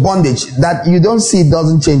into bondage that you don't see,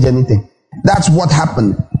 doesn't change anything. That's what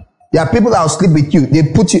happened. There are people that will sleep with you. They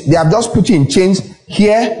have just put you in chains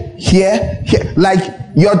here. Like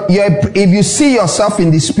if you see yourself in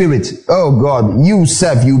the spirit, oh God, you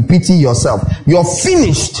pity yourself. You're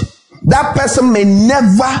finished. That person may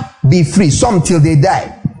never be free. Some till they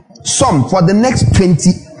die. Some for the next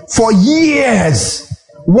for years.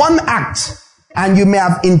 One act, and you may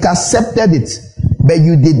have intercepted it, but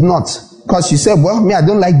you did not. Because you said, well, I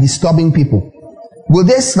don't like disturbing people. Will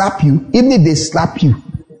they slap you? Even if they slap you,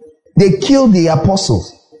 they killed the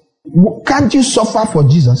apostles. Can't you suffer for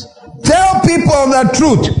Jesus? Tell people the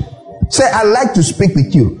truth. Say, I like to speak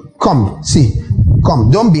with you. Come,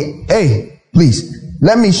 don't be, hey, please,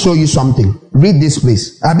 let me show you something. Read this,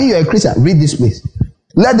 please. You're a Christian. Read this, please.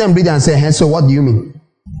 Let them read and say, hey, so what do you mean?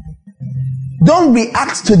 Don't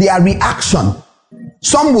react to their reaction.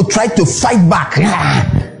 Some will try to fight back.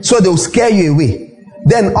 So they'll scare you away.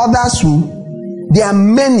 Then others there are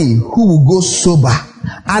many who will go sober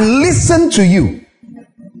and listen to you.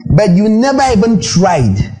 But you never even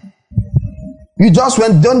tried. You just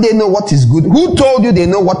went, don't they know what is good? Who told you they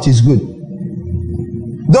know what is good?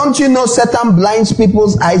 Don't you know Satan blinds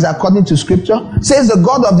people's eyes according to scripture? Says the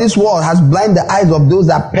God of this world has blinded the eyes of those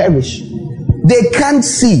that perish. They can't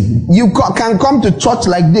see. You can come to church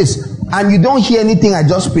like this and you don't hear anything I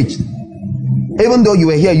just preached. Even though you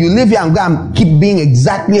were here, you live here and go and keep being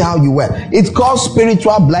exactly how you were. It's called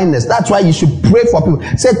spiritual blindness. That's why you should pray for people.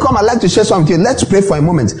 Say, come, I'd like to share something with you. Let's pray for a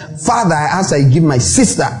moment. Father, I ask that you give my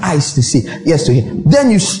sister eyes to see, ears to hear.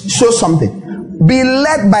 Then you show something. Be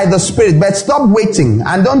led by the Spirit, but stop waiting,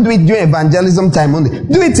 and don't do it during evangelism time only.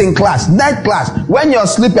 Do it in class, night class. When you're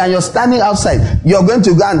sleeping and you're standing outside, you're going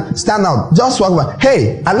to go and stand out. Just walk by.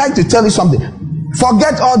 Hey, I'd like to tell you something.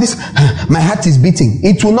 Forget all this. My heart is beating.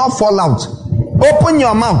 It will not fall out. Open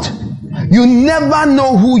your mouth. You never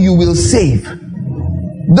know who you will save.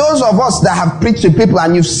 Those of us that have preached to people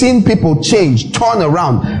and you've seen people change, turn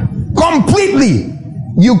around completely,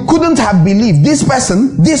 you couldn't have believed this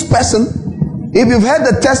person. If you've heard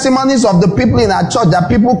the testimonies of the people in our church that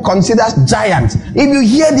people consider giants, if you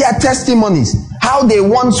hear their testimonies, how they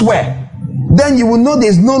once were, then you will know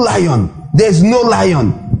there's no lion. There's no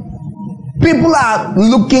lion. People are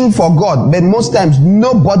looking for God, but most times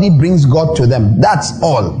nobody brings God to them. That's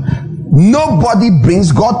all. Nobody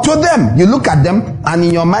brings God to them. You look at them and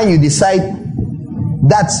in your mind you decide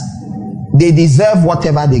that they deserve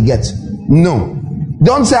whatever they get. No.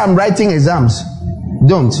 Don't say I'm writing exams.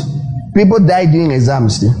 Don't. People die doing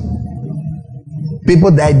exams.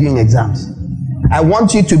 People die doing exams. I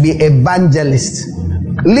want you to be evangelists.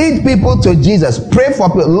 Lead people to Jesus. Pray for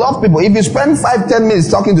people. Love people. If you spend 5-10 minutes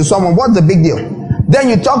talking to someone, what's the big deal? Then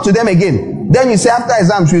you talk to them again. Then you say after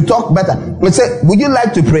exams, you talk better. We say, would you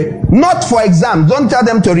like to pray? Not for exams. Don't tell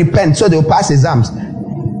them to repent so they'll pass exams.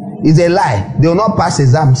 It's a lie. They will not pass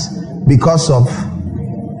exams because of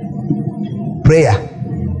prayer.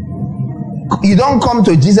 You don't come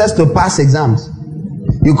to Jesus to pass exams.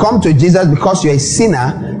 You come to Jesus because you're a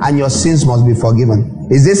sinner and your sins must be forgiven.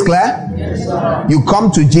 Is this clear? Yes, sir. You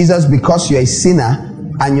come to Jesus because you're a sinner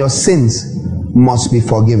and your sins must be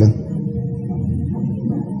forgiven.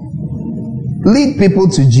 Lead people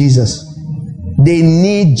to Jesus. They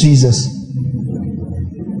need Jesus.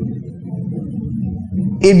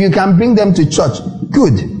 If you can bring them to church,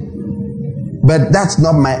 good. But that's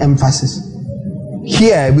not my emphasis.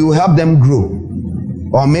 Here, we will help them grow.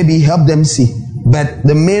 Or maybe help them see. But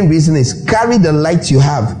the main reason is carry the light you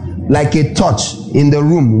have like a torch in the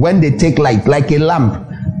room when they take light, like a lamp.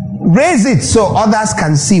 Raise it so others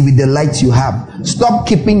can see with the light you have. Stop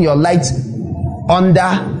keeping your light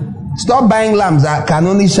under. Stop buying lamps that can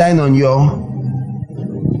only shine on your.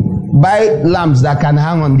 Buy lamps that can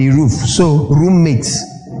hang on the roof so roommates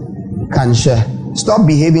can share. Stop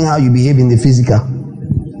behaving how you behave in the physical.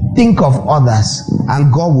 Think of others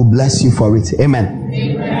and God will bless you for it. Amen.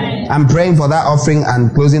 Amen. I'm praying for that offering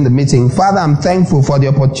and closing the meeting. Father, I'm thankful for the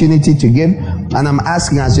opportunity to give, and I'm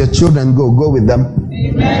asking as your children go with them.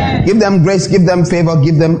 Amen. Give them grace, give them favor,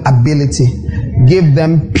 give them ability, give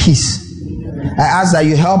them peace. I ask that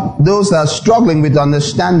you help those that are struggling with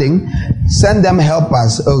understanding. Send them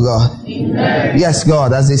helpers, oh God. Amen. Yes,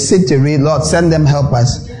 God, as they sit to read, Lord, send them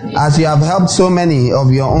helpers. As you have helped so many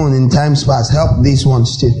of your own in times past, help these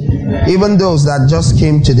ones too. Even those that just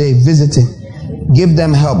came today visiting, give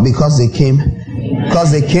them help because they came.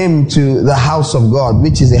 Because they came to the house of God,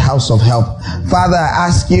 which is a house of help. Father, I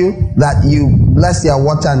ask you that you bless their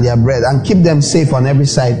water and their bread and keep them safe on every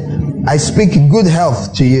side. I speak good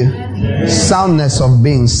health to you. Soundness of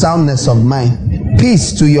being, soundness of mind.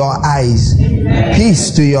 Peace to your eyes. Peace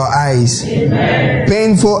to your eyes.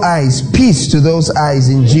 Painful eyes. Peace to those eyes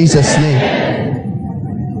in Jesus' name.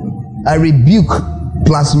 I rebuke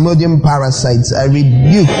Plasmodium parasites. I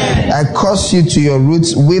rebuke. I curse you to your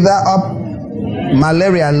roots. Wither up.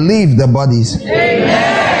 Malaria, leave the bodies.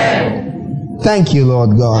 Thank you,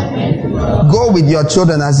 Lord God. Go with your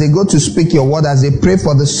children as they go to speak your word, as they pray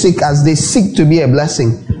for the sick, as they seek to be a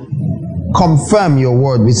blessing. Confirm your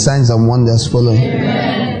word with signs and wonders following.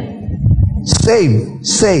 Save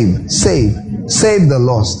the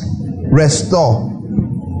lost. Restore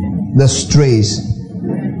the strays.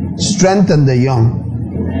 Strengthen the young.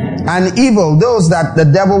 And evil, those that the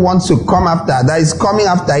devil wants to come after, that is coming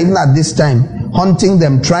after even at this time, hunting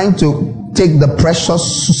them, trying to take the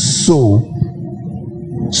precious soul.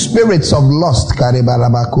 Spirits of lust,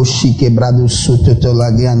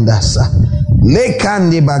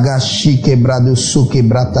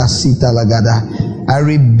 I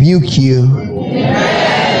rebuke you.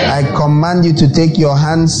 I command you to take your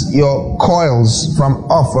hands, your coils from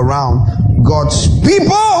off around God's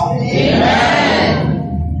people.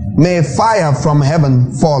 May fire from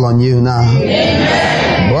heaven fall on you now.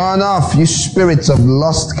 Burn off, you spirits of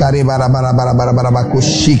lust.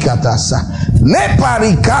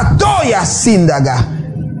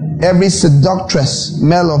 Every seductress,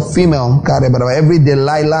 male or female, every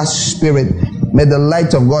Delilah spirit, may the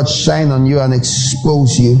light of God shine on you and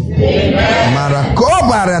expose you.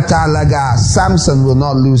 Samson will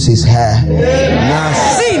not lose his hair.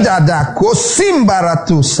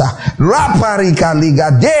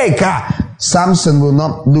 Samson will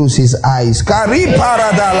not lose his eyes.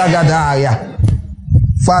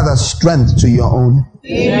 Father, strength to your own.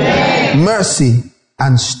 Amen. Mercy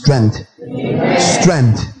and strength. Amen.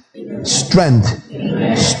 Strength. Strength.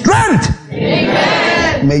 Amen. Strength.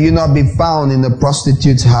 Amen. May you not be found in the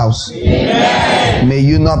prostitute's house. Amen. May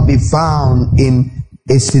you not be found in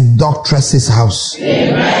a seductress's house.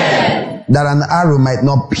 Amen. That an arrow might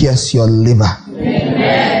not pierce your liver.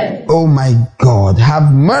 Amen. Oh my God,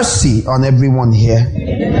 have mercy on everyone here.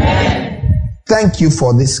 Amen. Thank you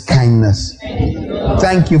for this kindness.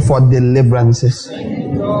 Thank you for deliverances.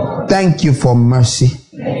 Thank you for mercy.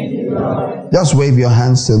 Just wave your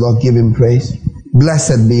hands to the Lord. Give him praise.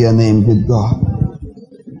 Blessed be your name, good God.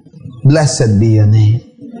 Blessed be your name.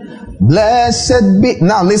 Blessed be.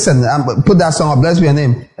 Now listen, put that song up. Blessed be your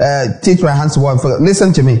name. Teach my hands to work.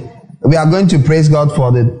 Listen to me. We are going to praise God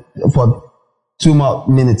for 2 more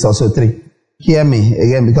minutes or so, 3. Hear me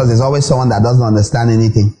again, because there's always someone that doesn't understand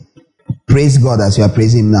anything. Praise God as you are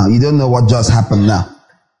praising him now. You don't know what just happened now.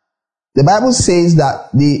 The Bible says that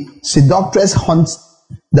the seductress hunts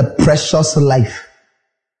the precious life.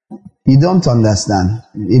 You don't understand.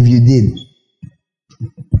 If you did,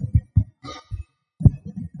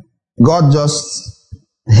 God just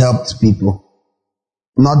helped people.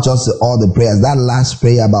 Not just all the prayers. That last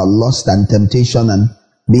prayer about lust and temptation and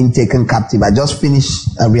being taken captive. I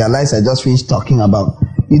realized I just finished talking about.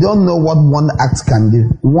 You don't know what one act can do.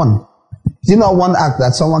 One. Do you know one act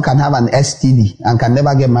that someone can have an STD and can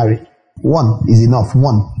never get married? One is enough.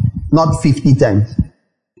 One. Not 50 times.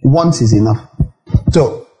 Once is enough.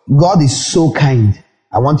 So, God is so kind.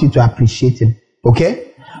 I want you to appreciate him.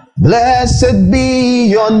 Okay? Blessed be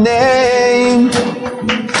your name.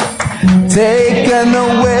 Taken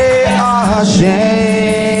away our shame.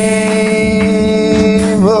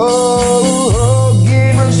 Oh,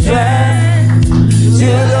 give us strength to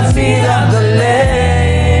the feet of the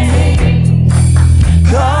lame.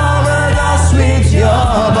 Cover us with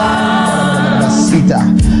your balm.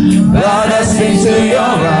 Brought us into your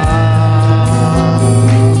arms.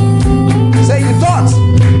 Say you thought.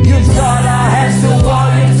 You taught our hands to war.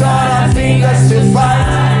 You taught our fingers to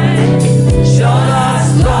fight. Showed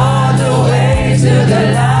us, Lord, the way to the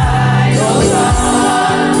light. Oh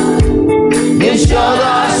God, you showed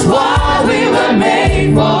us what we were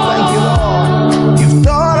made for. Thank you, Lord. You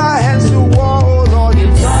taught our hands to war, oh Lord. You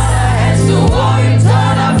taught our hands to war. You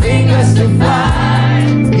taught our fingers to fly.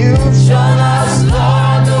 You've shown us,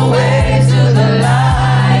 Lord, the way to the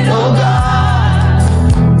light. Oh God,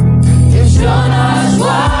 you've shown us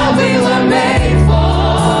what we were made for.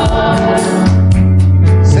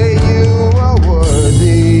 Say you are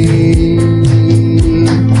worthy.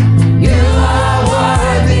 You are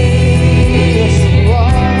worthy. Yes, you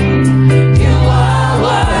are. You are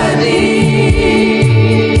worthy.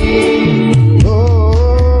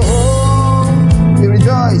 Oh, we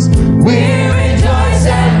rejoice. We rejoice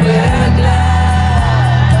and we're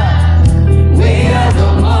glad. We are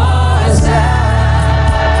the Most High.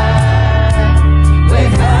 We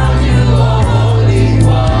found you, O Holy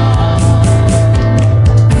One.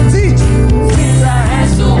 Teach our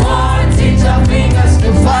hands to war, teach our fingers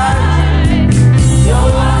to fight. Show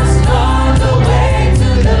us, Lord, the way to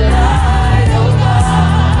the light, oh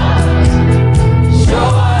God. Show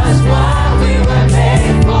us what we were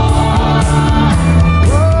made for.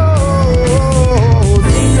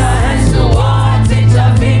 Teach our hands to war, teach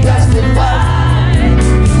our fingers to fight.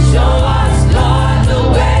 Show us, Lord, the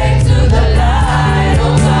way to the light,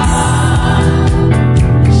 oh God.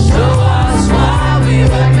 Show us what we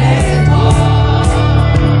were made for.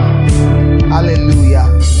 Hallelujah.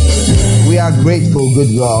 We are grateful,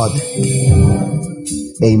 good God.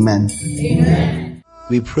 Amen.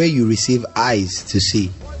 We pray you receive eyes to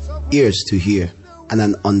see, ears to hear, and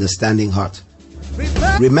an understanding heart.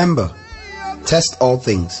 Remember, test all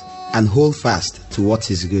things and hold fast to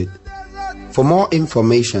what is good. For more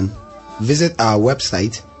information, visit our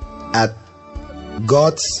website at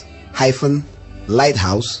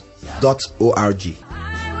gods-lighthouse.org.